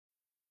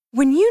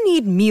When you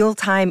need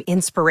mealtime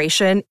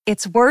inspiration,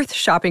 it's worth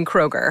shopping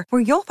Kroger,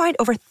 where you'll find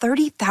over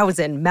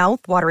 30,000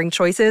 mouth-watering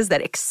choices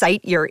that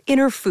excite your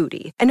inner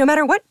foodie. And no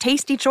matter what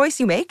tasty choice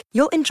you make,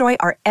 you'll enjoy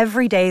our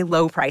everyday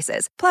low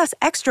prices, plus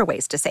extra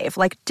ways to save,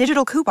 like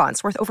digital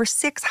coupons worth over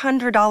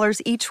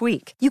 $600 each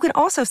week. You can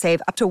also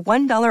save up to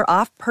 $1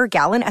 off per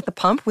gallon at the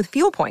pump with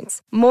fuel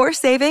points. More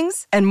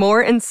savings and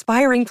more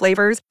inspiring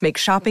flavors make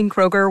shopping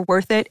Kroger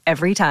worth it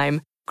every time.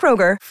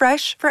 Kroger,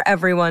 fresh for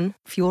everyone.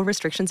 Fuel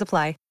restrictions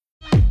apply.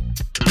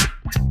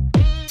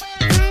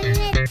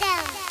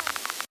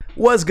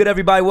 What's good,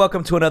 everybody?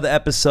 Welcome to another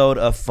episode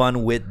of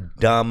Fun with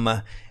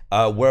Dumb.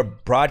 We're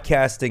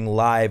broadcasting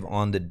live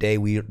on the day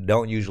we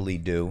don't usually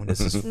do. This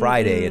is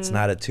Friday. It's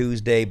not a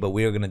Tuesday, but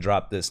we're going to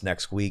drop this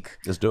next week.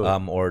 Let's do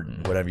it. Or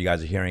whatever you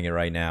guys are hearing it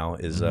right now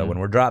is when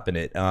we're dropping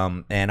it.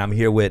 And I'm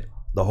here with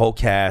the whole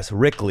cast.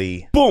 Rick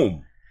Lee.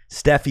 Boom.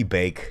 Steffi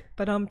Bake.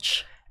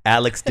 Ba-dum-tsh.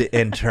 Alex the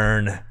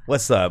intern.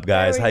 What's up,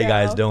 guys? How you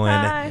guys doing?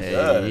 Hi.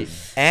 Hey.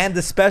 And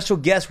the special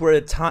guest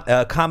we're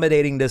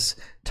accommodating this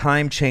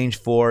time change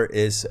for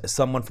is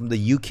someone from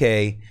the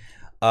UK.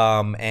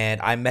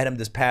 And I met him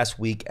this past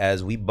week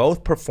as we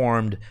both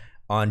performed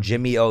on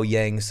Jimmy O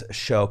Yang's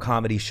show,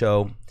 comedy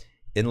show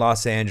in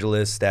Los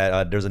Angeles.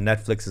 That there's a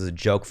Netflix as a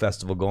joke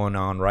festival going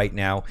on right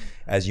now,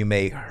 as you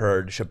may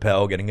heard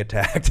Chappelle getting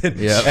attacked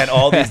and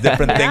all these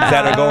different things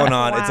that are going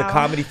on. Wow. It's a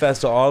comedy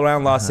festival all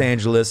around Los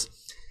Angeles.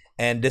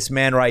 And this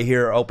man right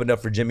here opened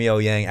up for Jimmy O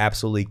Yang,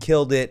 absolutely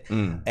killed it.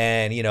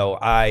 And, you know,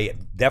 I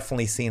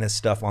definitely seen his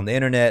stuff on the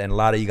internet, and a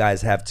lot of you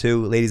guys have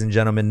too. Ladies and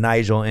gentlemen,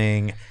 Nigel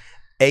Ng,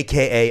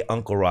 a.k.a.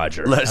 Uncle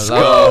Roger. Let's go.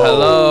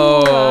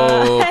 Hello.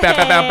 Bow,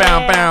 bow,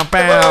 bow, bow,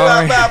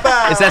 bow,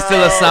 bow. Is that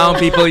still a sound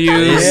people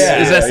use?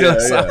 Yeah, is that still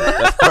a sound?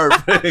 That's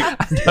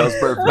perfect. That was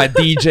perfect. My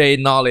DJ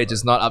knowledge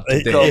is not up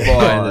to date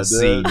behind the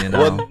scene, you know?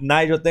 Well,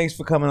 Nigel, thanks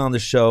for coming on the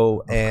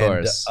show. Of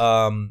course.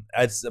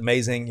 It's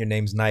amazing. Your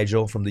name's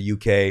Nigel from the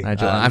UK.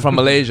 Nigel, I'm from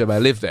Malaysia, but I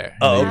live there.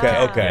 Oh, okay.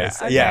 Okay.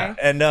 Yeah.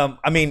 And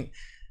I mean,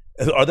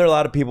 are there a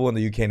lot of people in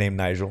the UK named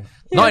Nigel?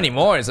 Not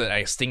anymore. It's an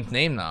extinct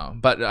name now.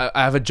 But I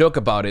have a joke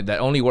about it that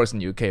only works in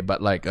the UK.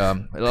 But like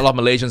a lot of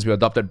Malaysians, we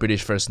adopted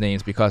British first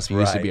names because we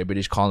used to be a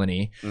British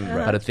colony.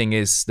 But the thing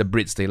is, the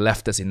Brits, they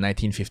left us in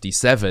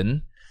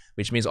 1957.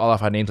 Which means all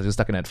of our names are just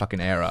stuck in that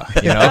fucking era,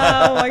 you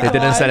know? They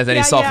didn't send us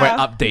any software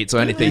updates or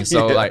anything.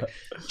 So like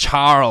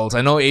Charles,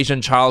 I know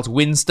Asian Charles.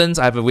 Winston's,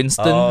 I have a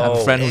Winston. I have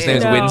a friend whose name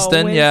is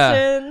Winston.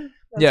 Yeah.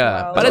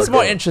 Yeah, wild. but it's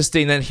more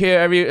interesting than here.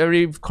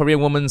 Every Korean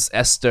woman's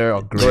Esther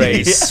or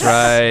Grace,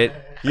 right?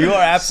 You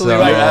are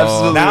absolutely right.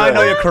 Absolutely now right. I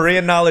know your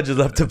Korean knowledge is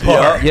up to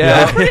par.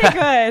 Yeah. Pretty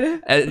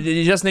good.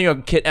 You just name your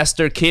kid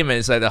Esther Kim, and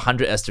it's like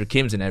 100 Esther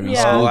Kims in every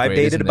school. Oh, I've grade,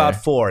 dated isn't about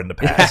there? 4 in the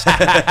past.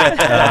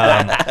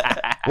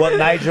 Well,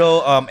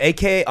 Nigel,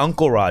 a.k.a.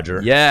 Uncle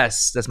Roger.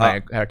 Yes, that's my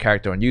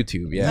character on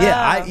YouTube. Yeah.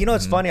 Yeah, you know,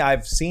 it's funny.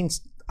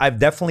 I've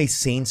definitely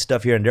seen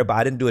stuff here and there, but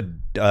I didn't do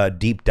a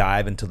deep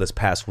dive until this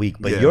past week.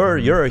 But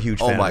you're a huge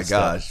fan. Oh my of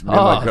stuff. gosh. Me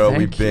and my girl,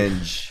 we thank you.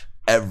 binge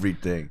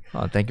everything.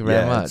 Oh, thank you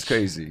very much. It's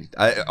crazy.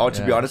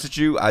 To be honest with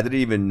you, I didn't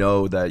even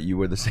know that you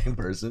were the same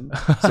person.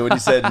 So when you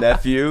said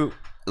nephew,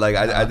 like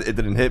it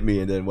didn't hit me,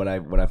 and then when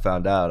I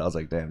found out, I was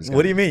like, "Damn!" This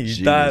What do you mean? You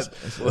genius.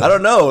 thought? I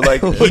don't know.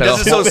 Like he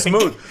does it so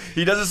Self-filming. smooth.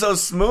 He does it so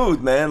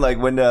smooth, man. Like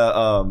when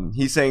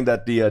he's saying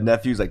that the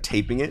nephew's like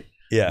taping it.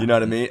 Yeah. You know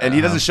what I mean? And he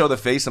doesn't show the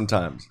face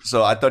sometimes.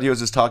 So I thought he was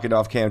just talking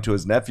off cam to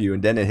his nephew,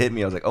 and then it hit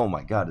me. I was like, "Oh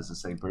my god, it's the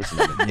same person."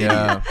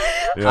 Yeah.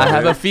 You know I what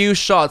have mean? a few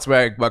shots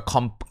where I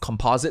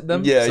composite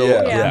them. Yeah, so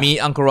yeah. me,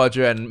 Uncle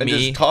Roger, and me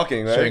just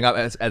talking, right? showing up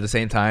at the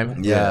same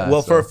time. Yeah.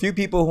 Well, for a few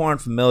people who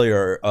aren't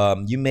familiar,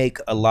 you make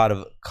a lot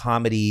of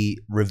comedy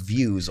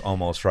reviews,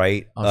 almost,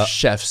 right? Of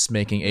chefs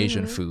making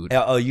Asian food.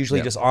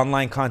 Usually just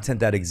online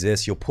content that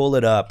exists. You'll pull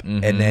it up,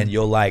 and then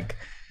you'll like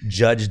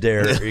judge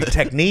their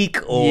technique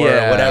or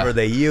whatever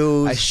they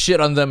use. I shit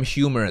on them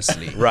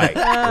humorously. Right.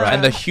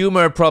 And the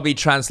humor probably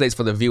translates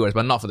for the viewers,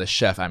 but not for the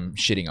chef I'm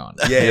shitting on.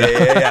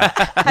 Yeah.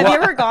 Have you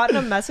ever gotten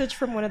a message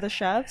from one of the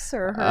chefs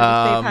or heard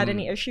if they've had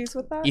any issues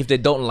with that? If they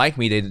don't like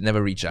me, they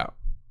never reach out.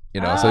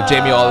 You know, so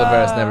Jamie Oliver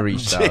has never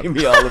reached out.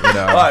 Jamie Oliver. You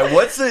know? All right,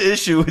 what's the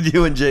issue with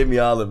you and Jamie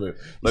Oliver?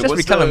 It's Like, just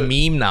what's become the-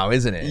 a meme now,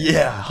 isn't it?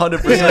 Yeah,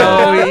 100%. You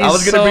know, I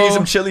was gonna bring you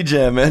some chili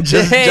jam, man,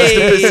 just to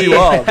piss you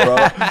off, bro.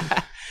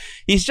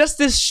 He's just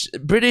this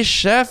British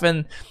chef,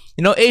 and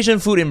you know, Asian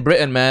food in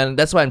Britain, man.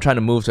 That's why I'm trying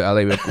to move to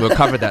LA. We'll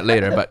cover that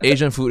later. But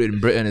Asian food in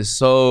Britain is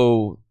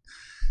so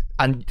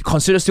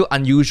considered still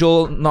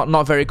unusual,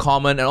 not very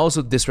common, and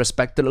also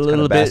disrespected a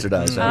little bit.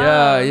 Bastardized,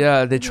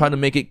 Yeah. They try to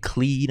make it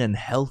clean and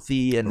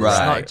healthy, and it's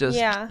Right. not just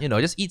Yeah.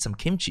 just eat some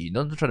kimchi.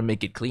 Don't try to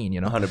make it clean.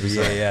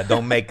 100%. Yeah.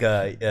 Don't make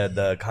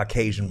the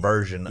Caucasian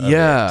version of it.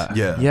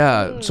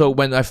 Yeah. So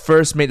when I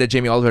first made the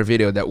Jamie Oliver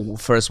video, that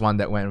first one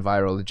that went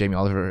viral, the Jamie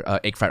Oliver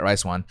egg fried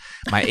rice one,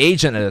 my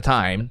agent at the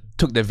time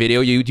took the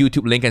video,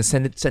 YouTube link, and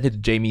sent it to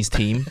Jamie's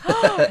team.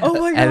 Oh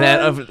my god. And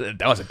then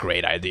that was a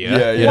great idea.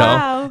 Yeah, you yeah. know.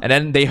 Wow. And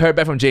then they heard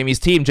back from Jamie's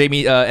team.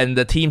 Jamie and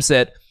the team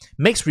said,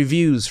 Makes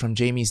reviews from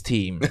Jamie's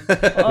team,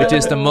 which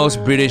is the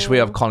most British way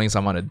of calling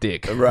someone a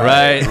dick.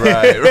 Right.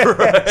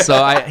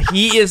 So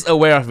he is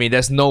aware of me.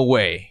 There's no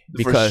way.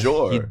 Because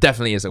he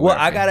definitely is aware. Well,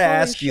 I gotta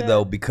ask you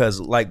though, because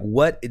like,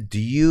 what do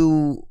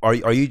you are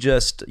you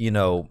just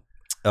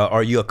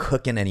are you a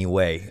cook in any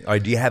way, or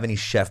do you have any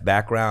chef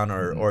background,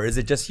 or is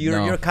it just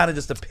you're kind of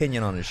just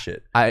opinion on this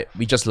shit?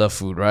 We just love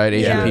food, right?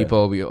 Asian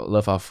people, we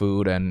love our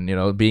food,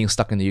 and being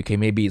stuck in the UK,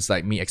 maybe it's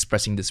like me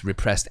expressing this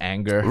repressed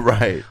anger,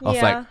 right? Of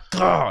like,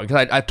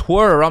 because I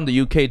tour around the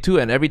UK too,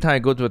 and every time I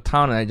go to a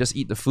town and I just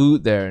eat the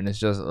food there, and it's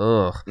just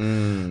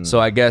So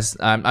I guess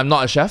I'm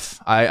not a chef.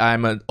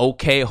 I'm an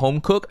okay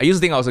home cook. I used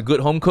to think I was a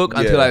good home cook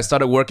until I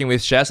started working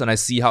with chefs and I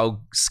see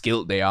how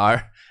skilled they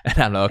are. And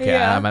I'm like, okay,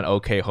 I'm an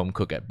okay home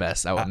cook at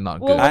best. I'm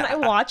not good. Well, when I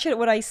watch it,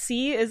 what I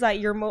see is that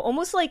you're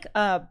almost like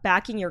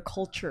backing your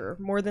culture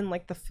more than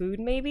like the food,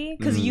 maybe,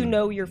 because you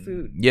know your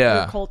food,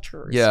 your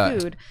culture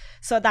is food.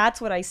 So that's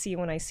what I see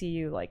when I see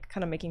you like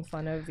kind of making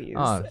fun of you.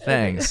 Oh,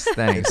 thanks.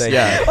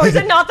 Yeah. Or is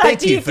it not that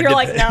deep? You're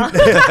like, no.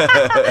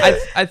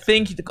 I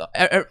think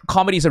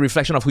comedy is a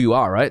reflection of who you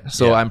are, right?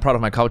 So I'm proud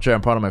of my culture.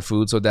 I'm proud of my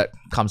food. So that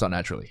comes out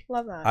naturally.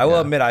 Love that. I will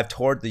admit I've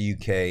toured the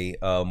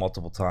UK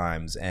multiple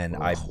times, and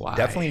I've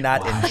definitely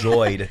not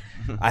enjoyed.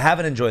 I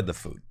haven't enjoyed the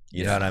food.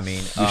 You know what I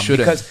mean? You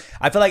shouldn't. Because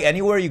I feel like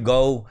anywhere you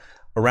go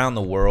around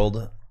the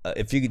world,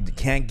 if you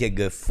can't get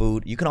good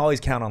food, you can always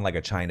count on like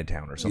a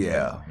Chinatown or something.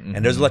 Yeah.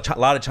 And there's a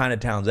lot of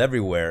Chinatowns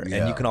everywhere,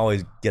 and you can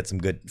always get some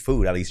good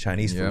food, at least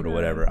Chinese food or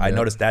whatever. I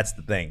noticed that's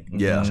the thing.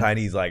 Yeah.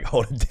 Chinese like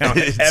hold it down.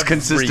 It's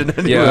consistent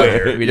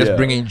anywhere. We're just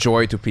bringing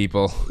joy to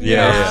people.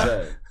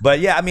 But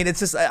yeah, I mean, it's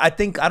just I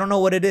don't know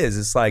what it is.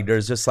 It's like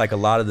there's just like a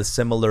lot of the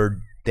similar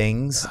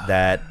things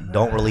that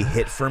don't really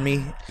hit for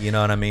me. You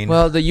know what I mean?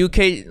 Well, the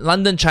UK,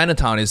 London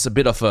Chinatown is a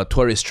bit of a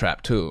tourist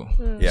trap too.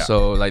 Yeah.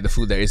 So like the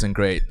food there isn't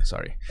great.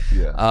 Sorry.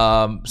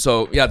 Yeah.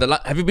 So yeah,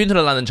 have you been to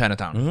the London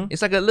Chinatown?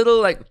 It's like a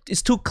little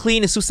it's too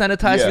clean. It's too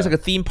sanitized. It's like a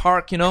theme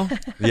park,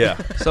 Yeah.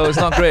 So it's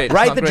not great.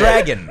 Ride the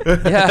dragon.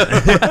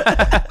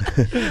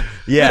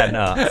 Yeah.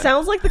 No. It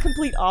sounds like the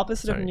complete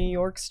opposite of New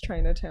York's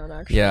Chinatown,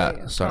 actually.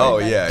 Yeah. Sorry. Oh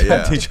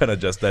yeah. I'm trying to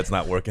adjust. That's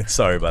not working.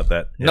 Sorry about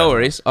that. No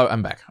worries. Oh,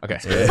 I'm back. Okay.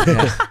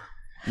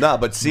 Nah,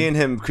 but seeing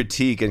him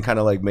critique and kind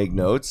of like make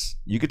notes,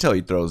 you could tell he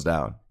throws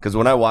down. Because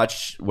when I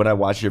watch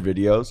your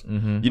videos,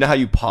 you know how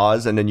you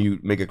pause and then you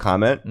make a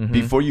comment?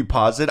 Before you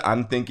pause it,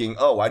 I'm thinking,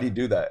 oh, why do you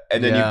do that?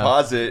 And then you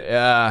pause it,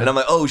 and I'm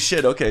like, oh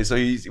shit, okay, so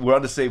we're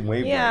on the same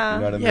wavelength. Yeah. You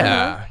know what I mean?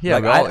 Yeah,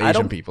 like, we're all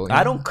Asian people.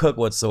 I don't cook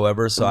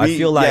whatsoever, so I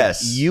feel like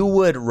you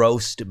would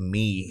roast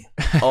me.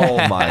 Oh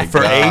my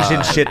for god,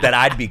 Asian shit that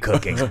I'd be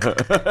cooking. You know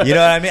what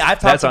I mean? I've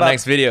talked That's our about,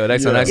 next video.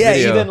 That's our next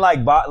video. Yeah, even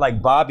like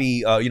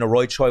Bobby,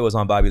 Roy Choi was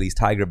on Bobby Lee's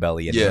Tiger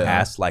Belly, and he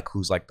asked like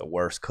who's like the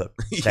worst cook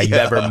that you've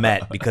ever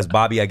met, because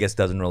Bobby, I guess,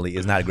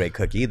 is not a great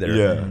cook either.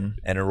 Yeah. And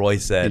then Roy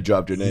said he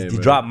dropped your name. He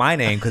dropped my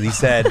name because he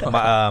said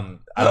I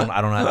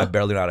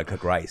barely know how to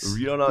cook rice.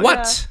 You don't know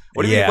what?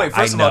 What do you mean? Wait,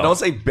 first of all, don't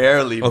say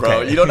barely, bro.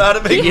 Okay. You don't know how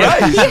to make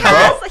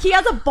rice. He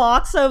has a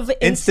box of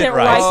instant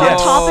rice on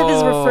top of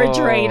his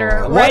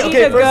refrigerator, ready to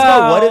go. First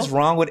of all, what is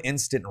wrong with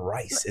instant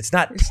rice? It's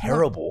not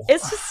terrible.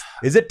 It's just.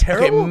 Is it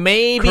terrible? Okay,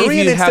 maybe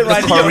Korean if you have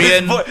the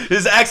Korean.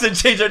 His accent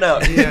changed right now.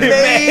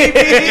 Maybe.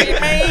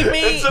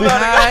 It's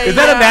about is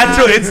that a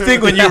natural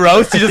instinct when you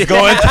roast? You just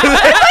go into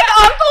it.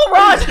 Uncle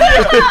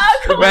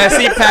Roger. When I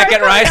see packet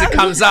rice, it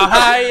comes out.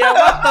 Hi,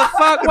 what the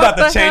fuck? About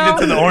to change it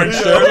to the orange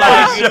shirt.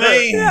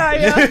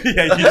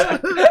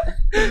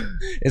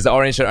 Is the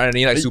orange shirt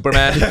underneath like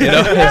Superman?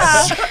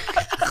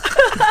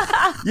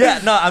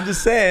 Yeah, no, I'm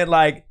just saying,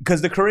 like,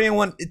 because the Korean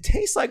one, it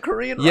tastes like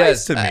Korean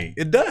rice to me.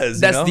 It does.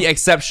 That's the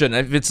exception.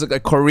 If it's like a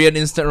Korean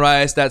instant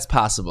rice, that's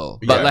possible.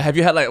 But like, have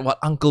you had like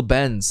Uncle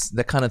Ben's,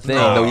 that kind of thing?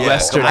 The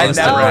Western I've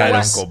instant never had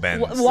rice. Uncle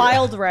Ben's.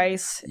 Wild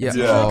rice. Yeah. It's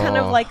usually kind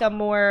of like a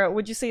more,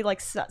 would you say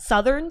like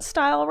Southern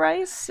style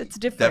rice? It's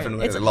different.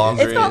 Definitely. It's long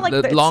grain. It's not like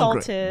the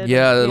long salted.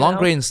 Yeah, the long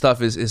grain stuff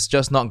is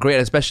just not great,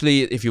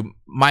 especially if you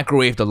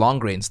microwave the long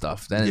grain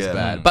stuff. Then it's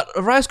bad. But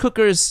a rice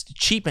cooker is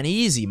cheap and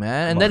easy,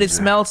 man. And then it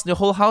smells. The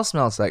whole house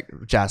smells like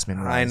jasmine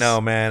rice. I know,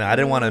 man. I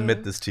didn't want to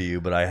admit this to you,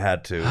 but I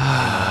had to. You know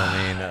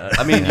what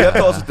I mean? I mean, you have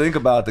to also think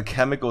about the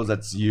chemicals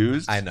that's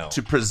used. I know.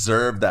 To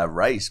preserve that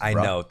rice. Bro. I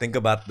know. Think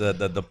about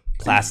the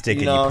plastic,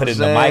 and you what put it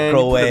I'm in the saying?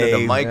 microwave. You put it in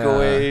the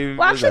microwave.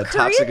 Well, actually,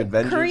 Toxic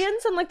Avengers.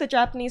 Koreans and like the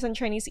Japanese and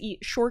Chinese eat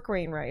short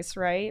grain rice,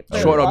 right?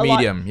 Short or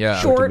medium,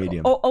 Short. to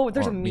medium. Oh,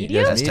 there's a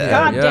medium. Yes, medium.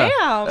 God Yeah.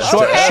 damn.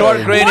 Short, Okay.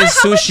 short grain is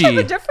How much sushi. of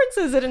a difference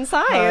is it in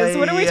size?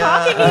 What are we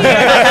talking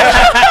here?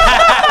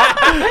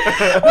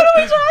 What are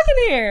we talking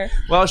here?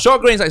 Well,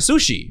 short grain is like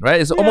sushi, right?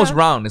 It's almost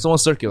round. It's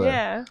almost circular.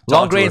 Yeah.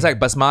 Long grain is like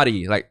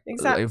basmati, like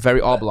Exactly. very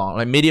oblong.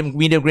 Like medium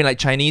grain, like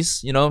Chinese,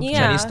 Yeah.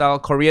 Chinese style.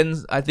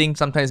 Koreans, I think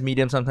sometimes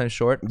medium, sometimes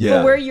short. Yeah.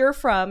 But where you're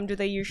from, do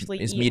they usually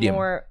It's eat medium.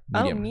 more?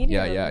 Medium. Oh, medium.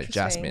 Yeah, Interesting.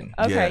 jasmine.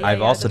 Okay. Yeah. Yeah, I've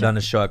yeah, also the- done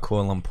a show at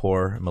Kuala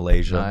Lumpur,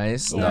 Malaysia.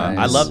 Nice, Yeah. nice.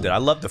 I loved it. I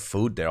loved the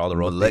food there. All the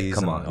rotis.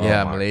 Come on. and-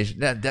 Yeah, oh my- Malaysia.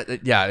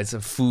 Yeah, it's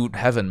a food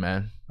heaven,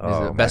 man.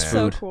 It's the best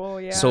food. So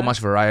cool, yeah. So much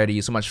variety,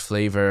 so much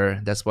flavor.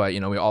 That's why,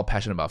 we're all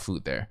passionate about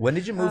food there. When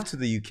did you move to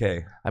the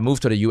UK? I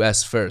moved to the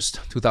US first,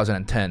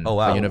 2010. Oh,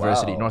 wow. For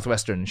university, Wow.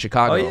 Northwestern,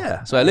 Chicago. Oh,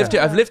 yeah. So I lived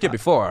here. I've lived here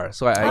before.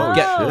 So I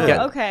get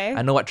okay.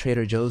 I know what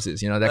Trader Joe's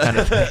is, that kind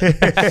of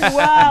thing.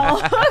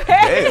 Wow.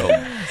 Okay.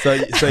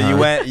 Damn. So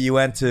you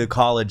went to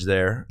college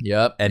there.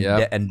 Yep.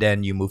 And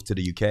then you moved to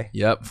the UK.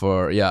 Yep.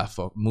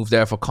 Moved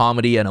there for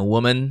comedy and a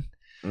woman.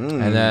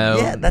 And then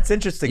Yeah, that's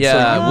interesting. Yeah,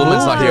 so you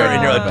woman's not moved here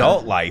in your anymore.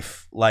 adult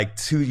life,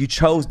 you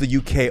chose the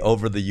UK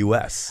over the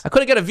US. I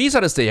couldn't get a visa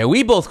to stay here.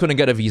 We both couldn't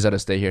get a visa to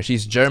stay here.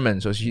 She's German,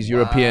 so she's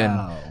European.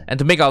 And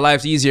to make our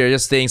lives easier,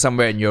 just staying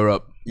somewhere in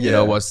Europe,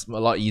 was a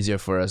lot easier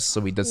for us. So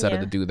we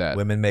decided to do that.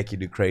 Women make you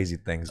do crazy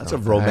things. That's a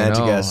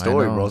romantic ass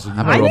story, bro. So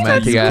I'm a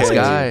romantic ass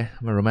guy.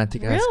 I'm a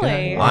romantic ass guy.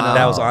 Really? Wow.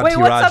 That was Auntie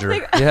what's Roger.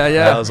 something- Yeah.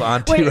 That was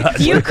Auntie Roger.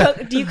 Do you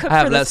cook? Do you cook I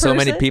have for let this so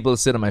many person? people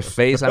sit on my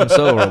face. I'm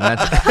so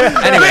romantic.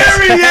 Anyway,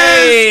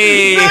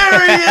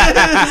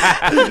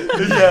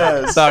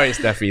 Yes. sorry,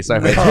 Steffi.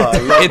 Sorry for I love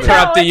it.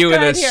 interrupting you it's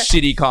with a good here.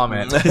 shitty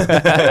comment.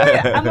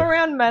 I'm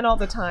around men all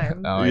the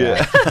time. Oh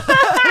Yeah.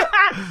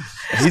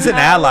 He's an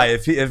ally.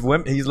 If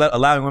women, he's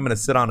allowing women to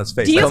sit on his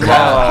face. Do you That's cook? an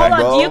ally. Hold on.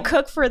 bro. Do you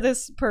cook for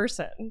this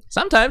person?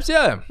 Sometimes,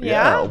 yeah.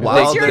 Yeah.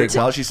 While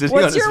she's sitting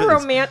on What's his your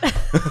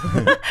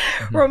face.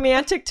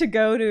 romantic to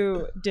go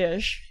to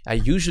dish? I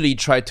usually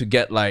try to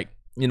get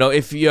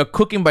if you're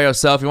cooking by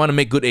yourself, you want to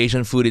make good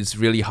Asian food, it's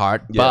really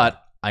hard. Yeah. But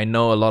I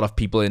know a lot of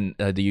people in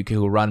the UK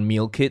who run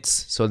meal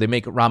kits. So they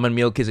make ramen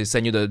meal kits. They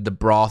send you the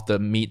broth, the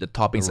meat, the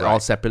toppings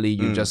all separately.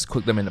 You just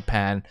cook them in a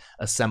pan,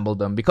 assemble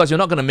them. Because you're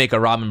not going to make a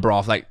ramen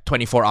broth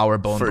 24-hour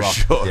bone For broth.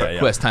 sure. Yeah, yeah.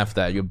 Who has time for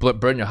that? You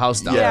burn your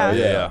house down.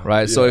 Yeah.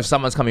 Right? So if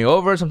someone's coming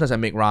over, sometimes I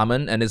make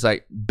ramen. And it's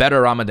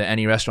better ramen than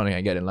any restaurant you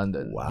can get in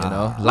London.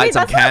 Wow. Light Wait,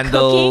 some that's not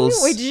candles.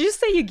 cooking? Wait, did you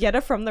say you get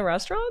it from the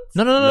restaurants?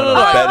 No. better,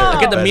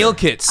 I get the better. meal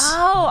kits.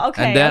 Oh,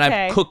 okay. And then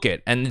okay. I cook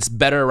it, and it's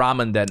better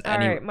ramen than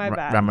any right, my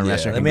bad. ramen Yeah.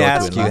 restaurant. Let you me can go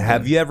ask to you: in London.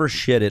 have you ever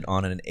shitted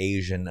on an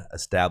Asian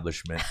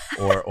establishment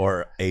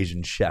or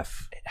Asian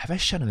chef? Have I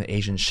shot an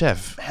Asian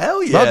chef?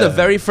 Hell yeah. Well, the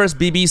very first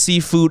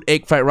BBC food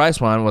egg fried rice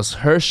one was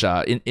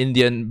Hersha,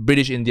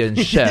 British Indian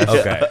chef.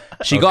 Okay.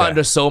 She got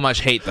under so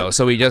much hate though,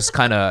 so we just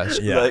kind of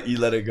You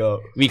let it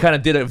go. we kind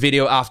of did a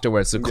video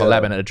afterwards to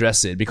collab and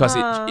address it because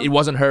it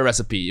wasn't her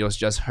recipe. It was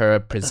just her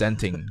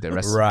presenting the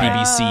Right.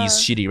 BBC's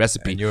shitty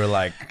recipe. And you were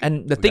like,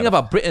 And the thing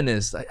about Britain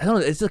is, I don't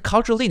know, it's a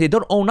cultural thing. They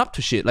don't own up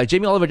to shit. Like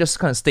Jamie Oliver just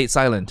kind of stayed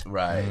silent.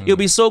 Right. It would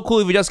be so cool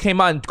if he just came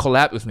out and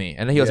collabed with me.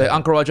 And then he was like,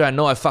 Uncle Roger, I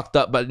know I fucked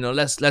up, but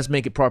let's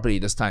make it properly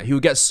this time. He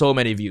would get so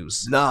many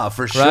views. Nah,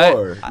 for Right?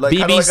 sure. Like kind of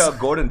like BB's how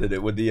Gordon did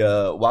it with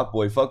the Walk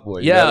Boy, Fuck Boy.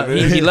 You know Yeah, what I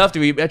mean? he loved it.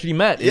 We actually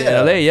met in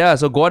Yeah. LA. Yeah,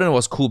 so Gordon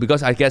was cool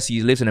because I guess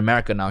he lives in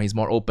America now. He's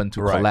more open to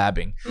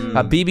collabing.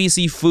 But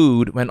BBC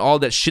Food, when all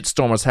that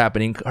shitstorm was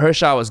happening,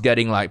 Hersha was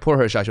getting poor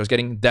Hersha, she was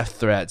getting death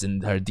threats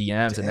in her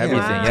DMs and everything.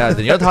 Wow. Yeah,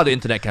 you know how the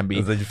internet can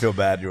be. did you feel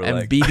bad? You were And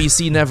like,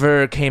 BBC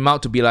never came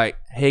out to be like,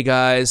 hey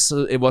guys,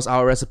 it was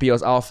our recipe, it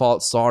was our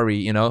fault,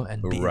 sorry, And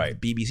Right.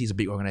 BBC is a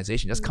big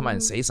organization. Just come out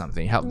and say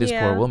something. Help this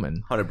Yeah. poor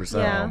woman.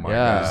 100%. Yeah. Oh my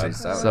Yeah. God.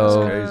 So-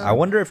 That's crazy. I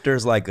wonder if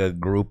there's like a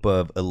group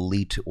of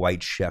elite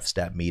white chefs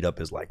that meet up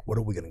is like, what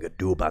are we gonna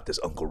do about this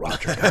Uncle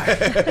Roger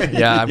guy?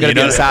 Yeah, I'm going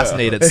to be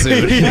assassinated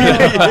soon.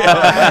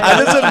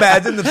 I just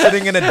imagine them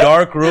sitting in a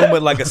dark room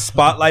with like a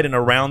spotlight and a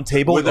round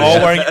table, all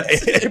wearing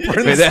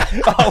aprons,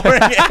 all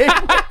wearing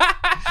aprons.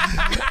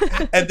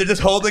 And they're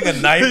just holding a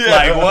knife.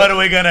 Like, what are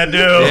we gonna do?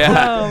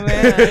 Yeah. Oh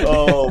man.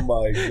 Oh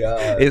my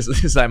God.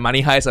 It's like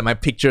Money Heist and my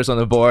pictures on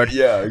the board.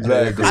 Yeah,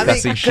 exactly. I mean,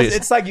 Discussing 'cause shit.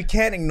 it's like you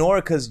can't ignore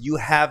it because you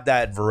have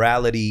that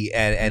virality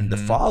and the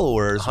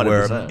followers 100%.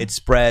 where it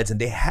spreads and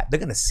they're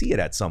gonna see it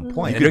at some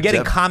point. And could they're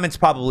getting def- comments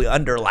probably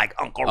under like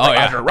Uncle Oh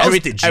Roger yeah!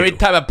 roasted you. Every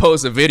time I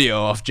post a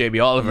video of Jamie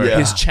Oliver, Yeah.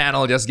 his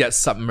channel just gets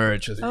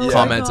submerged with Oh my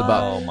comments God.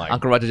 about Oh my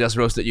Uncle Roger just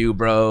roasted you,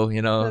 bro.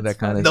 That's That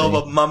kind of No, thing.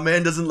 but my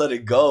man doesn't let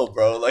it go,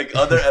 bro. Like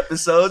other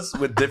episodes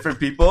with different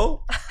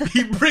people,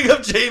 he'd bring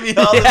up Jamie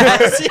Oliver.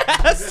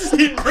 Yes.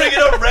 He'd bring it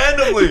up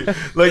randomly.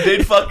 Like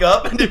they'd fuck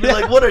up and they'd be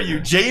like, "What are you,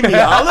 Jamie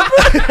Oliver?"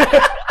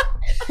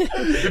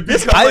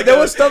 There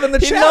was stuff in the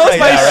chat. knows like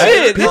my that, right?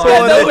 shit. People He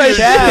in knows the my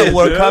chat shit,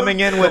 were dude. coming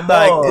in with Come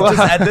like, on. it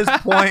just, at this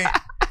point,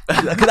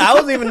 because I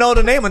don't even know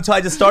the name until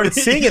I just started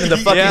seeing it in the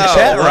fucking Yeah,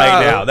 chat wow.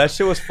 right now. That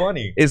shit was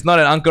funny. It's not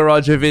an Uncle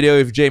Roger video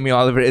if Jamie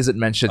Oliver isn't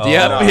mentioned. Oh,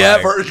 Yep, no.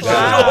 yep. For sure.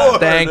 Wow.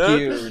 Thank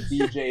dude.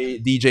 you,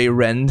 DJ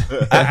Rend.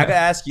 I gotta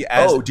ask you,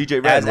 as,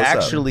 DJ Red, as what's up?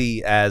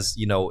 actually as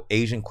you know,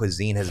 Asian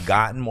cuisine has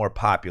gotten more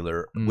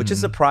popular, which is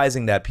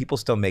surprising that people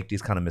still make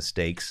these kind of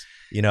mistakes,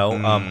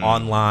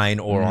 online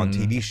or on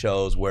TV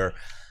shows where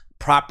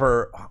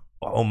proper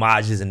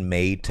homages and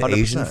made to 100%.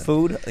 Asian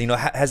food? You know,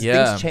 has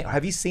things changed?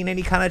 Have you seen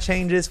any kind of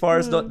changes as far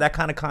as that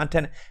kind of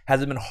content?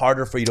 Has it been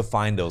harder for you to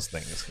find those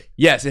things?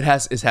 Yes, it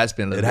has. It has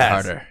been a little bit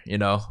harder. You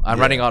know, I'm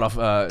running out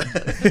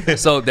of.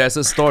 So there's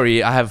a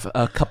story. I have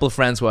a couple of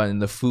friends who are in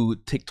the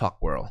food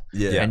TikTok world.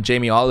 Yeah. And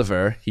Jamie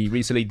Oliver, he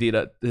recently did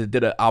an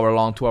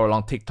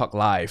 2-hour-long TikTok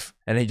live,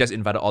 and he just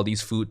invited all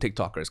these food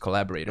TikTokers,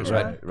 collaborators,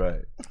 right?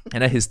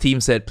 And then his team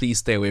said, "Please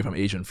stay away from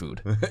Asian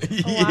food." So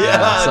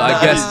I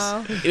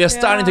guess we're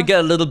starting to get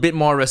a little bit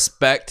more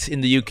respect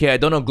in the UK. I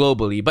don't know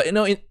globally, but you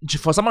know,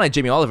 for someone like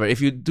Jamie Oliver,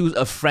 if you do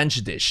a French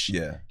dish,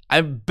 I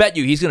bet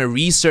you he's gonna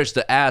research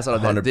the ass out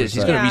of that 100%. Dish.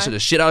 He's gonna research the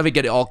shit out of it,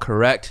 get it all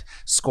correct,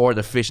 score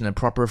the fish in a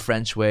proper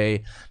French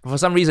way. But for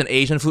some reason,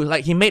 Asian food,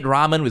 like he made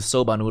ramen with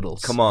soba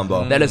noodles. Come on,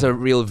 bro. That is a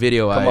real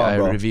video I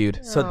reviewed.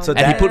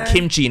 And he put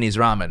kimchi in his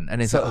ramen,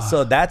 and it's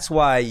so that's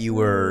why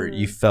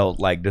you felt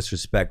like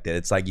disrespected.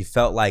 It's like you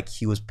felt like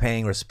he was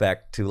paying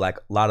respect to like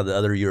a lot of the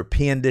other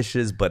European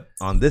dishes, but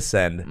on this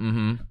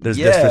end, there's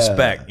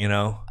disrespect. You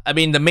know. I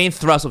mean, the main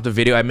thrust of the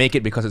video, I make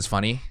it because it's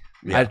funny.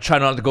 I try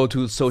not to go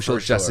to social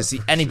justice. See,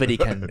 anybody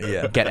can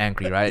get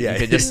angry, right? You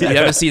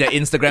ever see the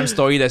Instagram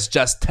story that's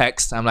just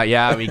text? I'm like,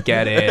 yeah, we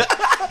get it.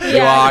 You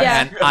are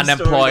an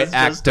unemployed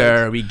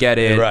actor. We get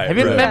it. Have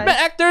you met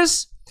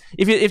actors?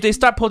 If they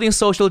start posting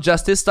social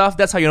justice stuff,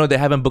 that's how you know they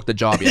haven't booked a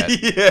job yet.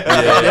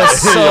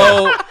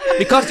 So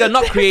because they're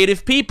not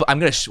creative people, I'm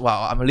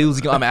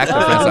losing all my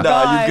actor friends.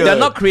 They're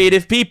not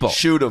creative people.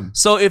 Shoot them.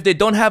 So if they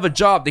don't have a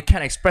job, they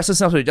can't express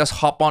themselves. So they just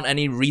hop on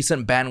any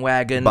recent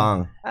bandwagon.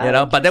 Bang. You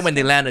know. But then when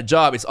they land a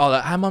job, it's all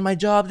like, I'm on my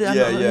job.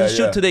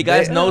 Shoot today,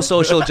 guys. No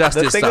social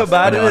justice. The thing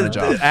about it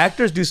is,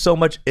 actors do so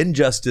much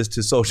injustice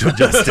to social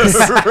justice.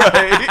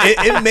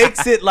 It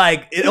makes it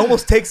like it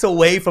almost takes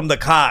away from the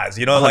cause.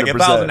 You know, 100%. Like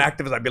if I was an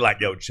activist, I'd be like,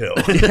 yo, chill.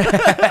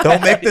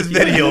 Don't make this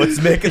video.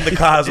 It's making the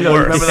cause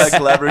worse. Remember that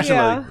collaboration?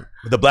 Like,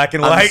 the black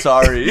and white? I'm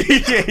sorry.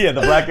 The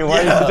black and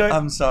white.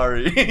 I'm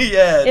sorry.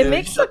 It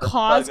makes the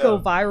cause go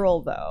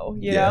viral, though.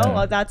 You know?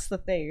 Well, that's the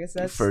thing. Is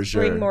that's for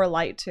sure. Bring more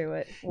light to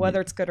it,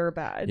 whether it's good or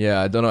bad.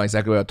 Yeah, I don't know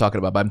exactly what I'm talking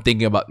about, but I'm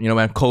thinking about, you know,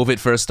 when COVID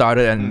first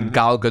started and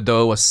Gal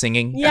Gadot was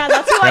singing. Yeah,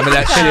 that's what Remember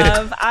I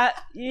that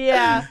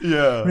shit?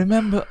 Yeah.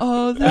 Remember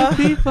all the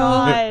people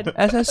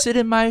as I sit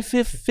in my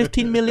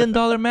 $15 million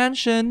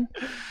mansion.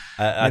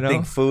 I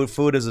think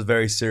food is a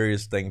very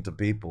serious thing to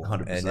people,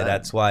 100%. and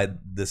that's why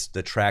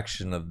the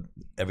traction of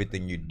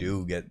everything you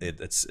do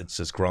it's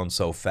just grown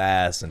so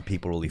fast, and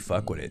people really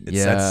fuck with it.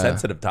 It's a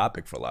sensitive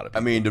topic for a lot of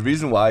people. I mean, the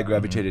reason why I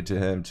gravitated to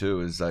him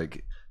too is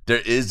like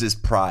there is this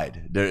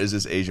pride, there is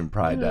this Asian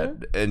pride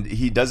and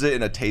he does it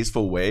in a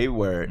tasteful way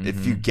where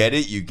if you get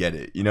it, you get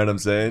it. You know what I'm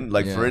saying?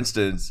 Like for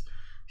instance,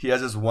 he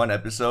has this one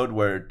episode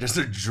where there's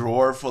a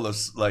drawer full of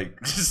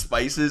like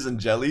spices and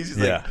jellies. He's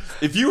like,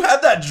 if you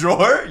have that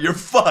drawer, you're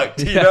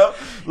fucked. You know,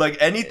 like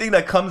anything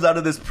that comes out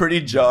of this pretty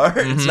jar,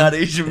 it's not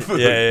Asian food.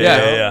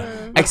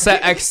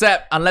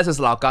 Except unless it's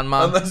lao gan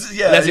ma. That's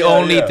the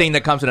only thing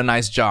that comes in a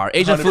nice jar.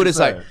 Asian 100%. Food is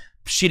like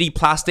shitty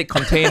plastic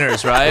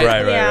containers, right?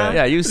 Right.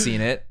 Yeah, you've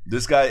seen it.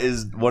 This guy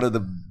is one of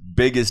the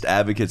biggest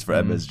advocates for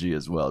MSG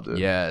as well, dude.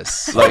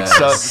 Yes. Like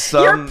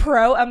some You're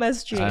pro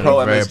MSG. I'm pro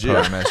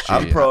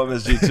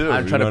MSG too.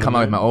 I'm trying to come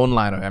out with my own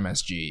line of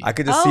MSG. I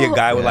could just see a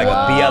guy with like a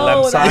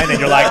BLM sign and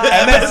you're like,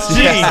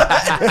 MSG.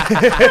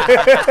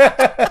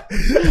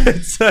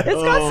 It's got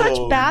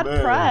such bad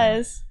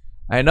press.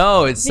 I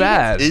know, it's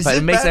sad, but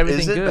it makes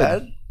everything good.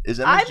 Bad? Is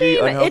MSG I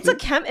mean, unhealthy?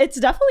 it's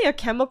definitely a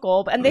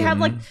chemical, and they have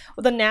like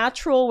the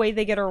natural way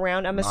they get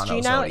around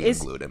MSG now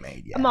is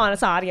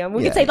monosodium.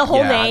 We could say the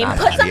whole name.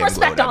 Put some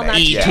respect on that.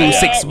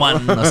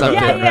 E261 or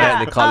something.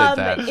 Right? They call it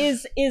that.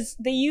 Is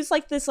they use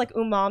like this like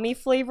umami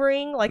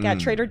flavoring? Like at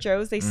Trader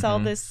Joe's, they sell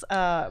this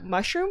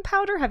mushroom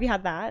powder. Have you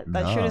had that?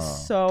 That shit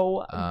is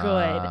so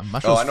good.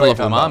 Mushroom's full of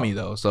umami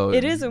though, so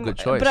it is a good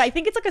choice. But I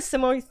think it's like a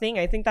similar thing.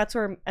 I think that's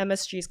where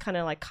MSG's kind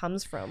of like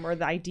comes from, or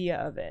the idea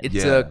of it.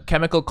 It's a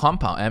chemical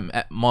compound.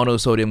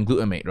 Monosodium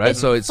glutamate, right?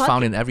 So it's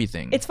found in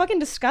everything. It's fucking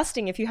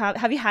disgusting. If you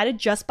have you had it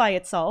just by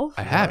itself?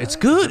 I have. It's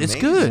good. It's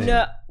good.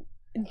 No,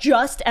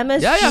 just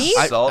MSG?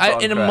 Yeah.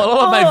 In a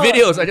lot of my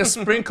videos, I just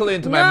sprinkle it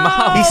into my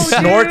mouth. He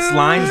snorts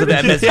lines of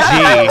MSG.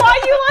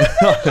 Why you like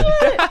that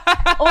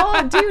shit?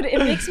 Oh, dude, it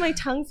makes my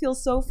tongue feel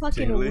so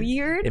fucking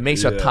weird. It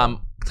makes your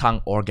tongue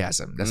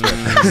orgasm. That's what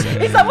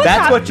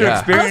that's what you're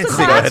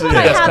experiencing. That's what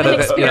I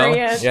haven't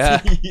experienced.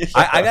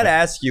 I gotta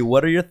ask you,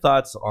 what are your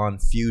thoughts on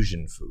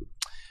fusion food?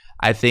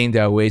 I think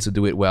there are ways to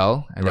do it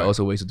well, and there are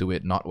also ways to do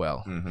it not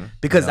well.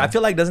 Because I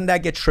feel like, doesn't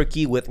that get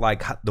tricky with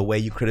like the way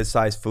you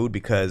criticize food?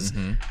 Because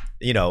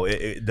you know,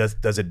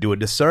 does it do a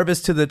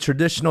disservice to the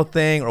traditional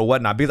thing or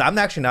whatnot? Because I'm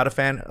actually not a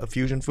fan of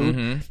fusion food.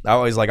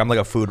 I'm like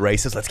a food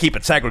racist. Let's keep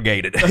it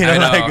segregated. You know,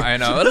 I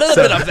know. A little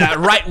bit of that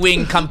right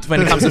wing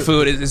when it comes to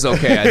food is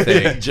okay, I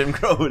think. Jim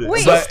Crow.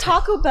 Wait, is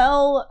Taco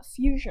Bell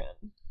fusion?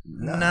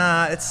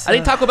 Nah, I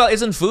think Taco Bell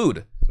isn't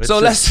food. It's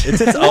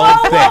its own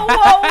thing.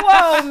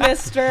 Whoa,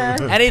 mister.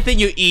 Anything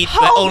you eat,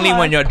 but only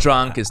when you're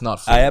drunk, is not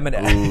food. I am an.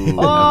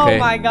 Oh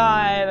my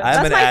god,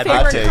 that's my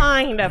favorite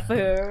kind of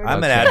food.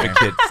 I'm an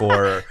advocate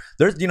for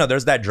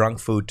there's that drunk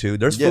food too.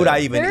 There's food I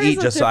even eat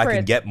just so I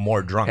can get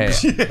more drunk. Hey,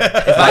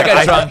 if I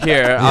get drunk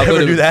here, I'll go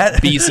to do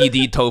that?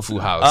 BCD Tofu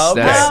House.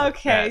 Oh,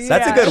 okay.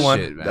 That's a good one.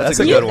 Shit, man. That's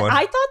a good one.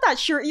 I thought that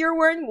shirt you're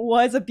wearing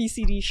was a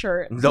BCD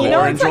shirt. The you know,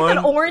 orange it's like one?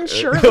 an orange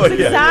shirt. Oh, It's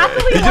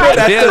exactly Did you know like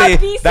that's a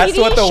BCD that's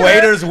what the shirt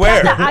waiters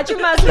wear. that the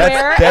ajumas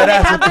wear, dead and they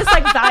ass- have this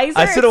like visor.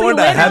 I should've worn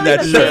that. I have that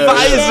It's shirt.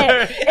 literally the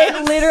same shit.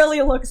 It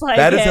literally looks like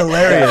That is it.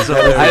 hilarious.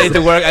 I need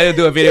to work. I need to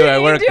do a video where I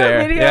You work do a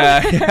there. video Yeah.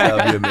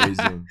 That would be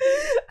amazing.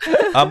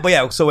 But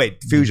yeah, so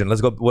wait, fusion.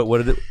 Let's go.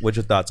 What's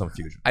your thoughts on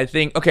fusion? I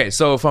think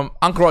so from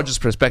Uncle Roger's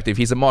perspective,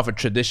 he's more of a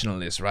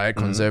traditionalist, right?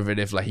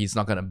 Conservative, like he's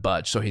not gonna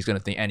budge, so he's gonna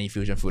think any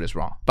fusion food is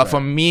wrong. But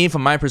for me,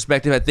 from my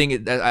perspective, I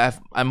think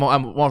I'm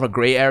more of a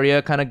gray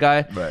area kind of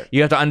guy. Right.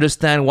 You have to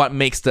understand what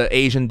makes the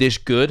Asian dish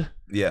good.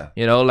 Yeah.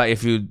 You know, like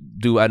if you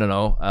do, I don't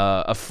know,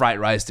 a fried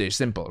rice dish,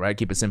 simple, right?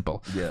 Keep it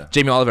simple. Yeah.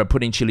 Jamie Oliver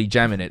putting chili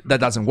jam in it, that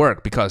doesn't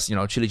work because,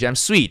 chili jam's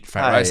sweet.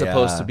 Fried rice is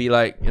supposed to be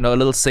like, a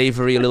little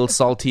savory, a little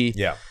salty.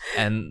 Yeah.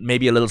 And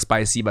maybe a little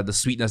spicy, but the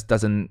sweetness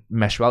doesn't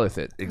mesh well with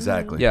it.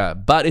 Exactly. Yeah.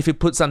 But if you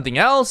put something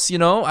else, I don't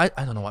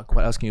know,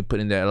 what else can you put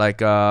in there?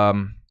 Like,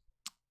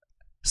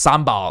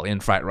 sambal in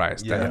fried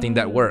rice. I think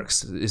that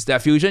works. Is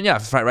that fusion? Yeah,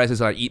 fried rice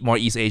is like more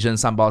East Asian,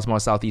 sambal is more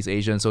Southeast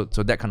Asian, so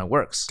that kind of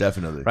works.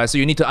 Definitely. Right, so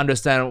you need to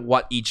understand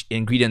what each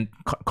ingredient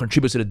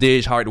contributes to the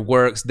dish, how it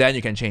works, then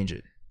you can change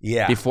it.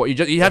 Yeah. Before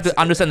you have to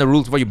understand the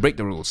rules before you break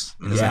the rules.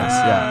 In a sense.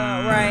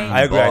 Yeah, right.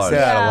 I agree. I say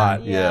that a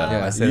lot.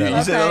 Yeah. I say that.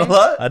 You say that a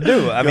lot? I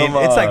do. I mean,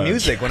 it's like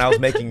music. When I was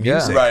making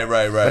music, Right.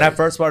 When I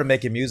first started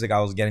making music,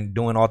 I was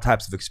doing all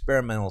types of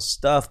experimental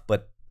stuff,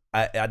 but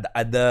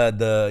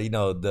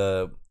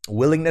the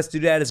willingness to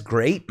do that is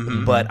great,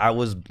 but I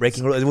was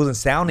breaking rules. It wasn't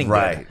sounding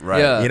Right. good. Right.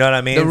 Yeah. You know what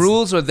I mean? The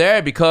rules were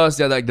there because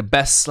they're like the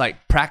best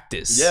like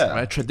practice. Yeah.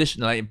 Right.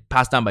 Tradition, like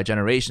passed down by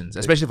generations,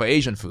 especially for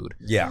Asian food.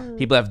 Yeah.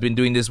 People have been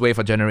doing this way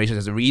for generations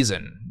as a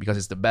reason because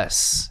it's the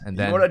best. And You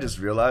then know what I just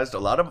realized? A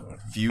lot of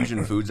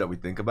fusion foods that we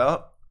think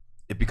about,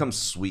 it becomes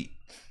sweet.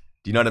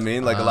 Do you know what I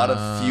mean? Like a lot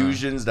of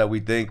fusions that we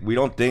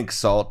don't think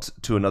salt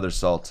to another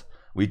salt.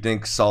 We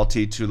think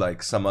salty to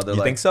like some other.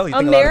 You think so? You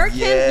think American,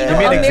 Give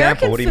me an example.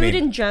 American What do you food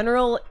mean? in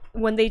general,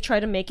 when they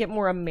try to make it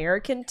more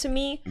American to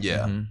me,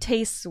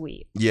 tastes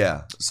sweet.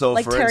 Yeah. So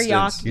Like for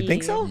teriyaki. instance, You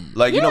think so?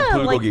 like you know Yeah,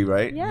 bulgogi, like-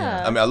 right?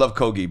 yeah. I mean, I love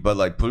kogi, but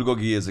like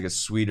bulgogi is like a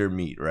sweeter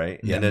meat,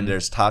 right? Yeah. And then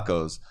there's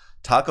tacos.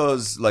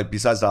 Tacos, like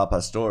besides the al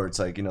pastor, it's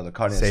like the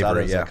carne Savory,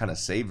 asada is yeah. like kind of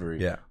savory.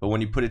 Yeah. But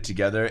when you put it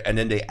together and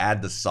then they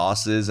add the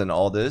sauces and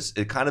all this,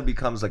 it kind of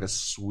becomes like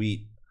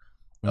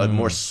a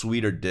more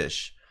sweeter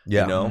dish.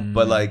 Yeah. You know?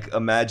 But like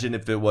imagine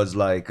if it was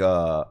like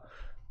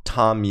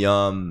tom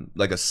yum,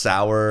 like a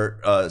sour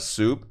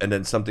soup, and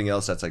then something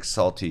else that's like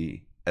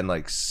salty and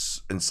like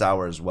and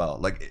sour as well.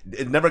 Like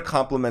it never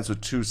complements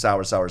with too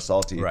sour,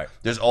 salty. Right.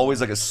 There's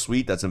always like a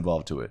sweet that's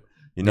involved to it.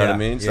 You know what I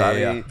mean? So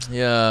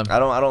yeah. I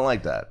don't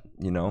like that.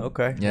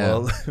 Okay. Yeah.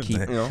 Well,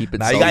 Keep it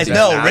now salty. you guys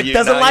know Rick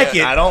doesn't like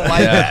it. I don't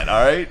like that.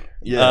 All right.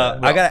 Yeah.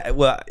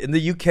 in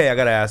the UK, I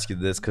gotta ask you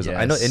this because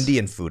I know Yes.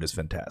 Indian food is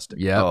fantastic.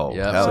 Yeah. Oh,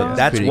 yeah. hell So yeah.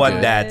 that's pretty one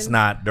good. that's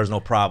not. There's no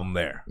problem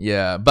there.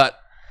 Yeah, but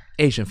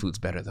Asian food's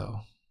better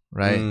though,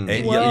 right?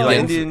 Hey, Whoa. you like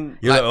Indian.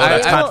 You're like,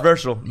 that's I-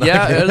 controversial.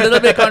 Yeah, a little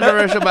bit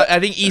controversial, but I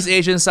think East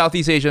Asian,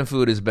 Southeast Asian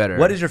food is better.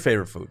 What is your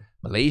favorite food?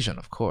 Malaysian,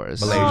 of course.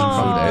 Malaysian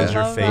Oh, food is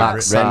your love that. favorite.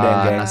 Laksa,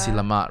 Rendang gang. nasi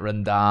lemak,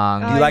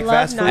 rendang. Do you like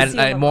fast food?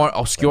 And more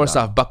obscure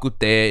stuff, bak kut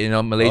teh,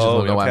 Malaysians Oh,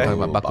 will know what I'm okay.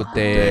 talking about. Bak kut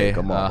Teh, teh,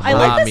 come on. I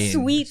like the Min,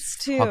 sweets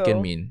too.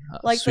 Hokkien Min,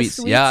 Like sweets.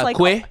 the sweets, Yeah, like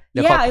kueh.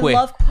 They're yeah, I called kueh.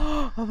 love.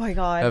 Oh my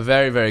god. They're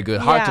very, very good.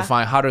 Harder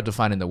Yeah. to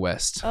find in the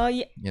West. Yeah,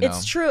 you it's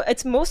know. true.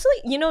 It's mostly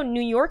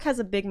New York has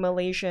a big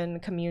Malaysian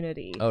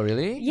community. Oh,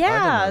 really?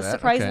 Yeah,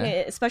 surprisingly,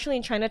 Okay. especially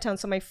in Chinatown.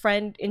 So my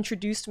friend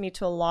introduced me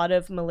to a lot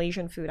of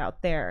Malaysian food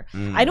out there.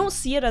 I don't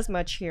see it as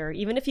much here.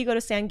 Even if you go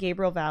to San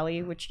Gabriel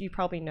Valley, which you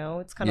probably know,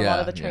 it's kind of a lot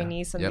of the Yeah, yeah.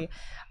 Chinese and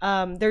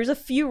Yep. there's a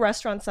few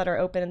restaurants that are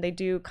open and they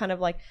do kind of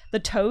like the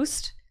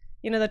toast.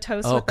 The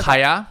toast. Oh, with the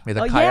kaya? With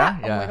the Oh kaya? yeah.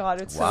 Oh my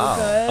god, it's Wow.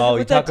 so good. Oh, you're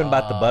With the- talking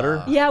about the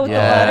butter? Yeah, with Yes.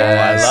 the butter.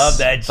 Oh, I love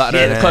that Butter,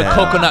 shit. it's called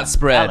coconut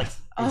spread.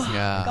 Oh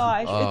Yeah.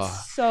 gosh, Oh.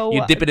 it's so.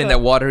 You dip it in good. that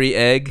watery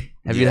egg.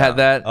 Have you had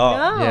that? Oh,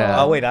 No.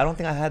 Yeah. Oh, wait, I don't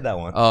think I had that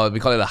one. Oh, we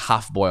call it a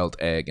half-boiled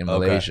egg in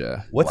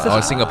Malaysia. What's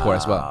or Singapore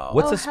as well.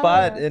 What's Oh, the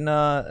spot hell in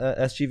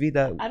SGV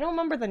that? I don't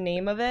remember the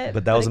name of it.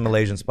 But that was a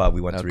Malaysian spot we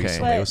went to Okay,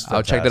 recently. It was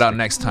I'll check that out fantastic.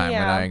 next time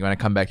Yeah. when I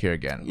come back here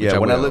again. Yeah,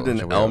 when I lived in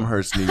which will.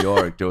 Elmhurst, New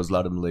York, there was a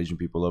lot of Malaysian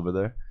people over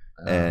there.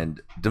 And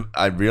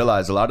I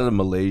realized a lot of the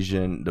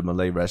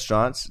Malay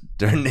restaurants,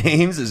 their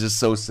names is just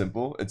so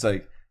simple. It's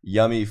like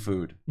yummy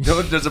food.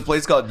 There's a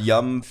place called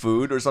Yum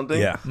Food or something.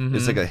 Yeah.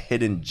 It's like a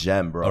hidden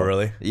gem, bro. Oh,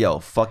 really? Yo,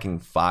 fucking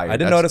fire. I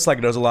did notice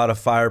like there's a lot of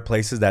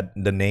fireplaces that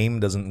the name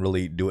doesn't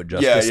really do it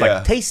justice. Yeah, It's yeah.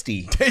 like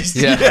tasty. Tasty.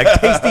 Yeah. Like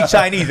tasty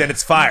Chinese and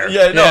it's fire.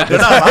 Yeah, no, they're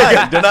not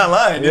lying. They're not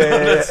lying. Yeah,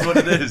 yeah, That's what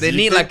it is. They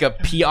need like a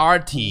PR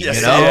team,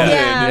 Yes, you know?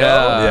 yeah.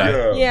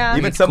 Yeah. Yeah.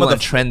 Even some Cool of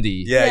and the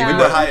trendy. yeah, Yeah. even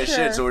We were the high as sure.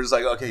 shit, so we're just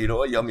like, okay, you know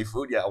what? Yummy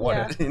food. Yeah, I want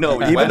Yeah. it.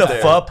 We even went the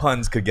there. pho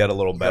puns could get a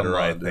little better,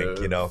 Come on, I think.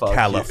 dude. Fuck you.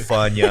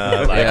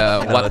 California. Like,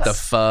 Yeah, what the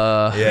fuck?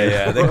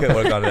 Yeah, they could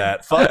work on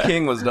that. Fuck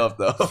King was dope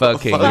though.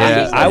 Fuck King,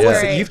 I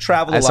was. You've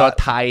traveled a I saw lot.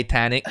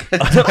 Titanic.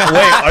 Wait,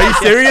 are you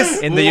serious?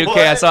 In the UK,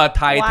 I saw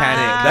Titanic.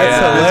 Wow.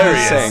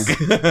 That's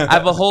hilarious. I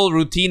have a whole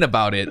routine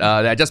about it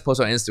that I just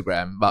posted on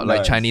Instagram about like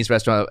Nice. Chinese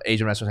restaurant,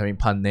 Asian restaurants having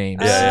pun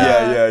names.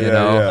 Yeah. You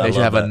know, they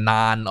should I have love a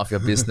naan of your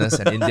business,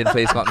 an Indian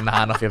place called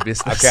naan of your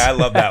business. Okay, I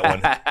love that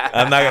one.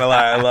 I'm not gonna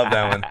lie, I love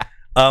that one.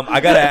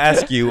 I gotta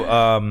ask you,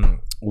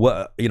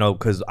 what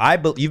because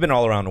you've been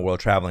all around the world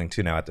traveling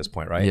too now at this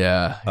point, right?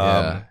 Yeah,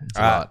 it's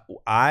a lot.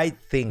 I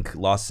think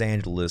Los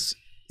Angeles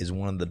is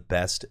one of the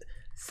best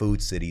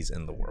food cities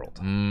in the world.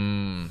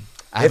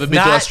 I haven't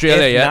been to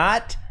Australia yet.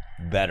 Not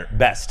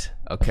best.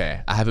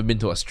 Okay, I haven't been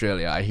to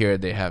Australia. I hear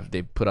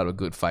they put out a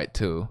good fight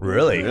too.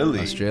 Really?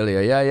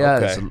 Australia, yeah.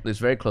 Okay. It's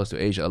very close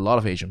to Asia. A lot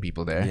of Asian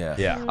people there.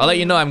 Yeah. I'll let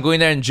you know. I'm going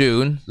there in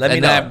June. Let me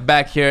and know. then I'm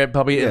back here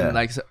probably in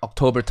like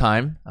October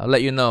time. I'll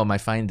let you know my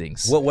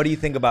findings. What do you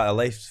think about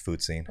LA's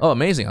food scene? Oh,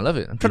 amazing! I love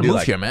it. I'm trying to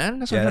move here, man.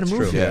 That's why I'm trying to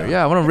move here.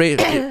 Yeah, I want to raise.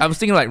 I was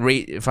thinking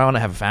if I want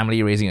to have a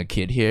family, raising a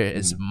kid here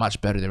is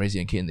much better than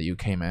raising a kid in the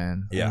UK,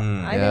 man. Yeah.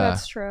 I think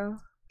that's true.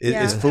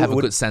 Is food, Have a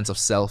good sense of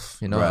self.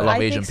 You know, a lot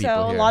of Asian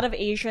people here. A lot of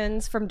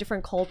Asians from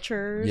different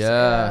cultures.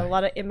 Yeah. A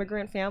lot of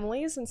immigrant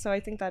families, and so I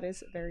think that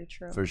is very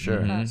true. For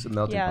sure. It's a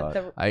melting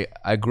pot.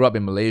 I grew up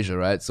in Malaysia,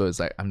 right? So it's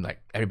like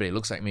everybody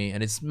looks like me,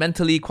 and it's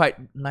mentally quite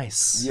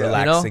nice. Yeah.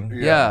 Relaxing. You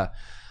know? Yeah.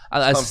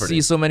 I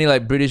see so many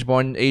like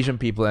British-born Asian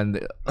people, and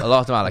a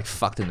lot of them are like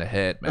fucked in the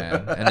head,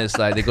 man. And it's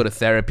like they go to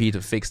therapy to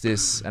fix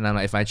this, and I'm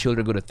like, if my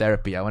children go to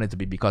therapy, I want it to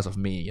be because of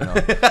me, you know,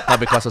 not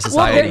because of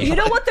society. Well, you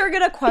know what they're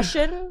gonna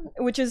question,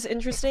 which is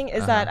interesting,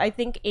 is that I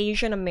think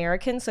Asian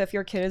Americans. So if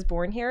your kid is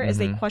born here, is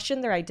they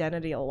question their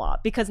identity a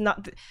lot because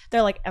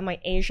they're like, am I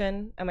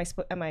Asian? Am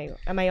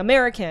I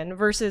American?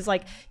 Versus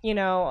like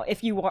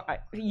if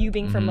you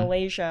being from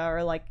Malaysia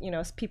or like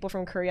people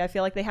from Korea, I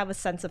feel like they have a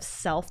sense of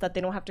self that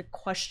they don't have to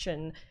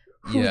question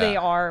who they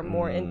are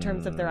more in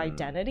terms of their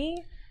identity.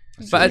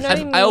 But I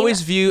mean? I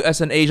always view, as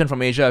an Asian from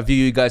Asia, I view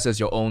you guys as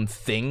your own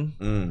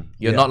thing.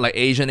 You're not like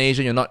Asian,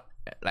 you're not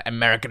like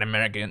American,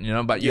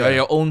 but you're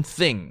your own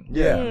thing.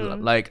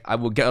 Like I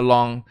would get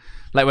along,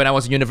 like when I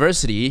was in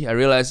university, I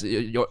realized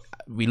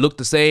we look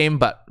the same,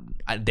 but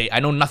I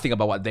know nothing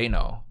about what they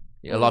know.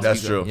 A lot That's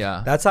of people, true.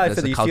 Yeah, That's how I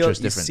feel. You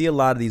different. see a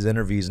lot of these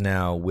interviews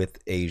now with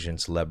Asian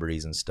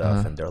celebrities and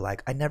stuff, and they're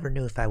like, "I never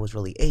knew if I was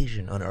really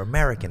Asian or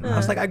American." I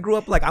was like, "I grew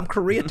up like I'm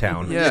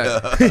Koreatown."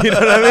 Yeah. You know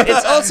what I mean?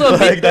 It's also a like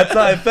bit- that's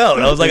how I felt.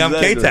 I was like,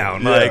 Exactly. "I'm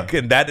K-Town," Yeah. like,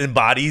 and that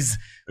embodies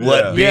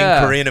what being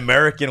Yeah. Korean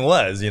American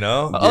was.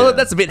 Although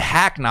that's a bit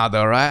hack now,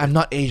 though, right? I'm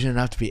not Asian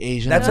enough to be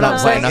Asian. That's I'm what not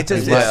I'm white saying. enough It's to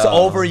just be it's white.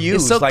 overused.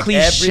 It's so like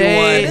cliche.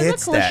 everyone It is a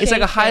hits that. cliche. It's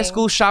like a high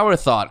school shower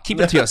thought.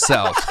 Keep it to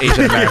yourself,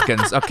 Asian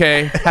Americans.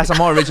 Okay, have some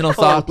more original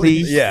thought,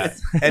 please. Yeah,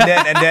 and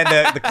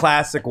then the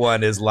classic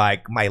one is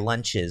like my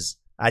lunches.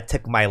 I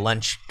took my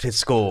lunch to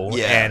school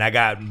and I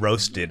got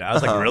roasted. I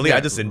was like, really?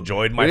 I just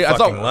enjoyed my Really? I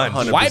fucking thought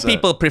lunch. 100%. white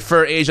people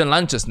prefer Asian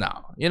lunches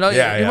now. You know,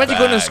 Yeah, imagine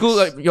going to facts. school,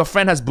 like your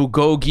friend has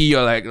bulgogi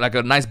or like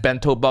a nice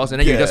bento box, and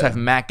then you just have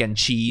mac and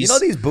cheese. You know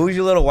these bougie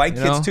little white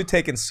kids know? too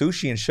taking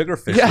sushi and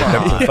sugarfish Yeah.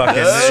 with them to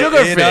fucking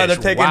Sugarfish, they're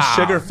taking wow.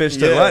 sugarfish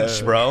to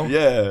lunch, bro. Yeah.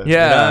 Yeah. You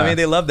know what I mean?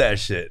 They love that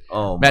shit.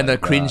 Oh Man, my the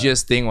God.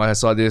 cringiest thing when I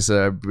saw this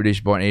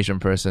British-born Asian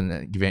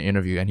person giving an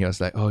interview, and he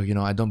was like, "Oh,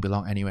 I don't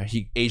belong anywhere."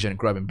 He Asian,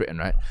 grew up in Britain,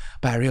 right?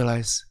 But I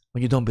realized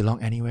when you don't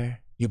belong anywhere,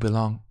 you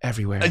belong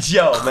everywhere.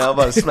 Yo, man, I'm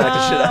about to smack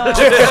the shit out of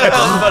you.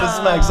 I'm about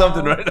to smack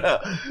something right now.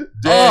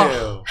 Damn.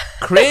 Oh,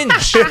 cringe.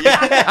 I mean,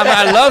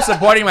 I love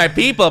supporting my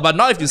people, but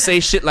not if you say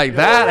shit like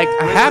that. Like,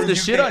 I have to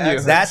shit on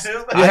you. That's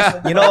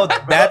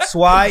that's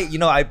why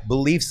I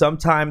believe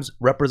sometimes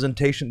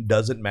representation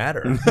doesn't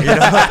matter.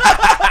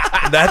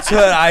 That's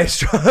what I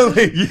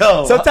strongly.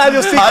 Yo, Sometimes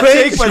you'll see hot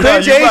cringe take, but no,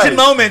 you're Asian right.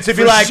 moments if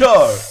For you're like,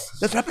 sure.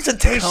 does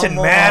representation Come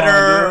on,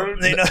 matter?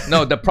 dude.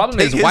 No, the problem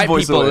Take is his white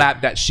voice people away.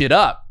 lap that shit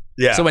up.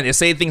 Yeah. So when they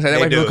say things like that,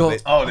 They white people do.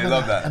 go, Oh, they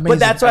love that. amazing, But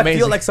that's what I amazing.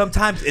 feel like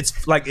sometimes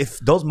it's like if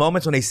those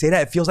moments when they say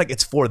that, it feels like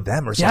it's for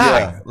them or something.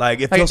 Yeah.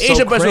 Like it Like feels an Asian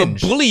so person will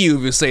cringe. bully you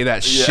if you say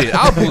that shit.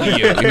 I'll bully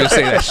you if you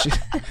say that shit.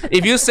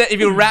 If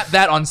you rap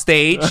that on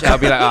stage, I'll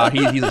be like, oh,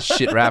 he's a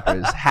shit rapper.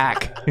 It's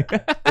hack.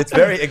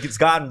 It's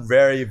gotten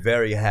very,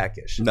 very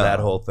hackish. No. That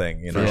whole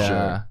thing,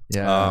 Yeah.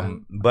 Yeah.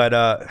 But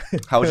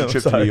How was your I'm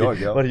trip to sorry. New York,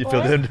 yo? What do you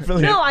feel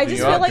differently? No, I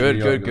just feel like good,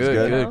 New York good, was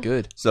good, good.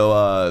 good. So,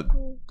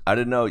 I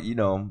didn't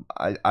know,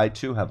 I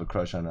too have a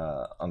crush on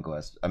Uncle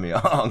Esther. I mean,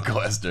 Uncle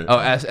Esther. Oh,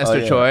 Esther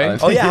yeah. Choi?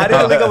 Oh yeah, how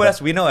did we go with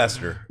Esther? We know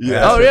Esther.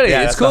 Yeah. Oh, really?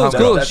 Yeah, it's that's cool. the It's homie.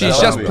 cool. That's She's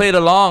the just homie. played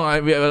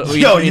along. We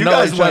Yo, we you know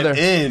guys each went other.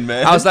 in,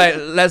 man. I was like,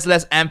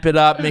 let's amp it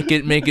up, make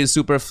it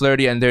super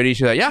flirty and dirty.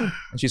 She's like, yeah,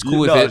 and she's cool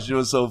with it. She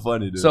was so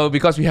funny, dude. So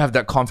because we have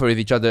that comfort with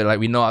each other, like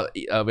we know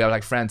we are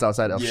like friends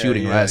outside of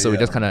shooting, yeah, right? So we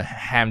yeah. just kind of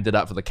hammed it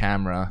up for the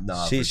camera.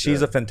 Nah, She's for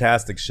sure. a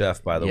fantastic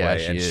chef, by the Yeah, way,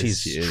 she and is,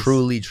 she's she is.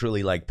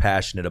 truly like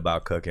passionate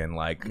about cooking.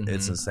 Like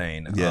it's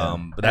insane. Yeah.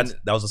 But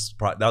that was a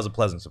surprise. That was a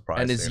pleasant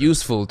surprise. And it's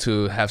useful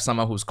to have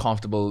someone who's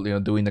comfortable,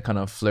 doing the kind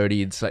of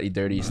flirty, slightly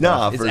dirty stuff.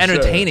 Nah, it's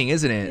entertaining,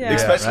 isn't it? Yeah.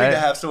 Especially right? to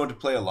have someone to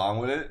play along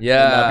with it.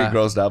 Yeah. And not be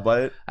grossed out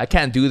by it. I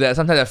can't do that.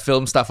 Sometimes I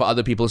film stuff for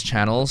other people's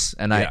channels,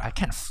 and I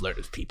can't flirt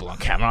with people on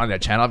camera on their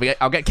channel.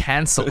 I'll get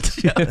canceled.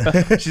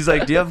 She's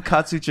like, "Do you have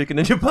katsu chicken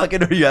in your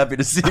pocket? Or are you happy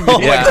to see me?"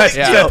 Yeah.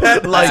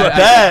 Like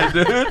that,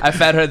 dude. I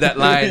fed her that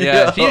line.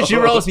 Yeah, she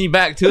rolls me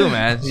back too,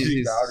 man.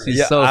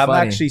 She's so I'm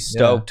funny. actually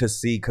stoked to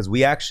see, because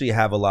we actually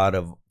have a lot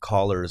of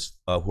callers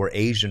who are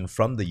Asian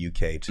from the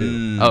UK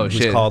too. Oh who's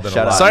shit! called in a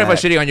lot. Sorry for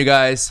shitting on you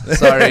guys.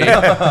 Sorry.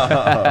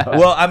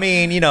 Well, I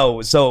mean,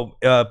 so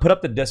put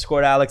up the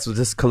Discord, Alex. We'll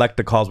just collect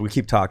the calls. We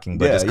keep talking,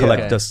 but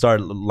just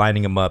start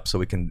lining them up so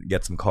we can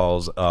get some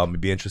calls.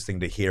 It'd be interesting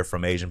to hear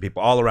from Asian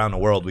people all around the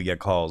world. We get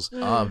calls.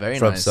 Oh, very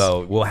nice.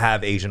 So we'll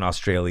have Asian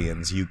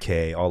Australians,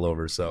 UK, all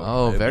over.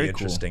 So it'd very be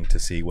cool. interesting to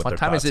see what What their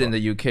time is thoughts it in are.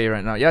 the UK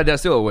right now? Yeah, they're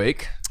still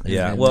awake.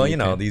 Yeah, In well, the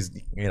UK. these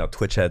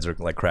Twitch heads are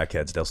like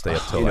crackheads. They'll stay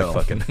up till like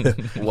fucking.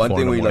 One 4 thing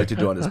in the we like morning. to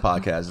do on this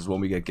podcast is when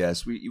we get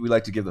guests, we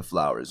like to give the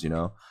flowers,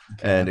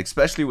 and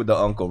especially with the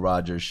Uncle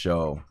Rogers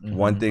show.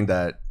 One thing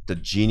that the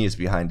genius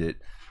behind it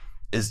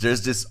is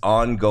there's this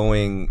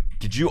ongoing.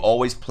 Did you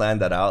always plan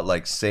that out?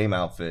 Like same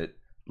outfit,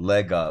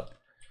 leg up,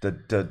 the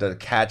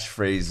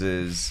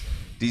catchphrases.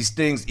 These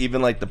things,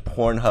 even like the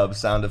Pornhub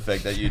sound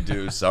effect that you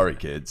do. Sorry,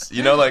 kids.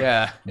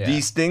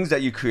 These things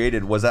that you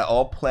created, was that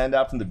all planned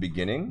out from the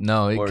beginning?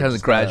 No, it Or comes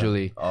just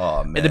gradually.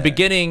 Oh man! In the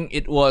beginning,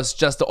 it was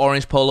just the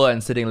orange polo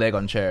and sitting leg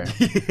on chair.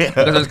 Because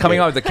I was coming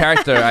out with the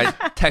character, I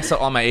texted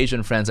all my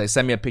Asian friends, like,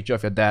 send me a picture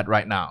of your dad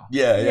right now.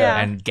 Yeah.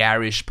 And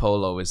garish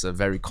polo is a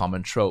very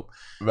common trope.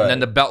 Right. And then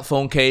the belt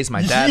phone case,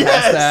 my dad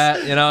has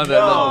that, the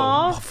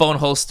Aw. phone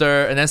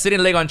holster. And then sitting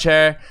leg on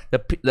chair,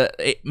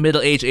 the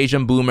middle-aged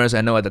Asian boomers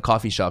I know at the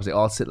coffee shops, they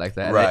all sit like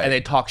that. Right. And they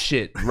talk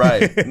shit.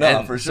 Right. No,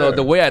 And for sure. So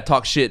the way I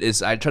talk shit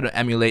is I try to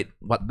emulate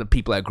what the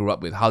people I grew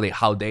up with, how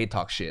they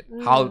talk shit,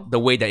 how the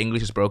way their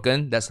English is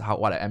broken. That's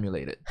what I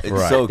emulated.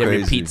 It's so They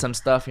crazy. repeat some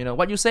stuff,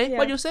 what you say,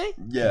 what you say.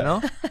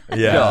 Yeah.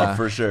 Yeah. No,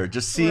 for sure.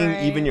 Just seeing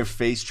Right. even your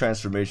face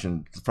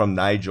transformation from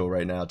Nigel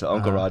right now to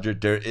Uncle Roger,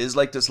 there is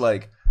like this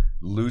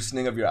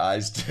loosening of your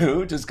eyes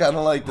too, just kind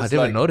of like this. I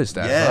didn't notice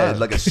that. Yeah, Wow.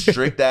 like a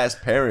strict ass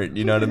parent.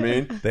 You know what I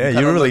mean? Yeah,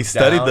 Kinda you really look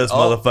studied down. this Oh,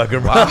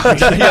 motherfucker,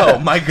 bro. Yo,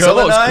 my girl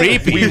Someone's and I,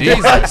 creepy, we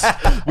Jesus.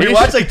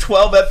 watched like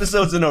 12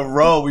 episodes in a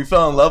row. We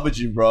fell in love with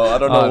you, bro. I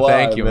don't know Oh, why.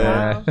 thank you,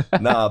 man.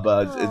 man. Nah,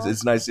 but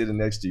it's nice sitting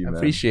next to you, man.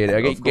 Appreciate it. I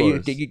Of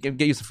course. get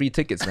you some free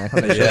tickets, man.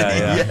 Come on,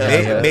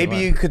 Yeah. Maybe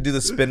you could do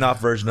the spin-off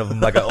version of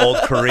him, like an old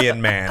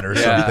Korean man or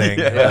something.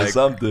 Yeah, Like,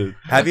 something.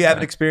 have you had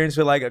an experience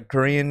with like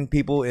Korean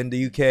people in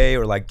the UK,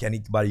 or like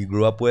anybody you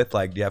grew up with?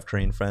 Like, do you have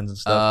Korean friends and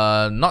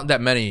stuff? Not that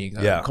many.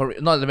 Not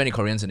that many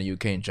Koreans in the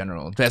UK in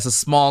general. There's a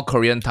small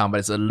Korean town, but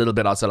it's a little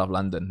bit outside of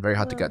London. Very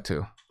hard to get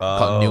to.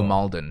 Called New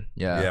Malden.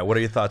 Yeah. Yeah. What are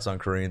your thoughts on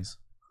Koreans?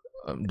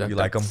 You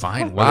like them?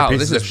 Fine. What, are Wow.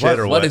 pieces This of is shit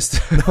or what what? is?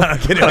 No, I'm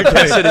kidding. I'm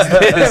kidding.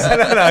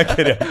 No, I'm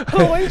kidding. What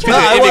are you trying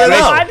I to wanna know.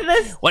 find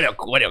this? What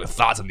are your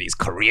thoughts on these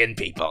Korean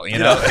people?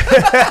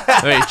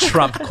 Very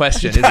Trump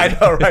question. Isn't I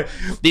it? know, right?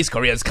 These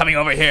Koreans coming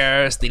over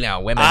here stealing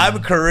our women.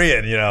 I'm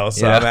Korean,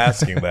 so Yeah. I'm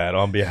asking that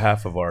on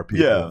behalf of our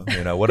people.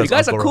 Yeah. What you is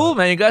guys are Uncle cool, Ron?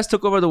 man. You guys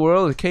took over the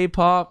world with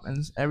K-pop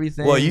and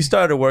everything. Well, you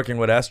started working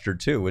with Esther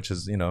too, which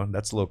is,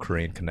 that's a little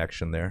Korean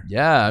connection there.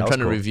 Yeah, I'm was trying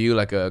to cool. review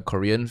like a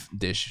Korean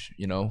dish.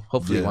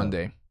 Hopefully Yeah. one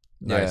day.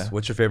 Nice. Yeah.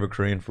 What's your favorite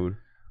Korean food?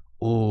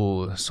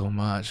 Oh, so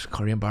much.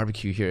 Korean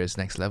barbecue here is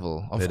next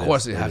level. Of It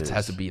course, is, it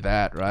has to be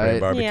that, Korean right?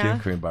 barbecue. Yeah.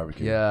 Korean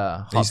barbecue.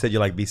 Yeah. And you said you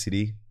like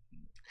BCD?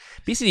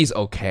 BCD is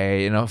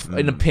okay, in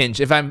a pinch.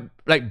 If I'm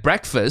like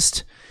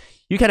breakfast,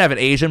 you can have an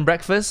Asian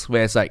breakfast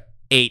where it's like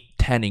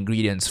 8-10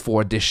 ingredients,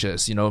 4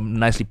 dishes,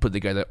 nicely put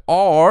together.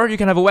 Or you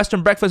can have a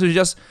Western breakfast with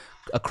just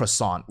a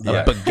croissant,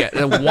 Yeah. a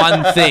baguette,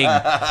 one thing.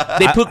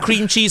 They put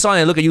cream cheese on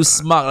it and look at you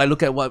smug. Like,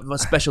 look at what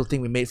special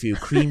thing we made for you.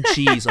 Cream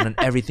cheese on an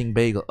everything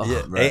bagel.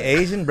 Ugh.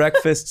 Asian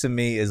breakfast to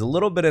me is a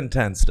little bit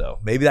intense though.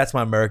 Maybe that's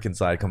my American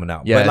side coming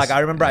out. Yes. But like I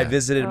remember I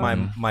visited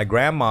my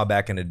grandma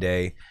back in the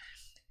day,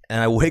 and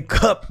I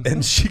wake up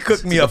and she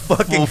cooked me a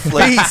fucking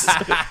feast.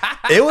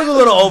 It was a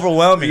little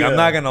overwhelming, I'm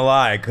not gonna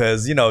lie,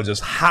 because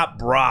just hot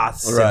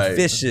broths and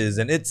fishes,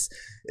 and it's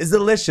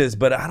delicious,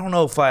 but I don't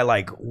know if I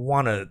like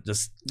want to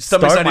just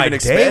Stomach's start not my even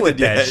day with expanded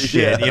that yet.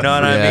 shit. Yeah. You know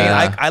what I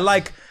Yeah. mean? I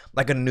like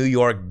a New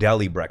York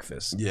deli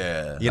breakfast.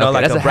 Yeah. You know, Okay,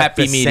 like that's a a happy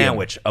breakfast medium.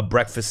 sandwich. A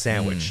breakfast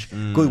sandwich.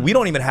 We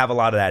don't even have a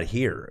lot of that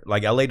here.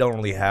 Like LA don't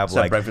really have It's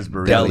like like breakfast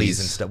burritos. delis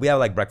and stuff. We have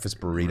like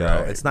breakfast burrito.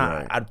 Right, it's not.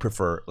 right. I'd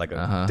prefer like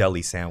a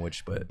deli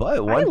sandwich, but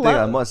But one thing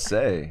I must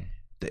say,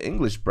 The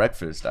English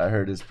breakfast, I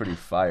heard, is pretty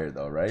fire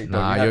though, right?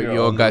 Nah,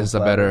 your guys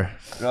are better.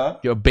 Huh?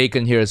 Your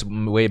bacon here is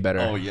way better.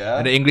 Oh, yeah?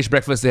 And the English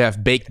breakfast, they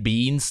have baked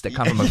beans that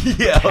come from a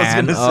Yeah, I was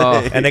can.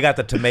 gonna say. And they got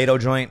the tomato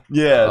joint.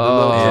 Yeah, the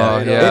little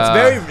tomato.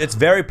 yeah. It's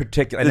very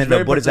particular. And It's then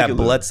very what is that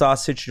particular. blood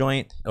sausage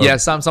joint? Or- Yeah,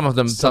 some of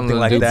them Something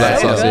like do that. blood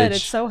So Yeah. sausage. good.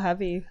 It's so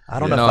heavy. I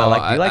don't know No, if I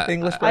like. Do you like I- the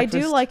English I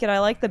breakfast? do like it. I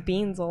like the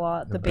beans a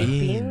lot. The baked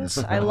beans.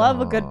 I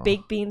love a good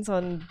baked beans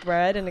on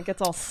bread, and it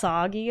gets all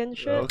soggy and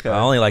shit. Okay. I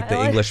only like the I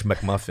like- English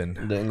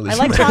McMuffin. The English I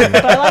like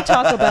but I like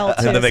Taco Bell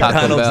too. And the So-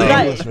 McDonald's Bell.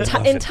 English That-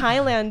 McMuffin. in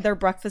Thailand, their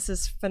breakfast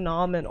is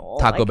phenomenal.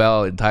 Taco Like-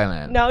 Bell in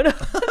Thailand. No, their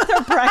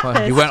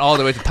breakfast. You went all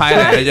the way to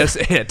Thailand and just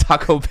ate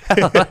Taco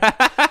Bell.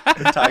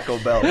 Taco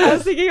Bell. I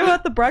was thinking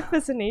about the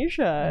breakfast in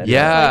Asia.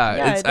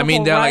 Yeah, It's I mean,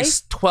 whole there are like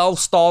rice. 12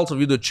 stalls for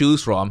you to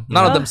choose from.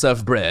 None of them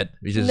serve bread,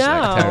 which is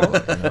like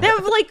terrible. They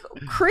have like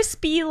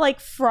crispy, like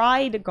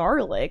fried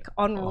garlic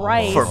on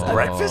rice. For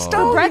breakfast, For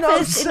though?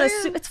 breakfast You know what I'm in a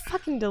saying? soup. It's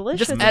fucking delicious.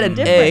 Just and add an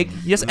different. egg.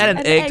 Just add an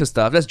An egg egg. to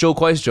stuff. That's Joe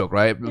Koi's joke,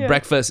 right? Yeah.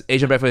 Breakfast,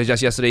 Asian breakfast is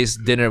just yesterday's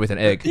dinner with an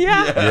egg.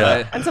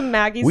 Yeah. And some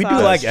Maggi We sauce.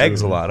 do like true.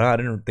 eggs a lot. Huh? I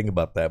didn't think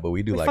about that, but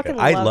we do We like it. fucking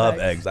I love love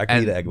eggs. eggs. I can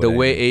And eat egg with the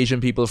way anything.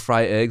 Asian people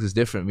fry eggs is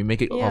different. We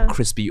make it all Yeah.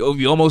 crispy. Oh,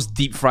 we almost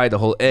deep fry the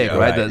whole egg, Yeah,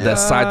 right? right. The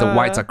side, the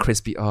whites are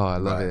crispy. Oh, I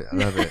love Right. it. I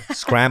love it.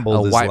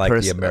 Scrambled is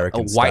like the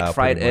American a white style,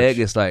 fried pretty egg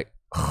much. is like,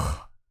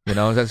 you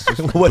know, that's just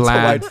What's bland.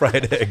 a white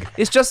fried egg?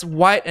 It's just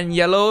white and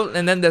yellow,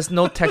 and then there's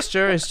no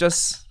texture. It's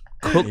just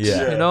cooked.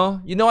 Yeah.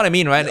 You know what I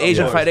mean, right? An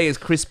Asian course. fried egg is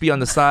crispy on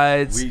the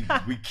sides.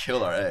 We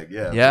kill our egg,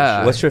 yeah. for Yeah.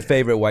 sure. What's your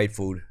favorite white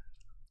food?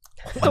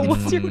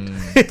 What's your?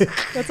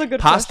 That's a good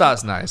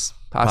Pasta's nice.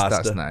 Pasta's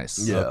Pasta? nice.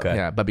 Yeah. Okay.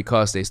 Yeah, but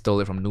because they stole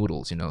it from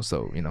noodles,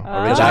 so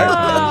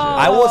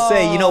I will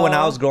say, when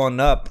I was growing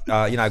up,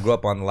 I grew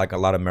up on like a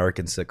lot of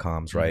American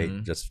sitcoms,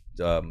 right? Just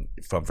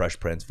from Fresh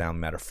Prince, Family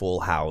Matter,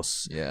 Full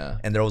House. Yeah.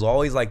 And there was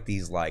always like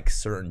these like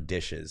certain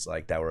dishes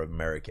like that were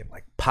American,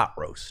 like pot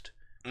roast,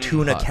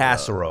 tuna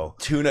casserole.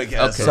 Tuna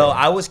casserole. So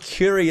I was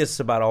curious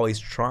about always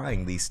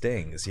trying these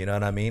things. You know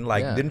what I mean?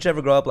 Like, Yeah. didn't you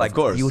ever grow up like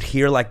course. you would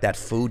hear like that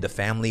food, the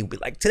family would be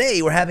like,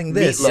 today we're having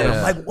this. Meatloaf. And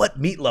I'm like,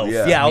 what meatloaf?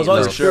 Yeah, Yeah, I was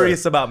always meatloaf.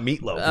 curious about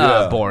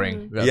meatloaf.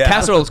 Boring. Yeah.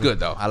 Casserole's good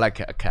though. I like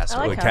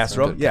casserole. I like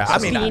casserole. Yeah, I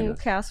mean, Bean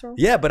casserole.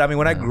 yeah, but I mean,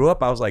 when I grew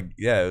up, I was like,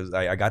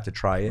 I got to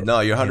try it. No,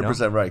 you're you know?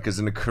 100% right. Because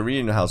in a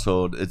Korean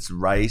household, it's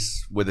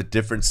rice with a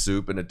different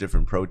soup and a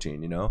different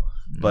protein,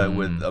 But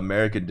with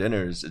American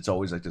dinners, it's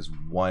always like this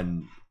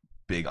one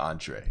big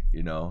entree,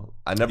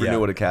 I never Yeah.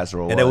 knew what a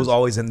casserole was. And it was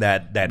always in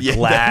that Yeah,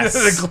 glass,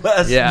 the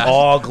glass. Yeah.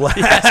 all glass.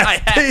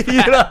 You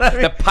know what I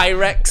mean? The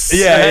Pyrex.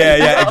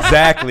 Yeah,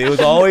 exactly. It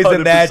was always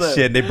in that 100%.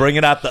 shit. They bring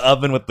it out the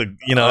oven with the, and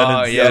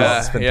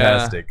it's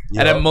fantastic.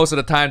 And then most of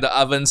the time, the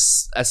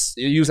ovens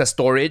used as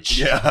storage.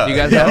 Yeah. You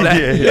guys have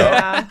that?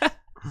 Yeah.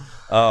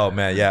 Oh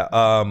man, yeah.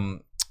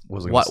 What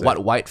was I gonna say?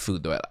 What white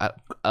food though?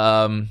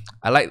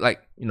 I like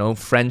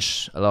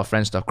French, a lot of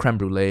French stuff. Creme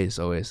brulee is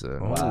always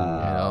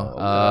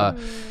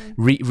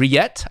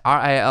rillette,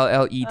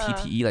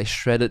 RILLETTE, like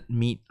shredded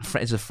meat.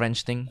 It's a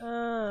French thing.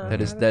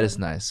 That is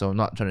nice. So I'm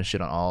not trying to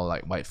shit on all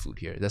like white food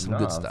here. There's some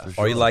good for stuff.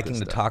 sure. Are you liking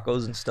Good the stuff.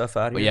 tacos and stuff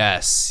out But here?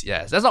 yes.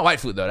 That's not white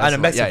food though. I know,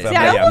 That's Mexican food.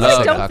 Yeah, I Yeah, almost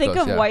love don't think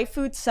tacos, of yeah. white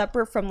food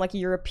separate from like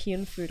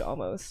European food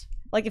almost.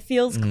 Like it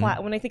feels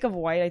when I think of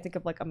white, I think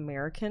of like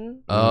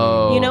American.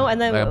 Oh,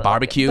 And then like a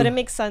barbecue. But it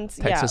makes sense.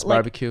 Texas yeah, like,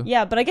 barbecue.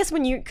 Yeah, but I guess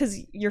because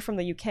you're from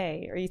the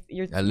UK, or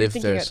you're I lived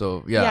thinking there, it-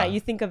 so yeah. Yeah, you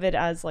think of it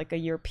as like a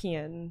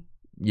European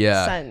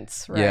Yeah.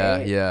 sense,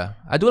 right? Yeah.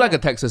 I do like a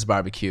Texas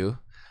barbecue.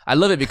 I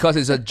love it because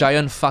it's a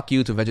giant fuck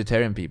you to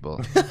vegetarian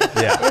people.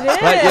 Yeah. It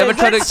is. Right? You ever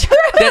try That's to? true.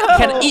 They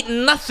can eat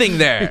nothing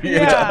there.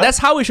 Yeah. That's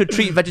how we should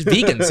treat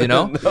vegans.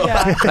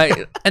 Yeah.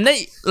 Like, and then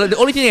like, the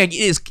only thing I can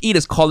eat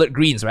is collard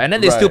greens, right? And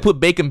then they still Right. put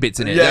bacon bits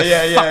in it. Yeah, Like,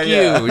 yeah, fuck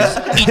yeah. you.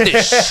 Just eat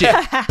this shit.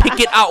 Pick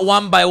it out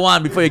one by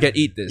one before you can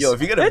eat this. Yo,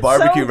 if you get a It's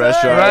barbecue so good.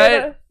 restaurant,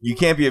 Right? you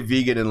can't be a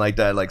vegan in like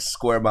that like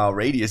square mile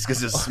radius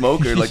because it's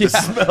smoke or like the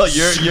smell.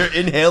 You're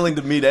inhaling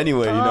the meat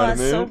anyway. You know what I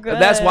mean? So good.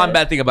 That's one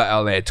bad thing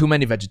about LA. Too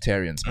many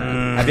vegetarians,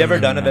 man. Have you ever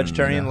done a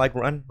vegetarian like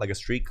run, like a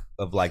streak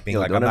of like being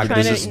Yo, like, don't I'm not ever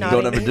gonna Trying to just not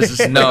don't eat ever meat.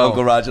 disrespect No.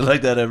 Uncle Roger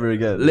like that ever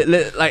again.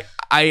 Like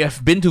I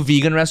have been to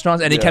vegan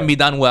restaurants and it can be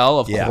done well,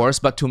 of Yeah. course.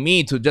 But to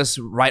me, to just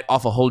write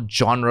off a whole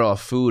genre of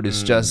food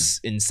is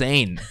just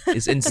insane.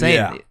 It's insane.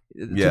 Yeah.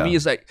 Yeah. To me,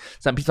 it's like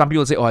some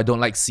people say, "Oh, I don't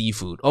like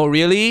seafood." Oh,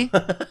 really?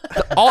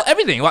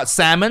 Everything. What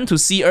salmon to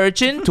sea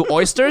urchin to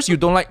oysters? You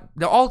don't like?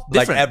 They're all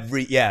like different.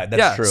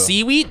 that's true.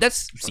 Seaweed.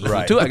 That's seafood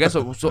Right. too, I guess.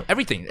 So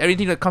everything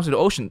that comes to the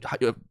ocean,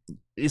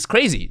 it's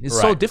crazy. It's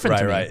so different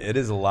to me. Right. It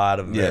is a lot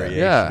of variation.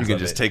 Yeah. You can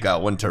just take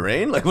out one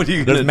terrain. Like what are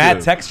you gonna There's mad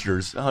do?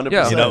 textures. 100%.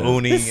 Yeah. You know,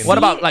 uni. and- What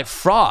about like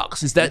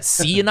frogs? Is that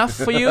sea enough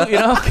for you?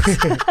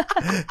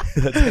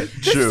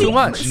 True. Too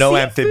much. No Seafood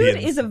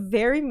amphibians. is a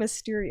very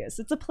mysterious.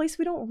 It's a place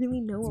we don't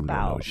really know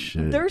about.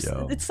 shit,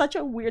 yo. It's such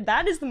a weird.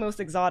 That is the most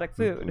exotic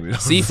food.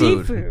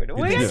 Seafood. Seafood.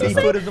 Wait, think I just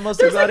seafood say- is the most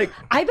there's, like-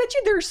 exotic? I bet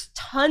you there's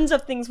tons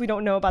of things we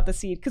don't know about the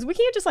sea because we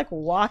can't just like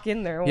walk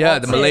in there. And Yeah,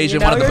 waltz the in, Malaysian you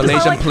know? one of the You're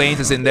just Malaysian like- planes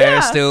is in there Yeah.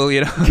 still.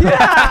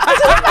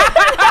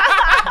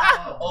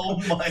 Oh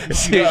Oh my god!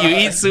 You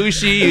eat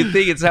sushi, you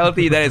think it's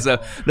healthy, that is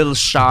a little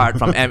shard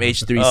from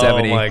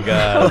MH370. Oh my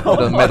god!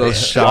 The middle All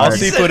shard.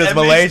 seafood is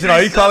Malaysian.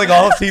 Are you calling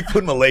all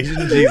seafood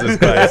Malaysian? Jesus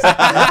Christ!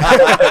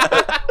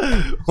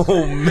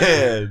 Oh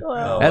man!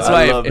 That's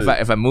why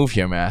if I move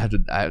here, man,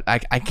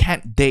 I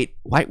can't date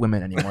white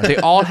women anymore. They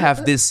all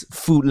have this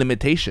food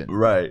limitation,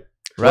 Right.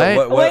 right?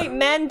 What- Wait,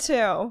 men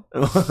too.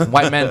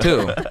 White men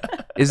too.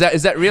 Is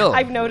that real?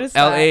 I've noticed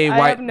LA that.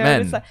 white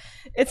men. That.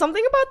 It's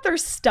something about their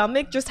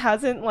stomach just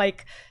hasn't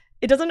like,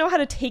 it doesn't know how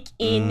to take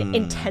in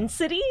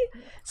intensity.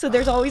 So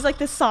there's always like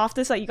this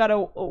softness that you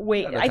gotta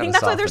wait. I think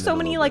that's why there's so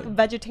many like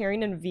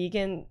vegetarian and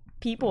vegan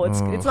people.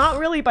 It's not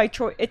really by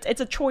choice. It's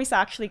a choice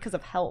actually because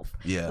of health.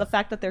 Yeah. The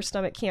fact that their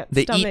stomach can't.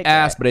 They eat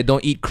ass, but they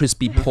don't eat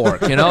crispy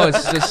pork. You know,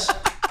 it's just.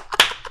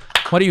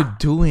 What are you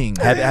doing?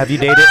 Have you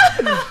dated?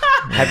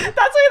 That's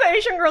why the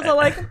Asian girls are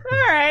like, all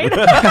right.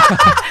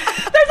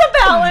 There's a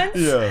balance.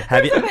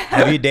 Yeah.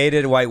 Have you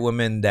dated white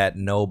women that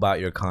know about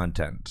your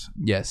content?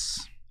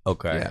 Yes.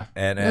 Okay. Yeah.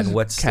 And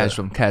what's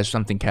casual,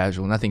 something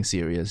casual, nothing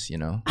serious, you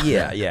know.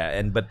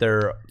 Yeah, but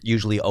they're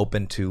usually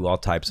open to all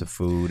types of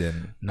food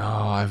and. No,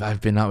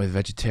 I've been out with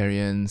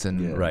vegetarians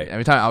and right.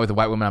 Every time I'm out with a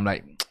white woman, I'm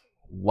like,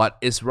 what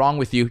is wrong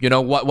with you? You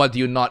know, what do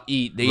you not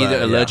eat? They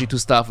either allergic to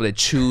stuff or they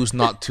choose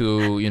not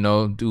to, you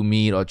know, do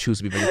meat or choose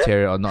to be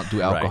vegetarian or not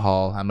do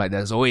alcohol. I'm like,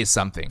 there's always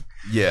something.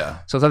 Yeah.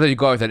 So sometimes you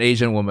go out with an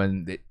Asian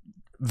woman,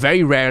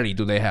 very rarely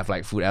do they have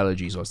like food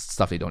allergies or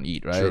stuff they don't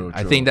eat, right? True.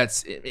 I think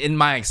that's, in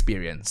my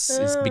experience,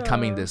 it's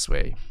becoming this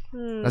way.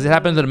 Does it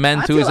happen to the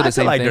men too? Is it the I feel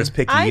same like thing? there's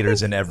picky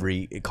eaters in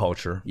every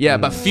culture. Yeah,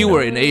 but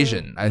fewer in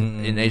Asian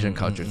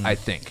cultures, I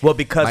think. Well,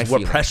 because My we're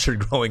feeling. pressured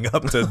growing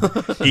up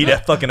to eat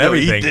fucking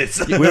everything.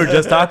 We were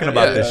just talking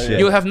about this shit.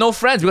 You'll have no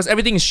friends because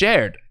everything is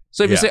shared.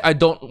 So if you Yeah. say, I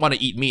don't want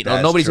to eat meat, or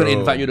That's nobody's going to true.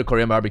 invite you to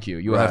Korean barbecue,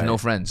 you will have Right. no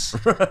friends.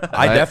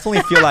 I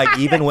definitely feel like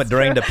even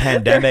during the There's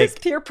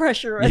pandemic, peer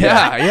pressure. Right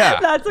Yeah, there. yeah.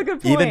 That's a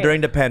good point. even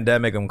during the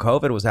pandemic when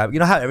COVID was happening, you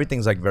know how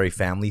everything's like very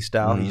family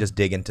style? You just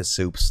dig into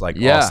soups, like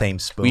all same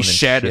spoon We and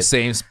share the shit.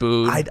 same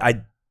spoon.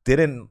 I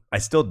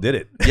still did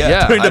it.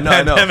 Yeah. during the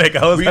I know. pandemic,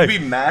 I was we'd like, be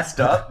masked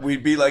up.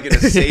 We'd be like in a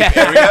safe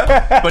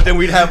area, but then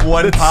we'd have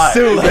one pot.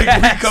 soup.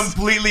 Like we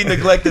completely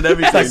neglected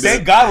everything. like,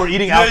 thank God we're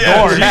eating Yeah,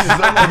 outdoors. Jesus, oh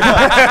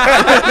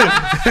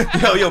my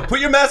God. yo, put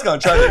your mask on.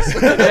 Try this.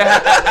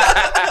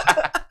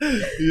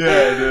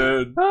 Yeah,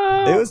 dude.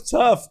 It was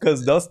tough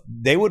because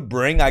they would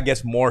bring, I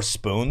guess, more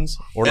spoons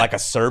or like a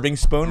serving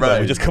spoon, but we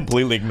Right. just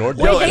completely ignored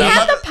Wait, them. they and I'm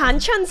had the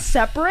panchans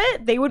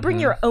separate. They would bring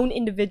your own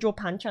individual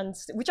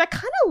panchans, which I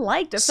kind of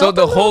liked. It so felt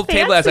the a little whole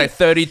table has fancy. like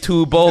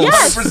 32 bowls.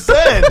 Yes.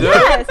 100%, dude.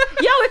 Yes,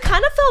 yo, it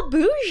kind of felt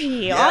bougie.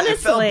 Yeah, honestly, it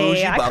felt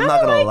bougie, I but I'm kinda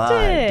not gonna liked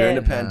lie. it. During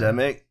the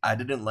pandemic, I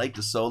didn't like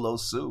the solo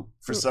soup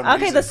for some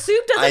reason. Okay, the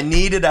soup doesn't. I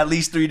needed at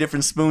least 3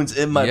 different spoons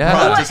in my Yeah.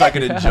 pot just so I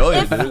could enjoy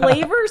it it. Dude.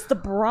 flavors the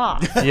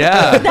broth.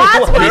 Yeah.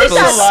 That's what it People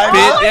does.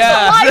 spit, All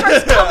yeah. the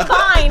flavors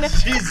combine.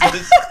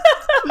 Jesus.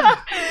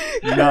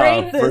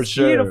 Create this for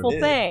sure. beautiful It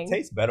thing.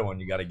 tastes better when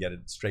you got to get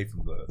it straight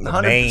from the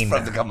 100% main.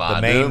 come on,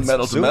 the main dude.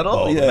 Metal to soup metal?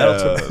 bowl.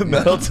 Yeah.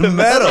 Metal to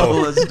metal.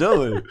 Let's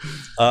do it.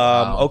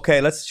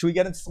 Okay, should we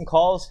get into some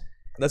calls?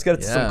 Let's get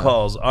into some Yeah.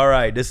 calls. All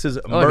right, this is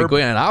Oh, we're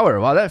going an hour.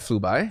 Wow, that flew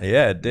by.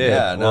 Yeah, it did.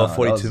 Yeah, no, well, that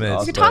 42 was minutes. You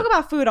awesome. could talk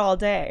about food all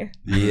day.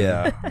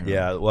 Yeah,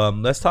 yeah. Well,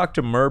 let's talk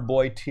to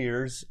Merboy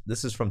Tears.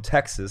 This is from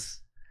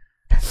Texas.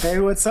 Hey,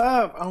 what's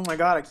up? Oh my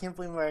god, I can't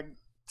believe I'm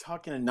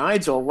talking to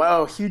Nigel.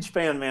 Wow, huge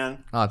fan,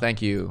 man. Oh,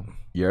 thank you.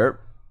 Yerp.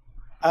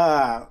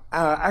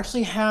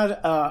 Actually had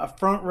a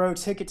front row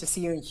ticket to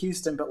see you in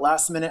Houston, but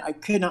last minute I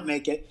could not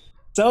make it.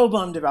 So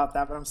bummed about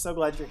that, but I'm so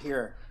glad you're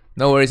here.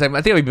 No worries. I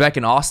think I'll be back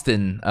in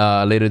Austin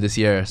later this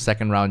year,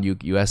 second round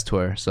US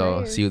tour.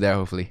 So Nice. see you there,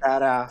 hopefully.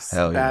 Badass.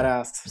 Hell yeah.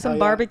 Badass. Some Hell yeah.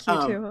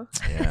 barbecue too.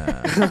 Huh?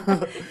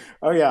 Yeah.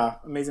 Oh yeah,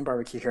 amazing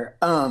barbecue here.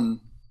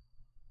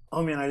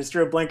 Oh man, I just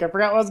drew a blank. I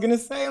forgot what I was gonna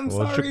say. I'm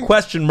What's sorry. your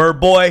question,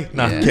 Merboy?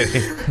 No, I'm Yeah.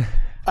 kidding.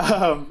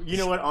 You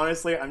know what?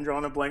 Honestly, I'm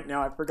drawing a blank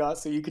now. I forgot,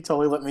 so you could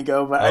totally let me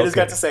go. But I just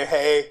Okay. got to say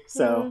hey.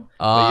 So,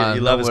 You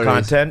love no his worries.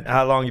 content?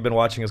 How long you been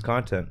watching his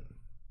content?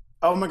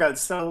 oh my god,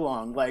 so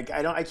long. Like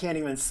I can't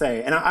even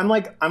say. And I'm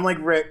like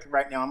Rick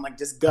right now. I'm like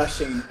just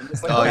gushing. And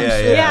just like, Oh, yeah,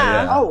 shit.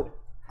 yeah, yeah.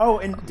 Oh,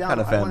 and dumb,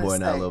 Kind of I wanna fanboy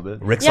now a say- little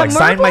bit. Rick's Yeah, like,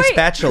 sign my Merboy-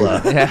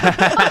 spatula.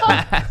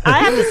 I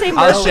have to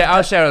say,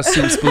 I'll share a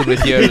soup spoon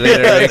with you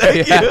later. Rick.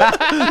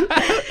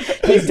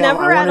 he's Dom,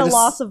 never I at a wanted to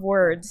loss of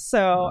words.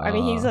 So I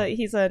mean,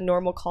 he's a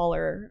normal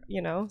caller,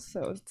 you know.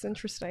 So it's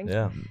interesting.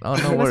 Yeah. Oh,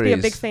 no You must worries. be a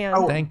big fan.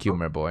 Oh. Thank you,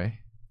 my boy.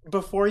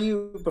 Before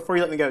you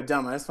let me go,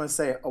 dumb. I just want to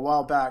say a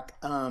while back,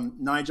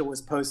 Nigel was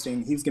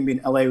posting he was gonna be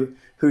in LA.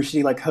 Who should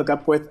he like hook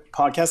up with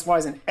podcast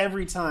wise? And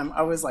every time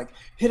I was like,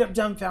 hit up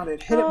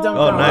dumbfounded, hit up Oh,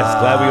 dumbfounded. nice.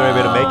 Glad we were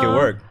able to make it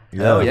work.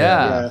 Hell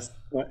Yeah. Yes.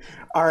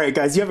 All right,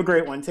 guys, you have a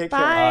great one. Take care.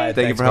 Bye.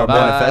 Thank you for Thanks, helping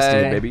Merboy.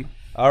 manifesting Bye. it, baby.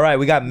 All right,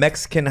 we got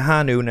Mexican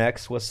Hanu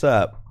next. What's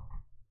up?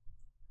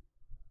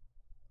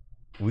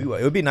 It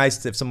would be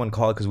nice if someone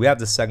called because we have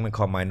this segment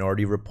called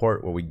Minority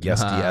Report where we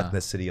guess the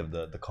ethnicity of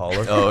the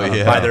caller. Oh,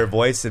 yeah. By their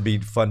voice, it'd be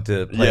fun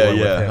to play Yeah, one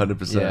yeah, with him.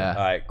 100%. Yeah.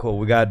 All right, cool.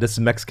 We got this is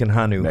Mexican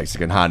Hanu.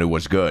 Mexican Hanu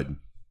was good.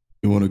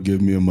 You want to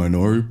give me a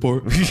Minority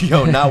Report?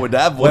 Yo, not with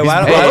that voice. Wait,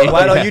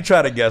 why don't you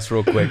try to guess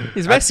real quick?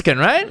 He's Mexican,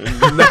 right?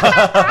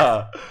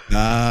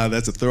 Nah,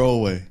 that's a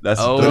throwaway. That's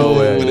a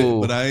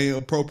throwaway. But I ain't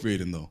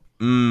appropriating though.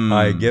 All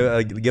right,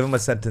 give him a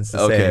sentence to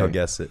say. He'll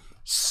guess it.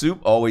 Soup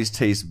always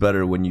tastes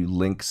better when you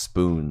link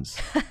spoons.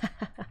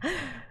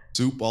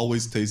 Soup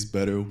always tastes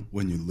better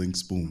when you link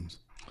spoons.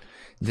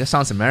 That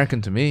sounds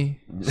American to me.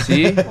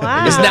 See?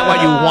 Wow. Isn't that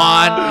what you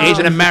want?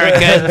 Asian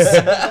Americans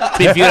to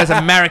be viewed as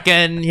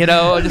American, you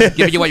know, just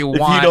give you what you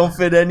want. If you don't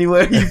fit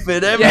anywhere, you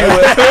fit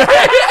everywhere.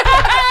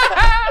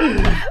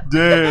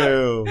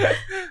 Damn.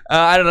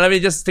 I don't know. Let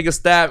me just take a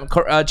stab.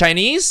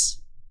 Chinese?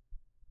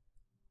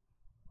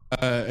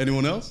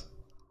 Anyone else?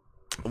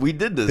 We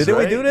did this. Didn't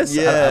right? we do this?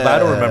 Yeah. I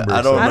don't remember.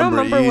 I don't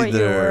remember what you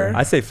were.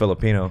 I say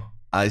Filipino.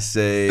 I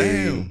say.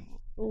 Damn.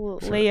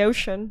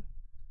 Laotian.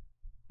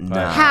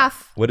 Nah.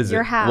 Half. What is it?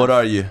 You're half. What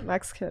are you?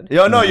 Mexican.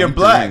 Yo, no, you're I'm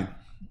black. Korean.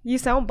 You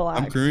sound black.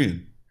 I'm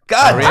Korean.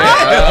 God Korean.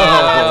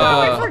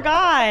 damn. I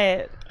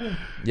forgot.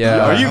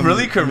 Yeah. Are you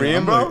really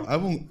Korean, bro? I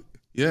won't.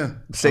 Yeah.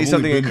 Say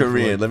something in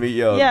Korean. Let me,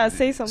 Yeah,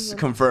 say something.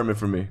 confirm it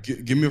for me.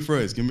 Give me a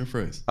phrase. Give me a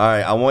phrase. All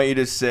right, I want you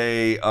to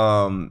say,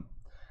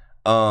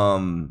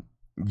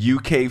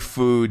 UK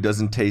food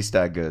doesn't taste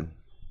that good.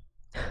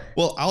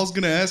 Well, I was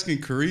gonna ask in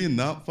Korean,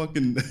 not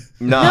fucking.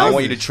 No, I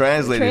want you to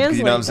translate it. 'Cause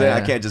you know what I'm saying? I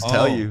Yeah. can't just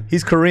tell you.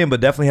 He's Korean,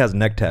 but definitely has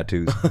neck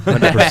tattoos.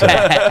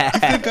 100%. You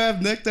think I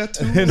have neck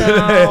tattoos?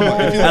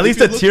 At least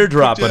a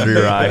teardrop under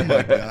your eye. Oh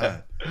my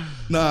god.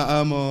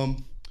 Nah, I'm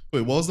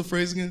Wait, what was the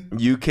phrase again?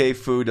 UK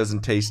food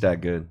doesn't taste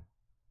that good.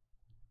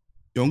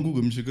 영국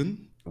음식은?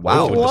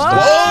 Wow.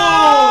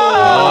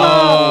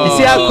 You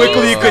see how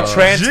quickly you could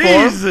transform?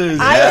 Jesus.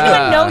 I didn't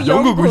even know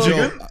Yo,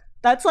 Yongguk.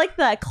 That's like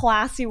the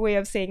classy way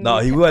of saying. No,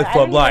 it. he went I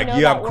from didn't like, even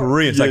know yeah, that I'm word.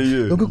 Korean. It's like, Yeah.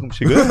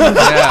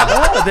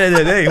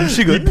 Yeah.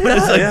 He put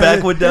his like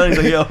backward down. He's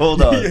like, yo,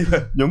 hold on.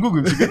 That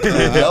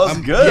was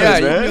I'm good, Yeah,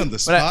 you put me man. on the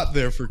spot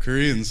there for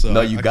Korean, so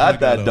No, you I got kinda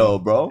that gotta- though,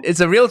 bro. It's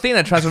a real thing,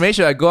 that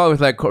transformation. I go out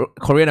with like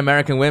Korean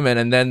American women,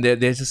 and then they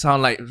just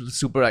sound like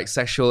super like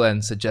sexual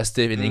and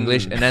suggestive in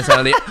English, and then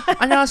suddenly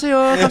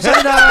안녕하세요,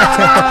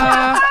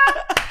 감사합니다.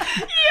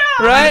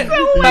 Right?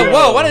 Like,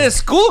 whoa, where did this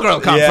schoolgirl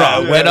come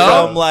from? You went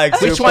know? from like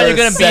Which super one you're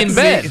gonna be in sexy-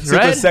 bed, super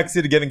right?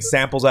 sexy to getting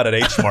samples out at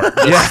H Mart.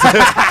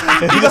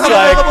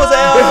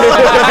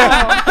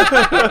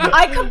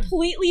 I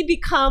completely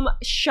become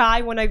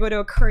shy when I go to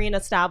a Korean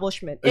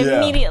establishment.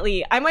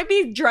 Immediately, I might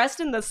be dressed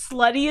in the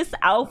sluttiest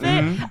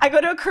outfit. I go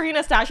to a Korean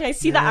establishment, I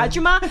see the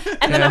ajumma,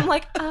 and then I'm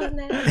like, oh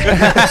no.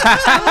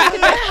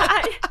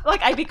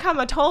 I become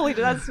a totally.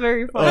 That's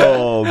very funny.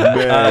 Oh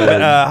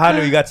man.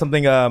 Hanu, you got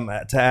something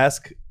to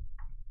ask?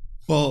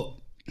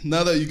 Well,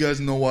 now that you guys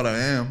know what I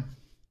am,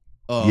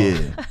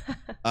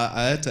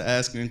 I had to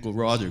ask Uncle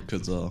Roger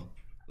because like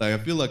I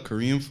feel like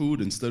Korean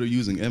food, instead of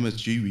using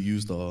MSG, we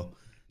used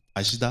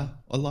dashida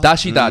a lot.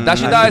 Dashida.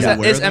 Dashida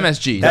is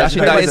MSG.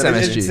 Dashida is It's the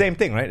MSG. same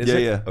thing, right?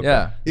 Yeah. Okay.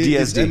 Yeah.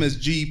 It's DSD.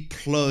 MSG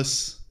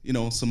plus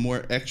some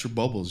more extra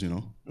bubbles.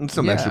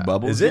 Some Yeah. extra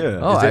bubbles. Is it? Yeah.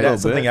 Oh, Is I it don't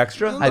something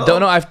extra? I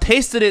don't know. I've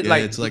tasted it Yeah,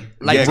 like it's like-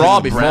 yeah, 'cause raw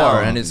it's before,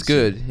 brown. and it's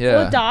good. Yeah.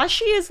 Well,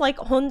 dashi is like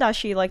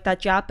hondashi, like that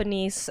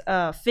Japanese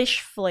fish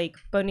flake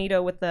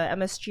bonito with the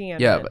MSG in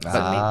Yeah, it. but So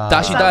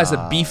Dashida is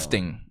a beef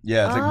thing.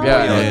 Yeah, it's like Oh.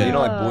 bouillon. Yeah. You know,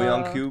 like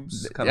bouillon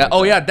cubes. Kinda Yeah. like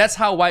Oh that. yeah, that's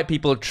how white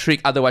people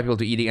trick other white people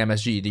to eating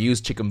MSG. They use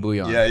chicken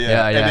bouillon. Yeah.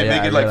 And they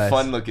make I it like realized.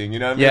 fun looking. You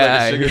know what I mean?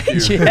 Yeah, Like a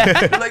sugar cube.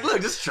 yeah. They're like, look,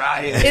 just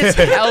try it. It's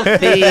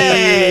healthy.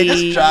 Hey,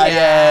 just try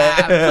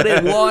it. Put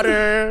in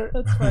water.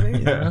 That's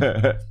funny.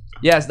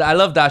 Yes, I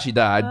love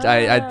Dashida.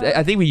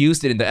 I think we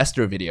used it in the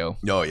Esther video.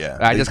 Oh yeah.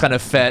 I just kind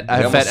of fed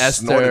almost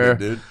Esther snorted it,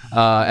 dude.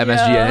 MSG,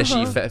 Yeah. and then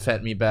she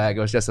fed me back. It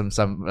was just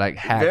some like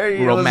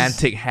Very-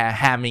 romantic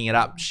hamming it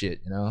up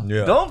shit, you know?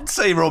 Yeah. Don't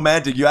say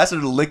romantic. You asked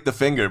her to lick the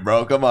finger,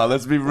 bro. Come on,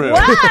 let's be real.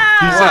 Wow. You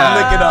said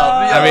lick it up.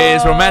 I mean,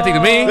 it's romantic to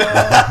me.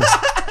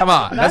 Come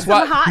on, that's some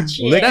what. hot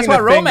shit. Licking That's what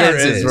the finger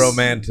romance is is.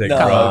 romantic, No,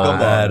 bro. come on.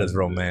 That is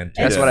romantic.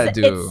 That's what I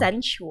do. It's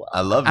sensual.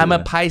 I love it. I'm a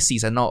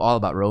Pisces. I know all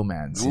about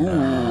romance. you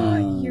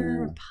know?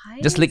 You're a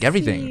Pisces. Just lick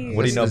everything.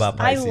 What do you know about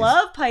I Pisces?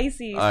 love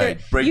Pisces. All right,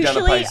 They're break down the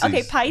usually Pisces.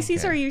 okay.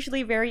 Pisces are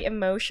usually very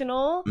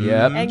emotional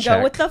Yep. and check.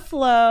 go with the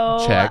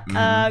flow. Check.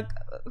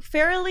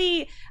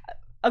 Fairly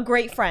a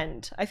great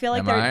friend. I feel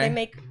like Am I? they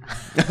make.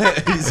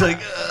 He's like,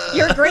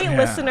 You're a great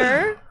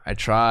listener. I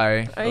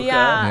try. Yeah.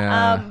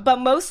 Yeah. But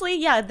mostly,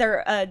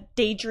 they're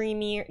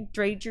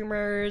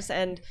daydreamers,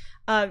 and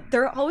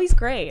they're always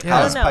great. I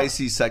how's don't know.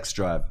 Pisces sex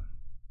drive?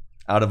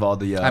 Out of all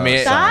the I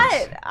mean,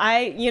 signs.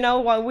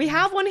 We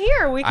have one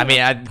here. We I can,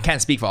 mean, I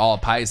can't speak for all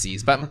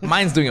Pisces, but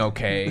mine's doing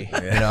okay.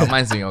 You know,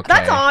 mine's doing okay.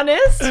 that's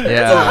honest.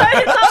 Yeah.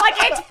 It's not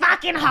like it's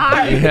fucking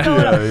hard.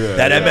 Yeah.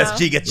 That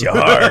MSG gets you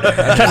hard.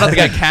 I'm trying not to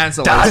get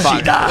canceled. as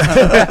fuck.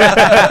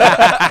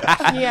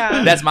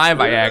 Yeah. That's my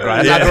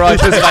Viagra. That's not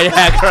Roger's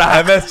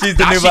Viagra. MSG's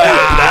the new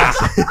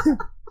Viagra.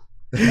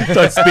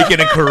 Start speaking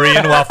in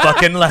Korean while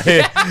fucking like.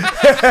 You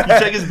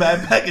check his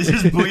backpack, it's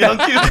just bouillon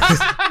cubes.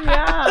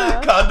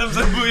 Yeah.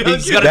 Condoms and bouillon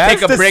He's cubes. gotta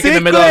take a break in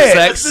the middle of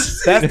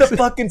sex. That's the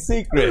fucking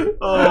secret.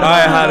 Oh, All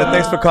right, Hada,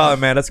 thanks for calling,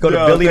 man. Let's go to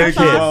Billy the That's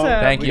Kid. awesome.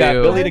 Thank We you. got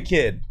Billy the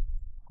Kid.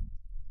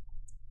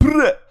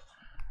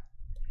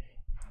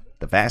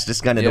 The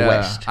fastest gun in the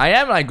West. I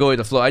am like going with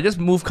the flow. I just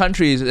move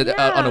countries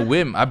Yeah. on a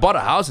whim. I bought a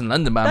house in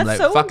London, but I'm That's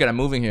like, so- fuck it, I'm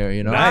moving here,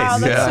 you know? Wow,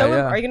 Nice. that's Yeah, so.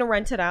 yeah. Are you gonna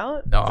rent it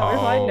out? No. Is that what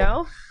you're like?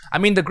 No. I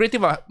mean, the great thing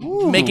about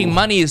making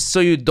money is so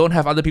you don't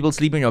have other people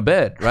sleep in your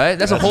bed, right?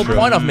 That's the whole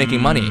point of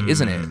making money,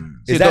 isn't it?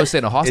 So you don't stay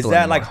in a hostel. Is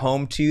that anymore. like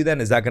home to you then?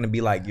 Is that going to be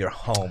like your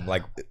home,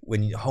 like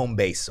when you home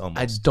base I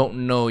almost?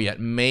 don't know yet.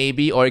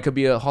 Maybe, or it could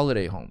be a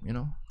holiday home. You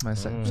know, my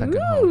second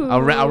home.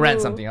 I'll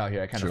rent something out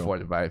here. I can't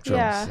afford to buy it.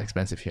 Yeah. It's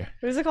expensive here.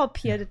 What is it called?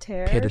 Pied de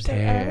terre. Pied de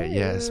terre,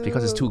 yes,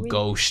 because it's too we-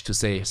 gauche to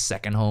say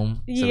second home.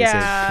 So Yeah. we say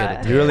pied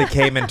de terre. You really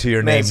came into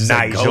your name, Man, it's just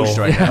like Nigel. ghost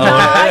right now.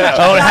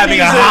 Oh, having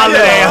a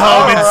holiday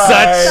home and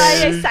such.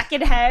 Sorry,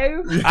 second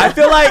home. I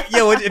feel like,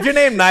 if you're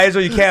named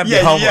Nigel, you can't be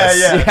Yeah, homeless.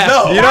 yeah.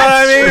 No, You know what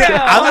I mean? true.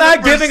 I'm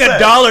not giving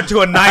 $1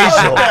 to a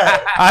Nigel.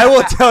 I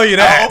will tell you I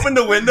that. open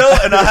the window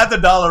and I have the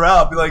dollar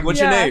out. Be like, what's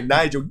your Yeah. name?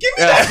 Nigel. Give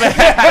me that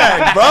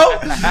bag, bro.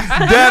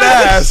 Dead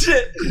ass.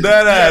 Shit.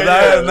 Dead ass.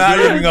 I am not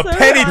giving a That's so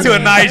penny to a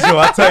funny. Nigel.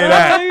 I'll tell you Oh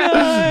that. my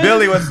God.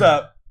 Billy, what's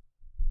up?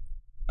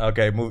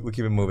 Okay, we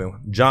keep it moving.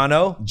 John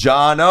O?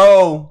 John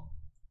O.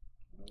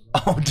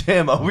 Oh,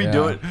 damn. Are we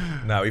doing?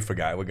 No, we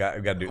forgot. We got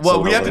to do it.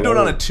 Well, we have to do it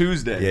on a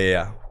Tuesday.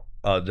 Yeah.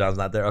 Oh, John's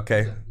not there?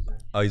 Okay.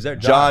 Oh, he's there?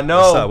 John O.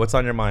 What's up? What's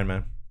on your mind,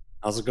 man?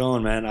 How's it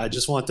going, man? I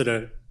just wanted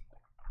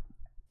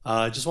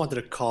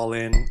to call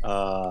in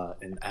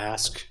and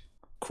ask a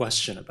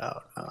question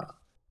about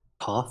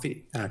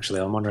coffee.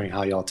 Actually, I'm wondering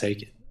how y'all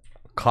take it.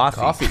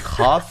 Coffee.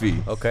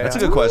 Okay. That's a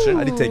good question.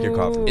 I did take your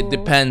coffee. It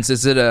depends.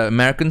 Is it a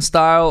American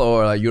style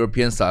or a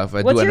European style? If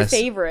I What's do your an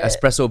favorite?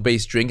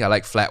 espresso-based drink, I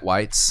like flat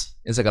whites.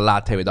 It's like a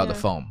latte without the Yeah.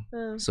 foam,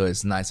 so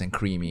it's nice and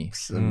creamy.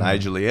 The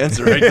Nigel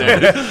answer right there.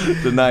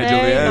 The Nigel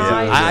Hey, answer.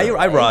 Nigel.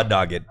 I raw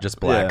dog it, just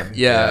black.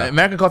 Yeah,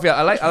 American coffee.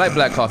 I like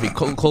black coffee.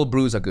 Cold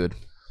brews are good.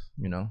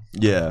 You know.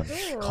 Yeah.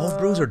 Cold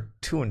brews are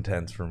too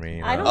intense for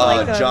me. I don't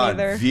like them John,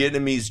 either.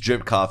 Vietnamese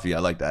drip coffee. I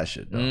like that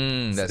shit. Though.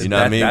 That's You know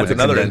what I mean? That's With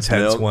the another condensed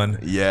intense milk. one.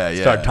 Yeah.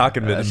 Start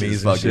talking That Vietnamese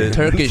shit's and fucking shit.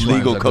 Turkish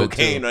legal ones are good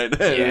cocaine too. right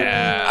there.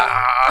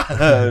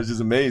 Yeah. It's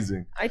just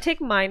amazing. I take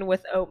mine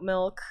with oat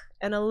milk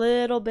and a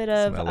little bit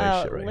of Some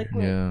LA shit right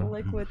here.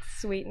 liquid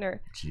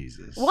sweetener.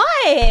 Jesus.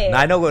 What? And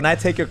I know when I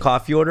take your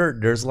coffee order,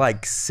 there's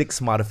like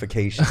 6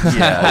 modifications.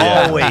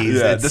 Yeah, Always. Yeah,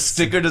 It's- the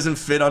sticker doesn't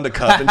fit on the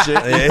cup and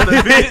shit. You know what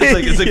I mean?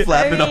 It's like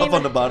flapping I mean, off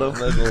on the bottom.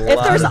 If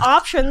there's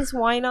options,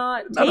 why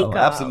not take No, them?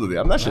 absolutely.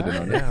 I'm not shitting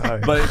on it. all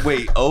right. But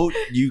wait, oat,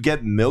 you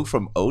get milk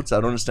from oats? I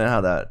don't understand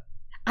how that.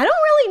 I don't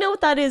really know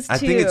what that is too. I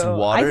think it's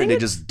water I and think they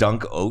it's- just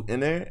dunk oat in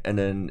there and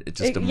then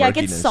it's just the yeah, it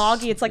gets murkiness.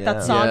 soggy. It's like that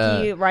Yeah.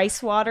 soggy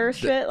rice water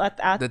shit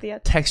at The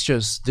the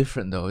texture's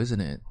different though, isn't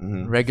it?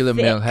 Mhm. Regular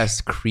Thick. milk has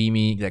that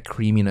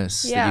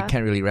creaminess that Yeah. you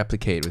can't really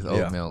replicate with oat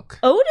Yeah. milk.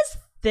 Oat is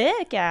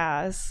thick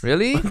ass.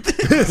 Really?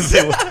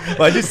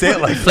 Why'd you say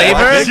it like Flavor?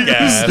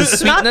 that?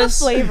 The Not the sweetness?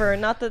 flavor,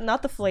 not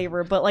the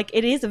flavor, but like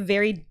it is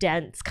very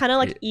dense, kind of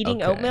like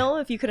eating okay. oatmeal.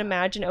 If you could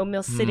imagine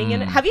oatmeal sitting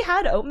in it. Have you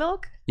had oat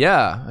milk?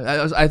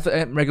 Yeah,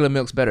 I regular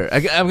milk's better.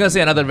 I'm gonna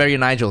say another very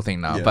Nigel thing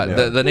now,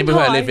 but the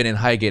neighborhood I live in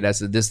Highgate, that's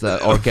the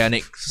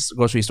organic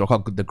grocery store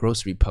called the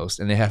Grocery Post,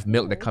 and they have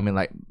milk that come in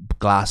like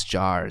glass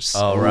jars.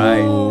 All right.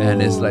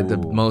 And it's like the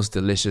most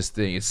delicious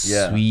thing. It's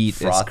Yeah, sweet, it's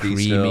frothy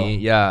creamy. still.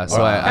 Yeah,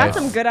 so That's I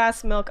some good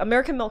ass milk.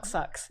 American milk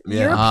sucks.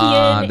 Yeah.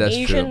 European, That's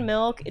Asian true.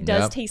 milk, it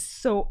does Yep.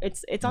 taste so.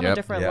 It's on a Yep.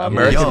 different Yeah, level.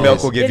 American Yo.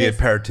 milk will give It you a is-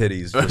 pair of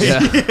titties.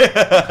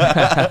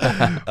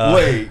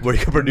 Wait, where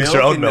you can produce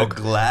your own in milk.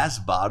 a glass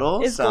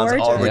bottle It's sounds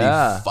gorgeous. already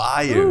Yeah.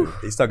 fire.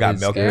 They still got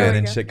It's milkmen scary.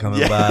 and shit coming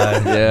Yeah. by.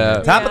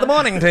 Yeah. Top of the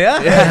morning to you.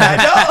 Yeah.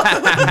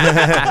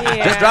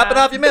 Just dropping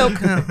off your milk.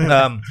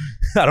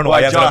 I don't know why you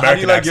Why, have an John, how do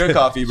American you like your accent.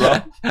 coffee, bro?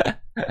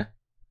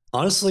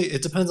 Honestly,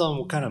 it depends on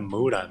what kind of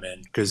mood I'm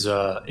in. Because,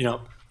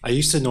 I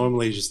used to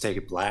normally just take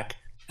it black,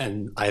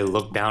 and I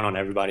looked down on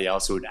everybody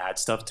else who would add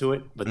stuff to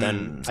it. But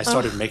then I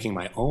started making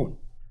my own,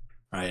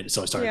 right?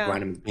 So I started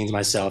grinding beans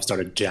myself,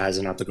 started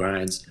jazzing up the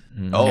grinds.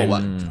 Oh, wow.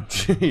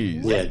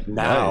 Jeez. Yeah,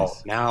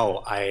 Nice.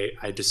 now I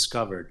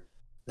discovered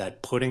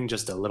that putting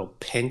just a little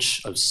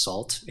pinch of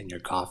salt in your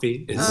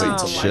coffee is Oh to my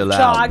like. Chill out,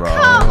 God, bro.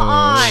 come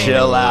on.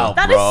 Chill out,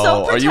 That is bro.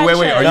 so Are you wait?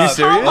 Are you pretentious.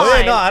 serious? Come Oh, yeah,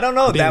 on. no, I don't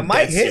know. Being That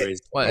might dead hit. serious.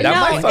 What? That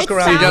No, might fuck it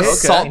around. So you sounds-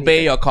 just Okay. salt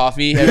bay your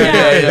coffee.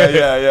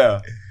 Yeah.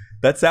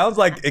 That sounds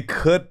like it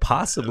could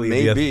possibly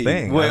be a Maybe.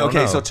 thing. Wait, I don't okay.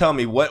 know. So tell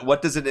me,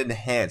 what does it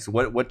enhance?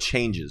 What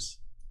changes?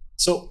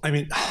 So, I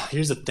mean,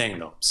 here's the thing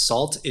though.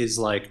 Salt is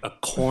like a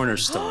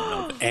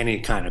cornerstone of any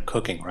kind of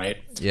cooking, right?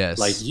 Yes.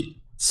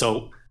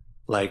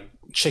 Like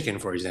chicken,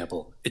 for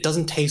example. It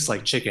doesn't taste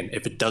like chicken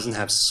if it doesn't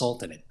have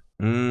salt in it.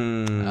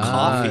 Mm.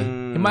 Coffee.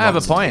 You might have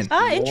a point. Ah,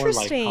 More like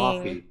interesting.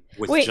 coffee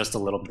with just a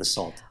little bit of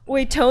salt.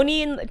 Wait,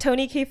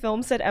 Tony K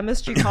Film said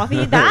MSG coffee.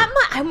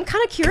 I'm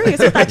kind of curious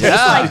what that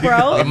tastes like,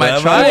 bro. You might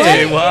try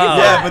it. Wow.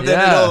 Yeah, but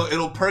then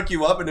it'll perk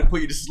you up and then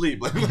put you to sleep.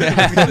 You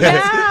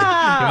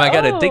might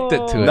get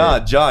addicted to it. Nah,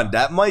 John,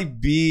 that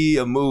might be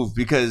a move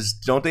because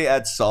don't they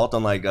add salt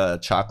on like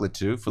chocolate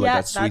too for like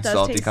that sweet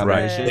salty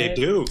combination? They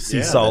do.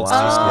 Sea salt.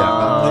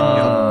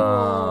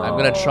 I'm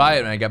gonna try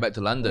it when I get back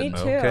to London. Me too.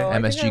 Okay.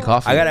 MSG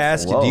coffee. I gotta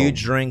ask you, do you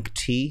drink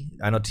tea?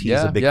 I know tea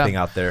is a big thing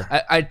out there.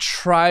 I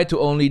try to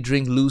only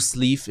drink loose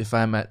leaf if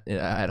I'm at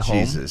home.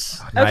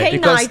 Jesus. Okay,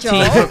 Nigel.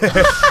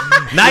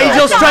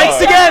 Nigel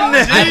strikes again.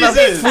 I'm a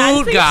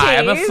food guy.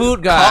 I'm a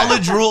food guy.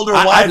 College ruled or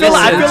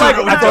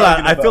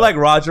I feel like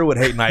Roger would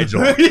hate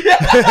Nigel. No.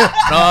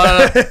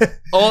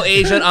 All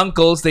Asian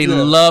uncles, they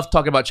love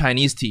talking about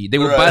Chinese tea. They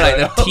would buy like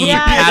the tea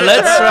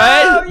pallets,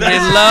 right? They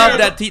love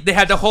that tea. They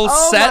have the whole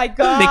set. My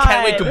God. They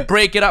can't wait to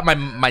break it up.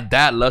 My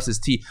dad loves his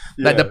tea.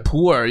 Like the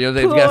pour,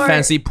 they get a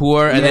fancy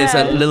pour, and there's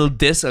a little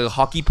disc, a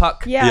hockey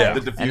puck. Yeah. The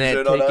diffusion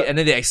And then, and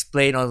then they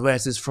explain, where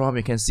is this from?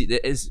 You can see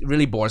it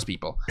really bores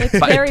people. It's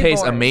but it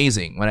tastes boring.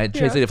 amazing. When I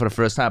tasted it for the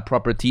first time,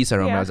 proper tea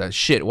ceremony, I was like,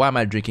 shit, why am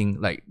I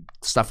drinking like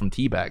stuff from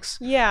tea bags?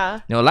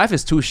 Yeah. Life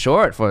is too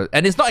short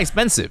and it's not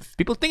expensive.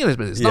 People think it's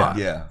expensive. It's not.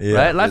 Yeah.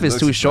 Right? Life is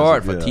too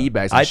short for tea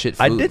bags and shit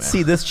food. I did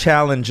see this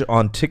challenge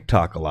on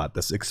TikTok a lot.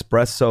 This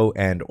espresso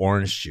and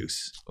orange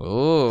juice.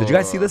 Oh. Did you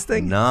guys see this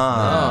thing?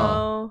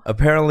 Oh.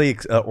 Apparently,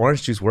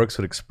 orange juice works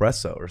with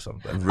espresso or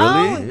something.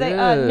 Really?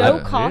 Oh, no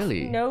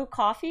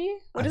coffee.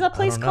 What is that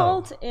place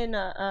called in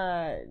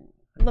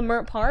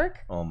Lemert Park?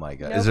 Oh my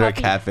God. No Is there coffee.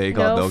 a cafe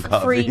called No Coffee? No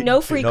free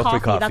No free coffee.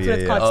 That's coffee, what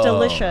it's called. It's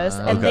delicious.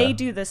 And okay. they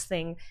do this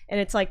thing. And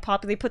it's like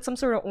popular. They put some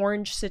sort of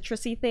orange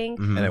citrusy thing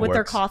And it with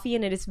their works. coffee,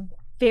 and it is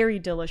very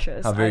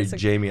delicious. How very It's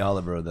like- Jamie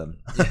Oliver of them.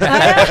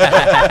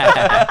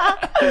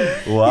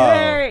 Wow.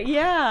 Wow.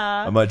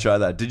 Yeah. I might try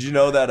that. Did you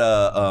know that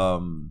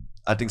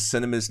I think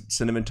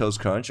Cinnamon Toast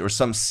Crunch or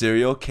some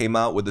cereal came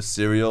out with a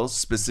cereal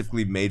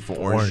specifically made for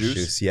orange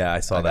juice? Yeah, I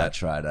saw I gotta that.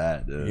 try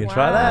that, dude. You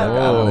try that? I'm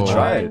gonna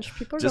try it. Orange.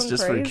 People are Just going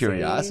for crazy.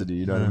 curiosity,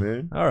 you know what I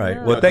mean? All right.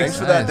 Yeah. Well, Thanks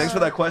for that. Nice. Thanks for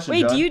that question.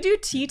 Wait, John. do you do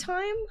tea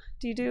time?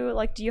 Do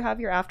you have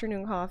your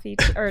afternoon coffee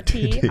or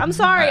tea? I'm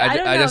sorry, I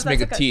don't know. I just if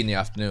make a that's tea in the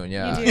afternoon,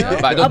 yeah. You do?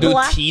 But I don't A do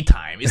black- tea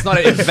time. It's not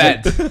an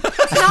event. It's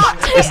not.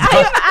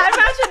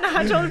 I imagine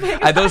Nigel would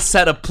pick I don't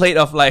set a plate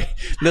of like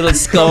little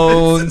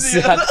scones.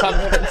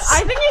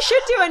 I think you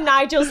should do a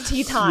Nigel's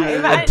tea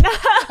time. I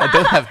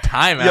don't have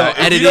time. Yo, I'm if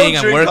editing. you don't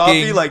I'm drink working.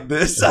 coffee like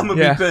this, I'm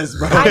gonna Yeah. be pissed,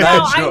 bro. I know.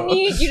 Nigel. I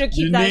need you to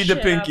keep You that need the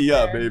shit pinky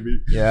up, there. baby.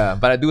 Yeah,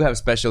 but I do have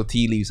special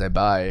tea leaves I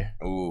buy.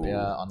 Ooh. Yeah,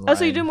 online. Oh,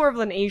 so you do more of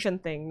an Asian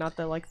thing, not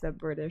the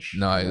British.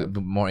 No,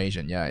 more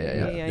Asian. Yeah.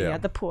 Yeah.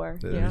 The poor.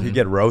 Yeah. He'd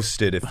get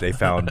roasted if they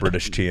found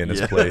British tea in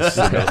his place.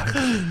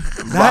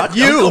 Not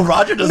you.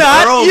 Roger does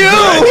Not Earl you.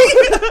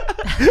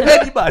 Grey.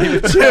 Anybody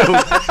but you. All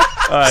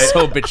right.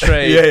 So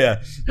betrayed.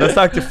 Yeah. Let's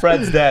talk to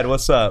Fred's dad.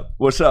 What's up?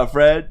 What's up,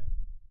 Fred?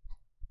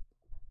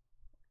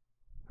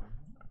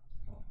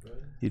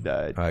 He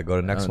died. All right, go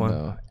to the next one.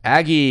 No.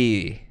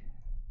 Aggie.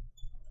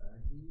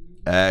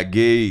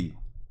 Aggie.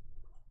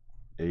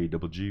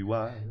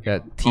 A-double-G-Y. Yeah,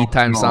 tea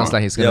time sounds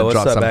like he's gonna what's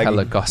drop up, some Aggie?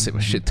 hella gossip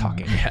and shit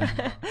talking.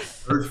 Yeah.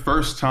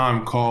 First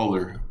time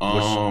caller.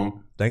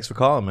 Thanks for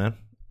calling, man.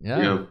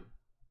 Yeah.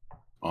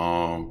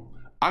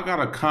 I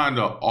got a kind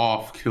of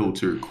off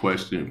kilter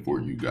question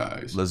for you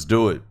guys. Let's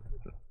do it.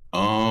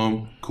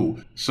 Cool.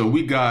 So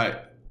we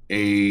got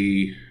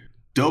a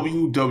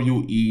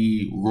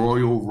WWE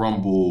Royal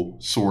Rumble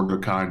sort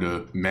of kind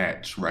of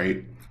match,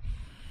 right?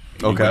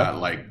 You Okay. got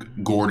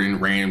like Gordon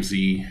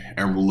Ramsay,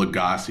 Emerald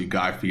Lagasse,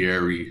 Guy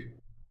Fieri.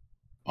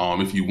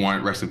 If you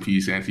want, rest in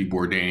peace, Anthony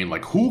Bourdain.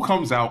 Like, who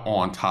comes out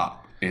on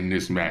top in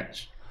this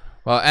match?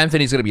 Well,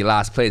 Anthony's gonna be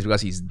last place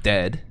because he's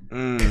dead. You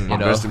know,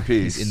 Rest in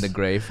peace. He's in the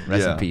grave.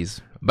 Rest Yeah. in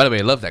peace. By the way,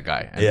 I love that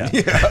guy. Yeah.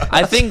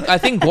 I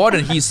think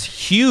Gordon, he's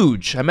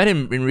huge. I met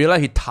him in real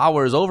life. He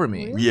towers over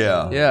me.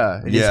 Yeah. Yeah.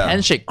 And his Yeah.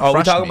 handshake. Oh, we're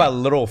crushed talking me. about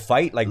little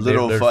fight, like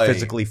Little they're fight.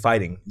 physically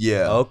fighting.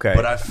 Yeah. Okay.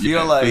 But I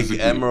feel like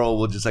physically. Emerald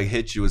will just like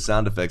hit you with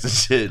sound effects and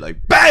shit.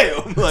 Like,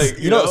 BAM! Like,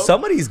 You know,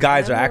 some of these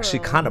guys are actually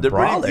kind of They're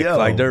pretty- brolic. yo.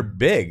 Like they're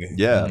big.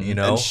 Yeah. You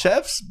know. And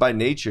chefs by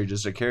nature,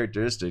 just a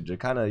characteristic, they're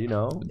kind of, they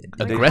throw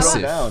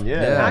Aggressive. down.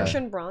 Yeah. Yeah.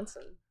 Action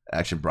Bronson.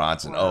 Action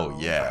Bronson. Oh,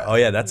 yeah. Oh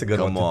yeah, that's a good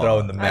Come one to on. throw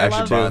in the I match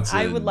Action too. Bronson.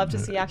 I would love to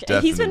see action.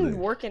 He's been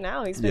Definitely. working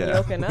out. He's been Yeah.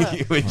 yoking up.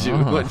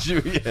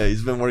 Yeah,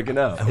 he's been working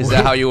out. Is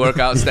that how you work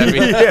out,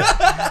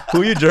 Steffi?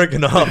 Who you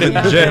jerking off in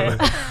the gym?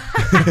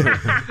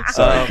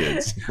 Sorry,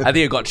 kids. I think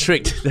you got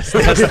tricked.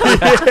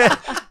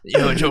 You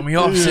don't jerk me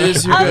off,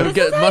 sis. You're gonna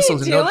get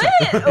muscles in no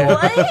time.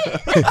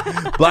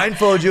 What?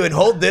 Blindfold you and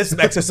hold this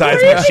exercise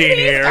Where did machine these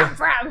here. come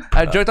from?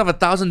 I jerked off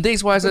 1,000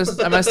 dicks. Why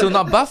am I still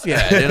not buff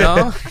yet? You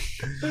know?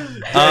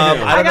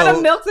 I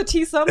gotta milk the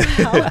tea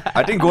somehow.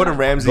 I think Gordon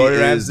Ramsay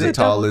is the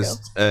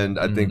tallest and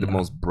I think the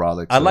most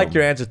brolic. I like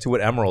your answer to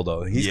it, Emerald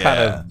though. He's kind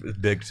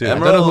of big too. I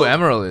don't know who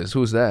Emerald is.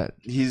 Who's that?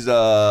 He's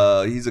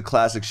a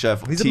classic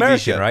chef. He's TV American,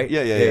 chef. right?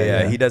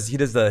 Yeah. He does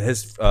his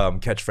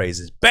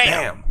catchphrases.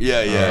 Bam.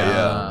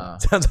 Yeah.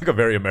 Sounds like a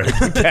very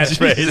American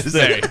catchphrase.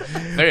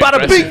 Very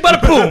Bada bing,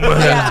 bada boom.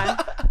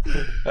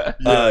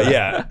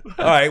 Yeah.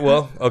 All right.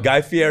 Well,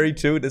 Guy Fieri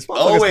too. This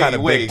motherfucker's kind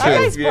of big too. That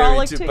guy's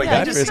brolic too. But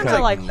Yeah, just kinda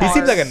like he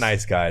seems like a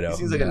nice guy though. He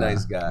seems like a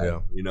nice guy. Yeah.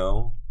 You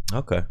know.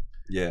 Okay.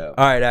 Yeah.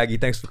 All right, Aggie.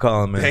 Thanks for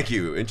calling, man. Thank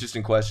you.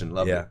 Interesting question.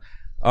 Love it.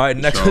 All right.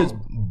 Next is,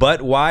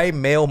 but why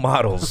male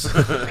models?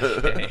 All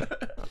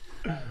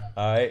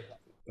right,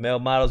 male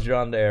models. You're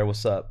on the air.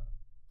 What's up?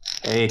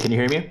 Hey, can you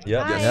hear me?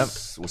 Yep.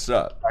 Yes. What's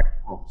up?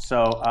 Cool.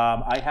 So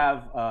I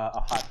have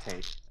a hot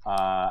take.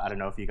 I don't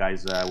know if you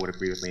guys would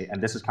agree with me,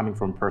 and this is coming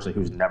from a person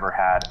who's never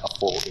had a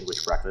full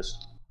English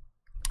breakfast,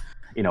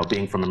 you know,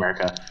 being from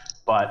America.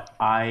 But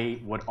I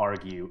would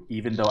argue,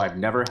 even though I've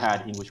never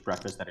had English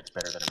breakfast, that it's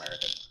better than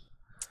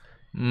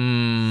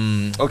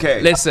American.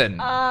 Okay. Listen,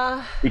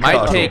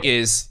 my take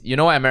is, you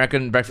know why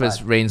American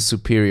breakfast reigns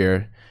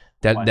superior?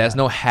 That there's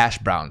no hash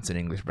browns in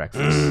English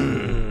breakfast.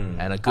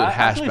 And a good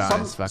hash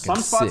brown is fucking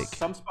sick.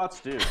 Some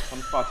spots do.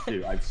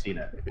 I've seen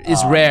it.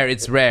 It's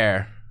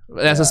rare.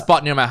 There's a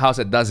spot near my house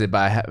that does it, but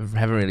I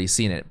haven't really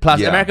seen it.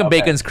 Plus, American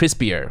bacon's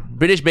crispier.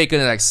 British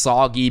bacon is like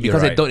soggy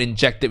because they don't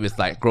inject it with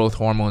like growth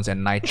hormones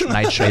and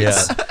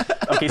nitrates.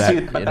 Okay,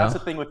 that's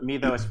the thing with me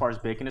though. As far as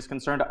bacon is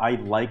concerned, I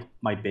like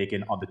my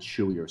bacon on the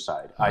chewier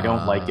side. I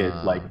don't like it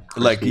like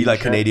you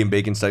like Canadian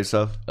bacon type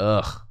stuff.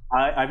 Ugh.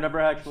 I've never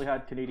actually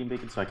had Canadian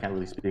bacon, so I can't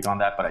really speak on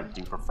that. But I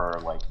do prefer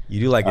like you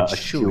do like a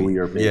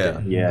chewier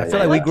bacon. Yeah. I feel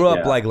like we grew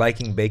up like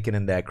liking bacon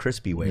in that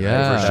crispy way.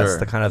 Yeah, right? for sure. That's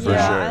the kind of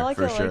I like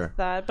it like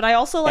that, but I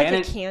also like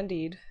it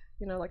candied.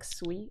 You know, like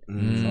sweet.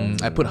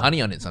 I put honey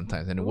on it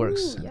sometimes, and it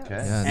works. Yes.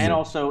 Okay. And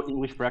also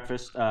English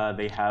breakfast,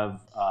 they have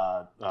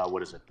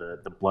what is it?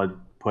 The blood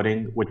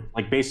pudding, which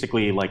like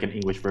basically like an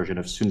English version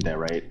of sundae,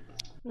 right?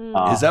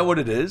 Is that what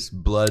it is?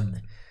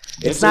 Blood.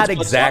 It's not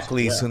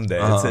exactly sundae.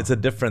 It's a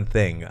different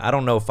thing. I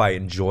don't know if I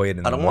enjoy it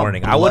in the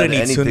morning. I wouldn't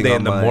eat sundae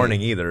in the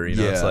morning either. You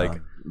know, it's like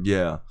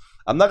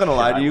I'm not gonna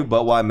lie to you,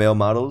 but why male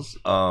models?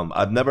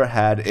 I've never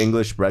had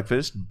English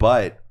breakfast,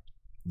 but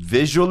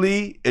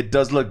visually it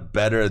does look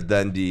better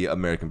than the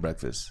American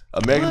breakfast.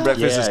 American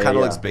breakfast just kind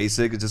of looks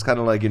basic. It's just kind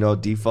of like, you know,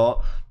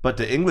 default. But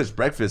the English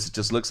breakfast, it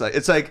just looks like,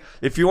 it's like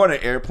if you were on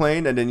an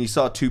airplane and then you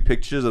saw two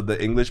pictures of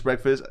the English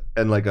breakfast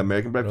and like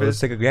American breakfast.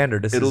 Let's take a gander.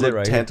 It'll is look it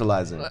right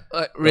tantalizing.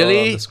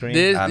 Really?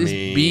 I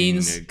mean,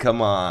 beans.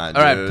 Come on.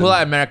 All right, pull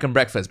out American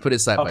breakfast. Put it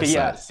side by side. Okay,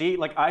 yeah. See,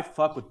 like I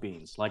fuck with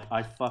beans. Like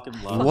I fucking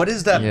love. What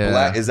is that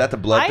black? Is that the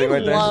blood thing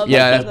right there?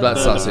 Yeah, that's blood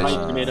sausage.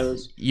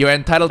 Tomatoes. You're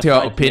entitled to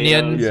your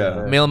opinion,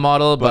 male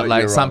model, but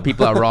like some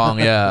people are wrong.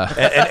 Yeah.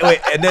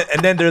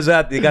 and then there's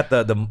that. They got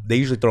they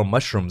usually throw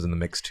mushrooms in the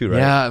mix too, right?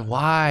 Yeah.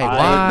 Why?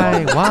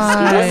 I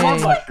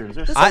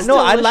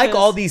like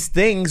all these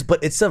things,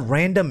 but it's a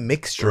random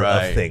mixture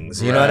of things.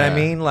 You know what I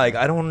mean? Like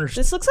I don't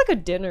understand. This looks like a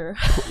dinner.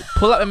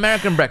 Pull up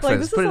American breakfast.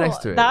 Like, put it next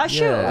to it. That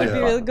shit would be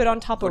really good on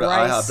top of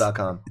rice.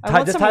 IHOP.com.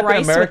 Just type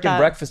in American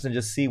breakfast and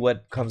just see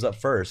what comes up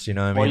first. You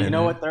know what I mean? Well, you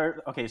know what?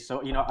 Okay,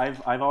 so you know,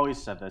 I've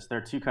always said this. There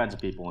are two kinds of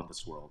people in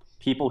this world: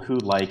 people who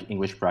like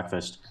English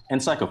breakfast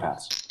and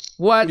psychopaths.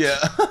 What? Yeah.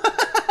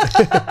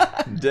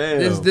 Damn.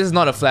 This is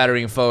not a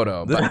flattering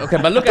photo. But, okay,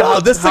 but look at how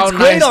this how looks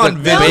great nice on the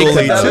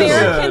visually bacon too.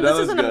 is. This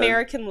is an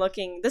American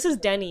looking. This is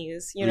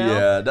Denny's. You know.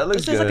 Yeah, that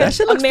looks good. Like that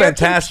shit looks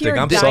fantastic.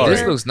 I'm sorry.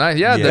 This looks nice.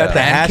 Yeah, You the got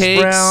the hash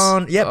pancakes.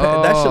 brown. Yeah,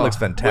 that shit looks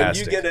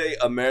fantastic. When you get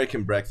a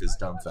American breakfast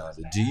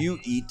dumbfounded, do you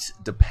eat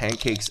the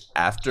pancakes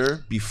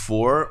after,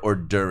 before, or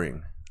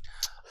during?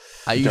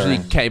 I usually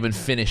can't even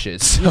finish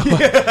it. So.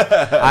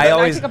 I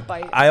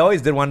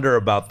always did wonder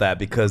about that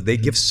because they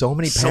give so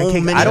many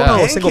pancakes. I don't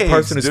know a single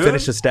person who's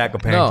finished a stack of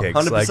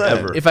pancakes like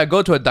ever. If I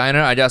go to a diner,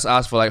 I just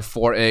ask for like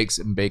 4 eggs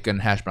and bacon,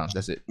 hash browns.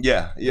 That's it.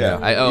 Yeah.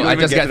 I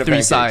just get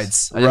 3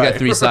 sides. I just get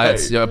 3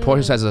 sides. Your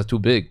portion sizes are too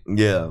big.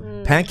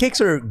 Yeah.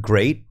 Pancakes are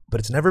great, but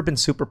it's never been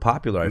super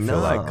popular. I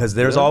feel like because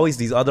there's always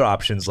these other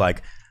options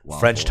like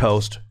French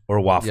toast or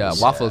waffles. Yeah,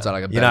 waffles are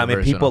like a better you know what I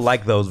mean? People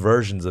like those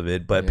versions of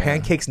it, but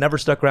pancakes never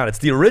stuck around. It's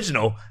the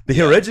original.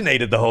 They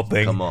originated the whole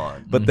thing. Come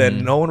on. But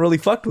then no one really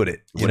fucked with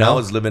it. When I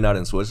was living out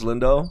in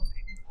Switzerland, though,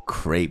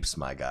 crepes,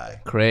 my guy.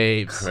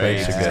 Crepes are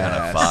kind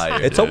of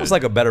fire. It's almost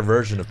like a better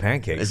version of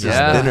pancakes. It's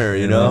just thinner,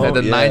 you know?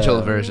 The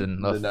Nigel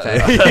version of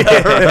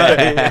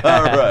pancakes.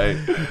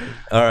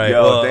 All right.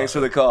 Yo, thanks for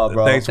the call,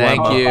 bro. Thank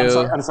you.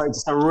 I'm sorry,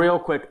 just a real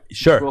quick.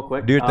 Sure. Real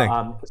quick. Do your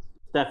thing.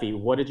 Steffi,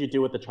 what did you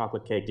do with the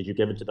chocolate cake? Did you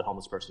give it to the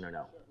homeless person or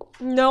no?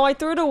 No, I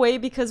threw it away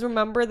because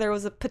remember there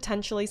was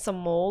potentially some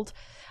mold.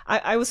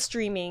 I was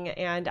streaming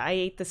and I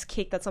ate this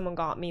cake that someone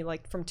got me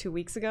like from 2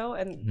 weeks ago,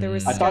 and there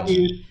was. I thought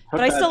you.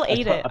 But I still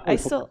ate it. I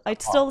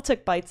still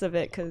took bites of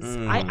it because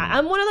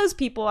I'm one of those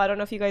people. I don't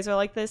know if you guys are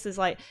like this. Is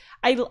like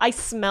I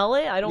smell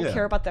it. I don't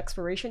care about the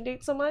expiration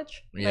date so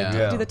much.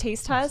 Do the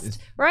taste test,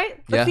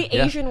 right? That's the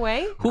Asian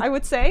way. I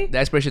would say the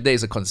expiration date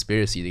is a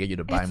conspiracy to get you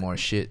to buy more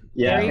shit.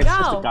 Yeah, there you it's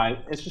go.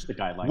 It's just a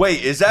guideline.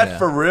 Wait, is that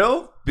for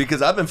real?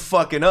 Because I've been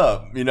fucking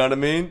up. You know what I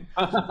mean?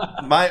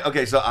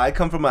 So I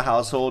come from a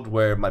household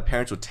where my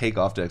parents would take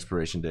off the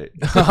expiration date.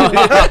 They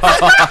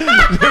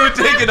would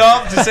take it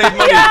off to save money.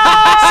 So like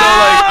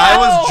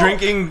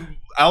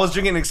I was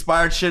drinking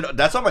expired shit.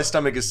 That's why my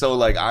stomach is so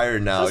like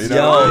iron now. You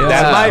know?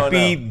 That might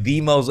be the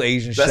most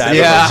Asian shit I've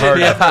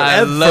ever.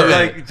 I love it.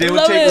 Like they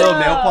would take a little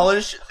nail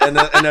polish and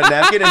a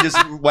napkin and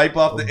just wipe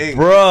off the ink.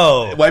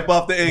 Bro, wipe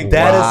off the ink.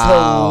 That is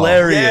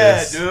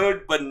hilarious. Yeah,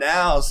 dude. But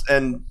now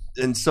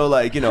and so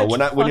like, you know,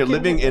 when you're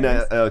living in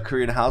a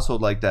Korean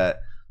household like that,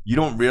 you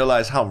don't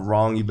realize how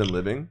wrong you've been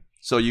living.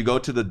 So you go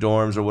to the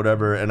dorms or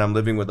whatever, and I'm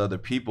living with other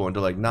people, and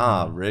they're like,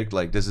 "Nah, Rick,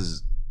 like this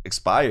is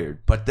expired."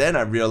 But then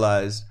I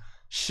realized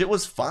shit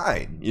was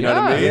fine. You know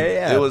what I mean?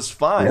 Yeah. It was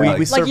fine.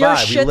 We survived. Your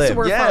shits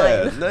were fine.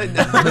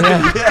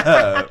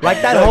 Yeah.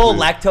 Like that whole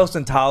lactose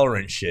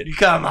intolerant shit.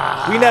 Come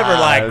on. We never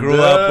like grew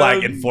up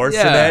like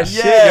enforcing that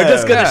shit. Yeah. You're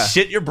just gonna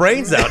shit your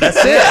brains out. That's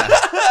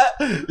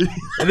it.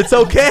 And it's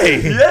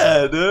okay.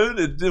 Yeah,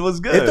 dude. It was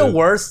good. If the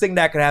worst thing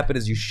that could happen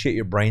is you shit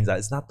your brains out,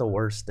 it's not the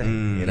worst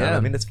thing. You know what I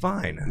mean? It's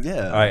fine.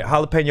 Yeah. All right,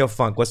 Jalapeno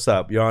Funk, what's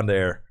up? You're on the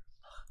air.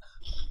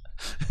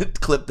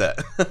 Clip that.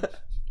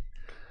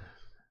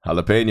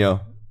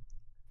 Jalapeno.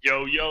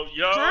 Yo.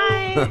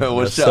 Hi.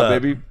 What's up,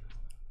 baby?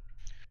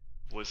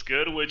 What's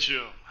good with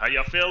you? How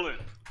y'all feeling?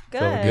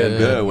 Good.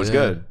 Good. What's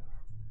good?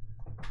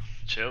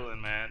 Chilling,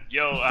 man.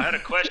 Yo, I had a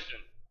question.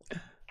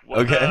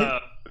 Okay.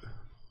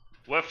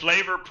 What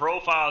flavor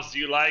profiles do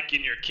you like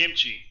in your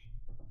kimchi?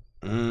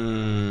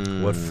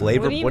 What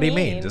flavor? What do you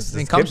mean? Just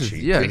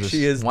kimchi.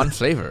 Kimchi is one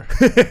flavor.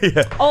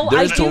 Oh,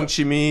 There's I do.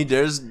 tongchimi.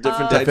 There's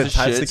different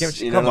types of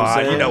kimchi. Come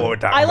on, you know what we're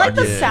talking I about. like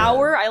the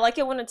sour. I like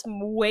it when it's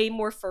way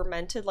more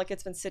fermented, like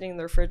it's been sitting in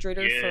the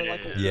refrigerator for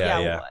like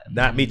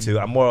Not me too.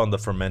 I'm more on the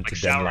fermented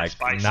Like than sour like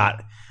spicy.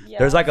 not. Yeah,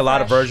 There's like a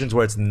lot of fresh. versions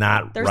where it's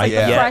not There's right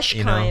like the yet. fresh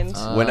You know?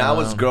 kind. When I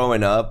was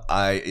growing up,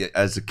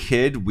 as a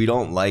kid, we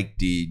don't like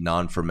the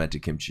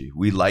non-fermented kimchi.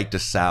 We like the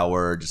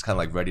sour, just kind of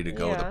like ready to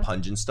go, the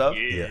pungent stuff.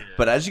 Yeah.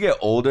 But as you get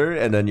older,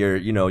 and then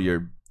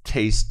your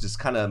taste just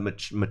kind of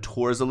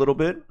matures a little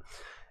bit,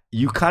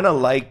 you kind of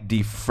like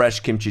the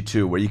fresh kimchi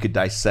too, where you could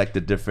dissect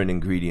the different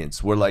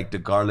ingredients. Where like the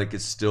garlic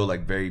is still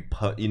like very,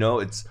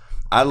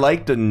 I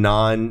like the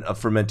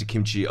non-fermented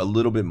kimchi a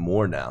little bit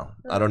more now.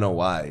 I don't know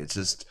why. It's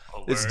just.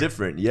 It's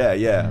different.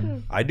 Yeah.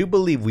 I do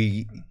believe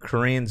we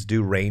Koreans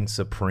do reign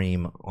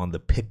supreme on the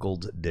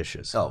pickled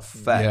dishes. Oh,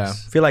 facts. Yeah.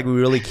 I feel like we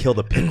really kill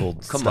the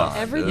pickled Come stuff. on.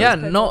 Everything's Yeah,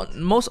 pickled.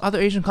 most other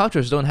Asian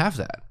cultures don't have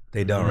that.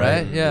 They don't,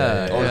 Right? right?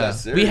 Yeah. Oh,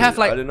 that's We have serious?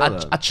 like I didn't know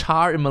that.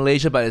 achar in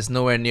Malaysia, but it's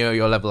nowhere near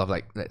your level of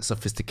like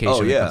sophistication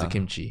when it comes to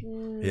kimchi.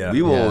 Yeah.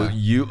 We will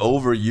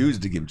overuse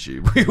the kimchi.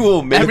 We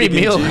will make Every the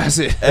kimchi. meal has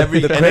it. And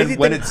then crazy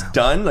when thing- it's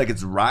done, like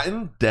it's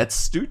rotten, that's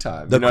stew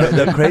time. The, You know what I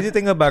mean? the crazy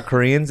thing about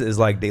Koreans is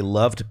like they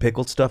love to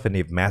pickle stuff and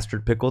they've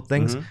mastered pickled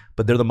things,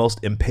 but they're the most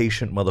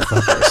impatient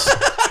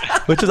motherfuckers.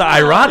 Which is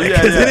ironic,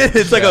 isn't it?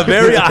 It's like a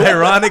very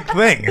ironic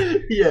thing.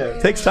 Yeah.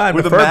 It takes time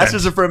We're to the ferment.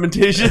 masters of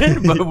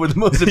fermentation, but we're the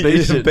most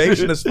impatient.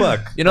 Impatient as fuck.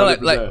 You know, like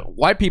 100%.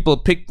 white people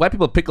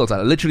pickles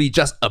are literally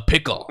just a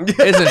pickle, isn't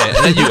it?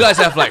 And then you guys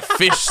have like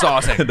fish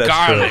sauce and That's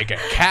garlic and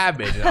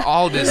cabbage and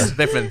all these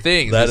different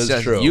things. That It's is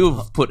just true.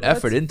 You've put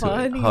effort into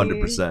it.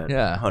 100%.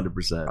 Yeah.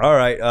 100%. All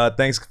right,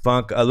 thanks,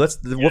 Funk.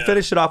 We'll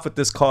finish it off with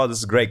this call. This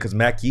is great because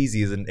Mac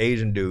Yeezy is an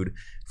Asian dude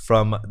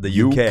from the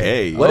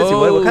UK. What is he?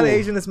 What kind of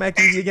Asian is Mac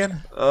Yeezy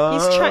again? Mac,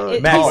 are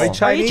you Are you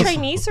Chinese?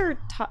 Chinese or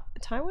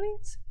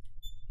Taiwanese?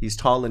 He's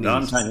tall and No,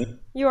 I'm Chinese.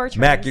 You are Chinese.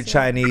 Mac, you're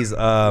Chinese.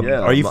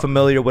 Are you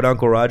familiar with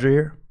Uncle Roger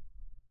here?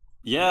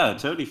 Yeah,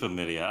 totally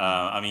familiar.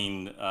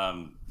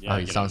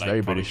 He sounds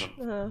very British.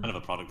 Kind of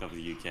a product of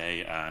the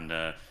UK,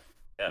 and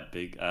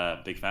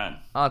big fan.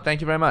 Oh, thank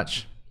you very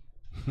much.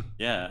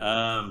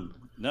 Yeah.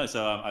 No,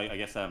 so I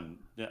guess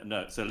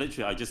no. So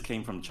literally, I just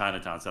came from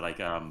Chinatown. So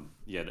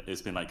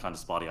it's been like kind of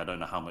spotty. I don't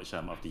know how much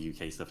of the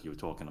UK stuff you were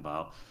talking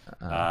about.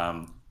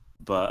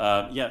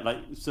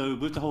 So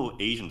with the whole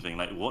Asian thing,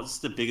 like, what's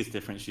the biggest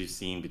difference you've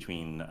seen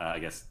between I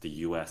guess the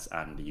US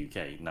and the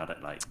UK now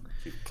that like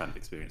you've kind of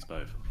experienced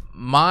both?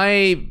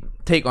 My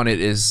take on it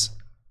is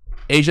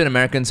Asian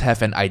Americans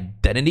have an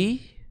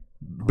identity,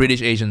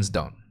 British Asians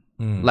don't.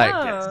 Like,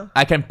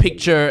 I can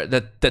picture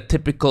the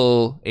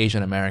typical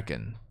Asian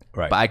American,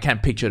 right? But I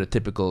can't picture the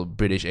typical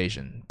British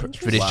Asian,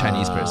 British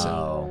Chinese person.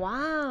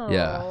 Wow.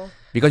 Yeah,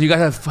 because you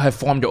guys have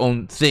formed your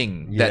own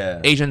thing.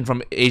 That Asian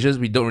from Asia,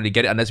 we don't really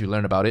get it unless we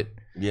learn about it.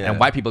 Yeah. And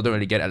white people don't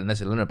really get it unless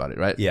they learn about it,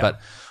 right? Yeah. But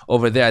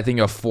over there, I think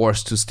you're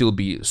forced to still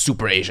be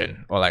super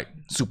Asian or like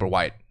super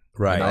white.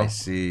 Right. I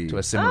see. To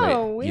assimilate.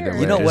 Oh, weird. Either way.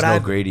 You know what? There's no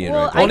I've gradient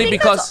Well, right there. Only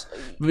think because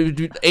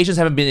Asians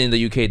haven't been in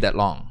the UK that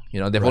long. You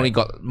know, they've Right. only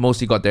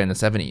mostly got there in the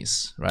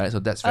 70s, right? So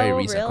that's very Oh,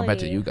 recent compared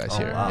to really? you guys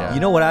here. wow. Yeah. You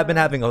know what I've been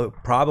having a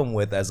problem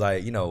with as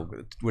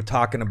we're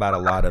talking about a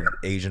lot of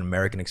Asian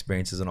American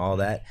experiences and all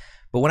that.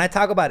 But when I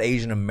talk about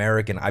Asian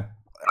American,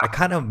 I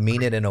kind of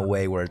mean it in a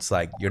way where it's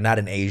like you're not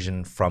an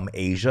Asian from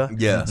Asia.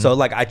 Yeah. So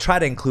like I try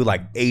to include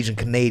like Asian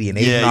Canadian,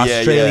 Asian Yeah, yeah,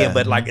 Australian, yeah.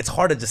 but like it's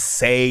hard to just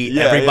say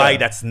Yeah, everybody yeah.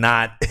 that's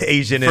not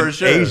Asian For in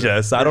sure.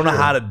 Asia. So I For don't know sure.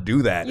 how to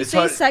do that. You It's say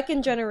hard-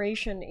 second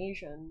generation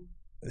Asian.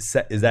 Is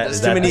that There's is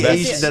too that many the best?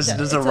 Asian. That's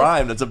It's a like-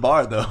 rhyme. That's a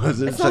bar though. It's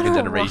not like a a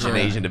generation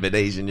rhyme. Asian, a bit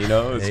Asian. You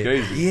know, it's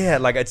crazy. Yeah,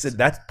 like I said,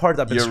 that's part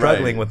I've been You're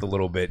struggling right. with a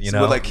little bit. You So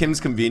know, with like Kim's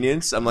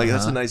Convenience, I'm like,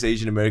 that's a nice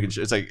Asian American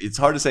show. It's like it's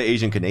hard to say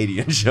Asian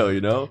Canadian show. You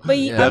know. But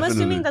I'm Definitely.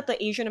 assuming that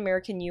the Asian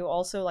American you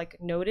also like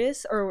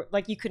notice or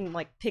like you can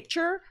like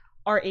picture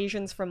are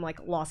Asians from like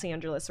Los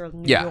Angeles or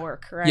New Yeah.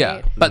 York, right?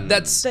 Yeah, but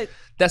that's The-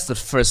 the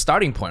first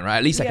starting point, right?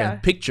 At least I Yeah. can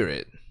picture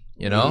it.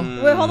 You know,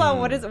 Wait, hold on.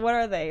 What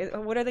are they?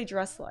 What are they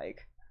dressed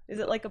like? Is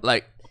it like a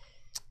like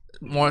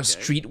more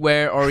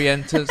streetwear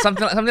oriented,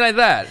 something like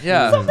that.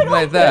 Yeah, something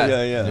like that.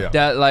 Yeah.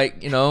 That like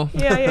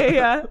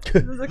yeah.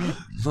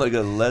 Like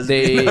a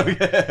lesbian.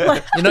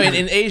 they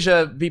in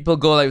Asia people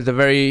go like a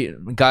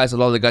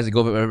lot of the guys they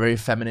go a very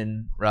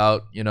feminine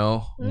route, you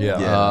know.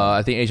 Yeah.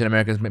 I think Asian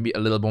Americans maybe a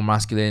little more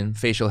masculine,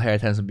 facial hair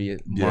tends to be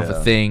more of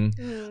a thing.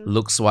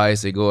 Looks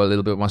wise they go a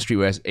little bit more street,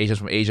 whereas Asians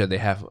from Asia they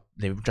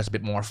dress a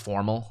bit more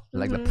formal,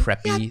 like the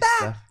preppy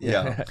stuff.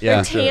 Yeah.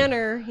 They're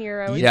tanner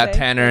here, I would say.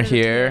 Tanner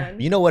here. Tan.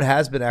 You know what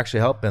has been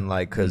actually helping,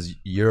 like, because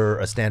you're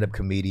a stand-up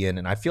comedian,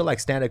 and I feel like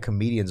stand-up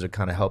comedians are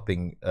kind of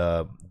helping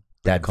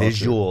that culture.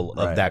 visual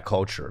of Right. that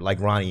culture, like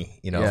Ronnie,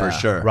 you know, Yeah. For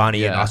sure.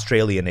 Ronnie and Yeah.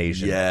 Australian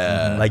Asian,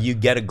 Yeah. like you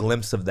get a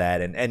glimpse of that,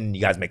 and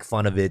you guys make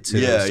fun of it too,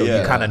 Yeah, so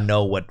yeah. you kind of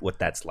know what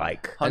that's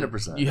like.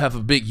 100%. You have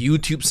a big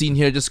YouTube scene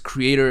here, just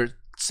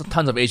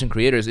tons of Asian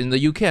creators. In the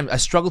UK, I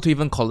struggle to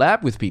even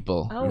collab with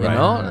people. Oh, you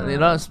wow.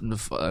 know,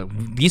 it's a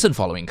decent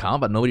following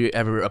count, but nobody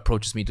ever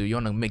approaches me to, you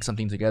want to make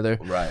something together?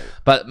 Right.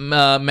 But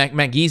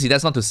McGeezy,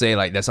 that's not to say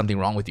like there's something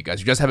wrong with you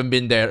guys. You just haven't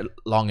been there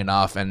long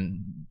enough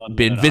and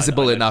been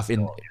visible enough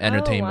in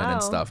entertainment and wow.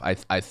 stuff.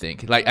 I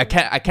think like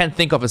I can't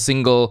think of a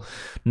single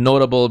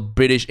notable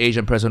British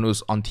Asian person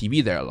who's on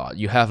TV there a lot.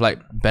 You have like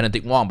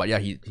Benedict Wong, but yeah,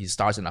 he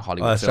stars in a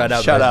Hollywood film.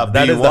 Shout out,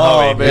 that B. is the Wong,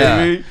 Hollywood,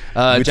 baby. We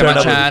Gemma turned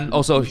up Chan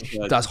also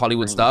does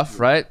Hollywood stuff,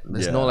 right?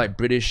 There's Yeah. no like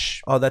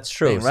British. Oh, that's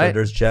true. thing, So right?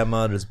 there's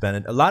Gemma, there's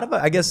Bennett. A lot of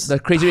I guess The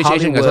Crazy Rich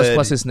Asian guy. Hollywood-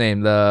 What's his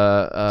name?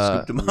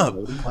 The Scooped him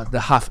up. the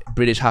half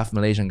British, half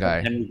Malaysian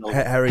guy.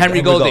 Henry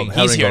Henry Golding. He's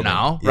Henry here Golding.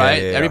 now, Yeah,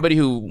 right? yeah, yeah. Everybody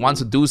who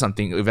wants to do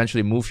something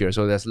eventually move here,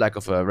 so there's lack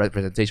of a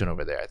representation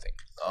over there, I think.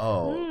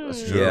 Oh,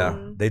 that's true. Yeah,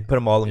 they put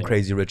them all in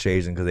Crazy Rich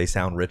Asian because they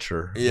sound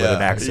richer with Yeah.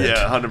 an accent.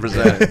 Yeah,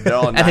 100%. They're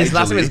all And his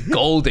last name is Nigel-y.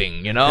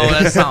 Golding, you know?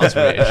 That sounds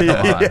rich.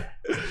 Come on.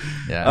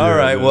 Yeah. All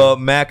right. Well,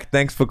 Mac,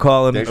 thanks for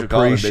calling. Thanks for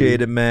calling, Appreciate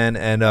baby. it, man.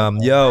 And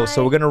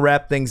so we're gonna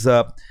wrap things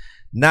up.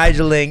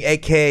 Nigeling,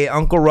 aka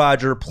Uncle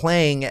Roger,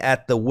 playing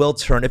at the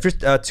Wiltern. If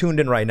you're tuned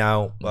in right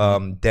now,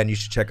 then you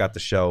should check out the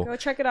show. Go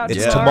check it out.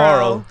 It's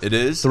tomorrow. It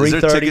is? 3:30. Is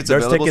there tickets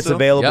There's available tickets still?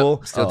 available.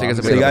 Yep, still tickets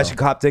So you available. guys should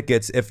cop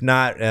tickets. If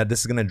not, this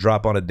is gonna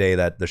drop on a day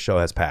that the show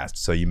has passed,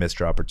 so you missed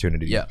your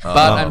opportunity. Yeah. But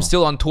I'm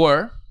still on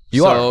tour.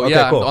 You so, are? Okay,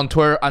 yeah, cool. I'm on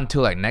tour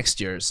until like next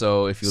year.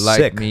 So if you like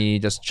Sick. me,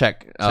 just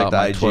check the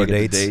my IG, tour get the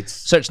dates. dates.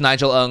 Search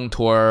Nigel Ng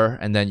tour,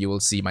 and then you will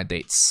see my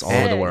dates all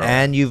over the world.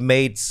 And you've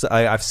made.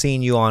 I've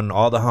seen you on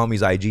all the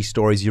homies' IG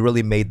stories. You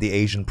really made the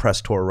Asian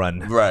press tour run.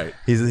 Right.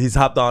 He's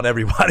hopped on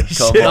everybody's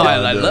Come shit. No, on.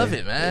 I love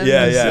it, man.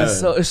 Yeah, It's- yeah. It's,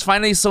 so, it's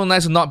finally so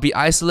nice to not be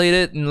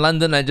isolated in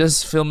London. I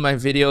just film my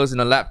videos in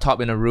a laptop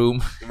in a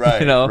room.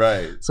 Right, you know?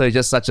 right. So it's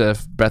just such a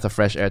breath of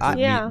fresh air to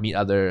Yeah. meet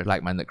other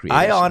like-minded creators.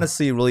 I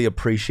honestly really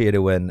appreciate it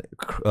when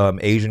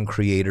Asian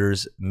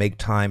creators make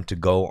time to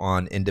go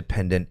on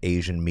independent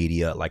Asian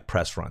media like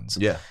press runs.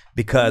 Yeah.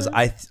 Because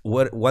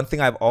one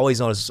thing I've always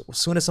noticed, as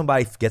soon as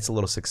somebody gets a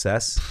little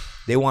success,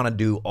 they want to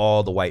do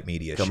all the white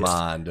media shit. Come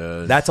on,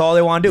 dude. That's all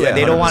they want to do. Yeah, and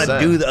they don't want to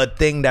 100%. do a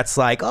thing that's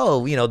like,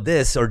 oh,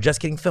 this or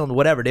just getting filmed,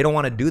 whatever. They don't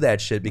want to do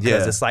that shit because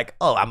Yeah. it's like,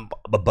 oh, I'm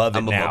above it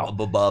I'm now.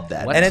 above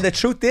that. And then the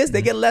truth is,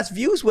 they get less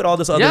views with all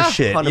this other Yeah,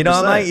 shit. You know,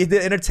 100%. like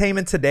the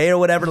Entertainment Today or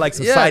whatever, like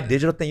some Yeah. side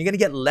digital thing. You're gonna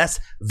get less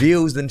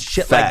views than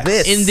shit like Facts.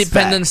 this.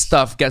 Independent Facts.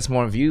 stuff gets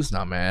more views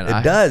now, man.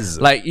 It does.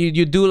 Like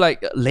you do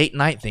like late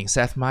night things.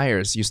 Seth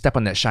Meyers, you step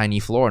on that shiny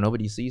floor,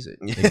 nobody sees it.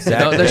 Exactly. You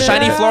know, the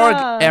shiny floor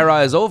Yeah. era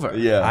is over.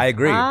 yeah. I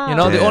agree. You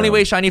know, the Damn. only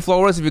way shiny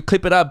floor works if you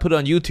clip it up, put it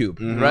on YouTube,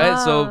 right?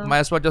 So Wow. might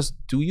as well just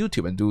do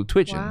YouTube and do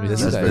Twitch. Wow. And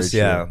This you is guys.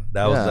 very yeah. true.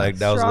 That was Yeah. like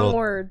that was a Strong little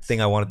words.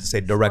 thing I wanted to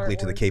say directly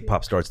to the words,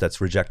 K-pop stars that's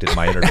rejected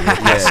my interview.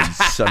 Yeah, you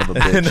son of a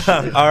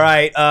bitch. All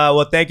right.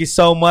 Well, thank you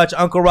so much,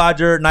 Uncle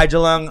Roger,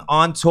 Nigel Ng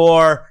on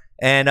tour,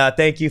 and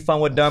thank you, Fun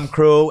with Dumb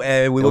crew,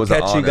 and we It will was an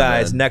catch you honor,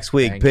 guys man. next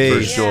week. Thank you.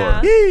 Peace. For sure.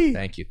 Yeah. Yee.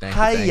 Thank you. Thank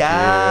you. Thank you.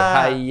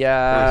 Hiya.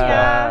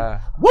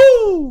 Hiya.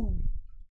 Woo.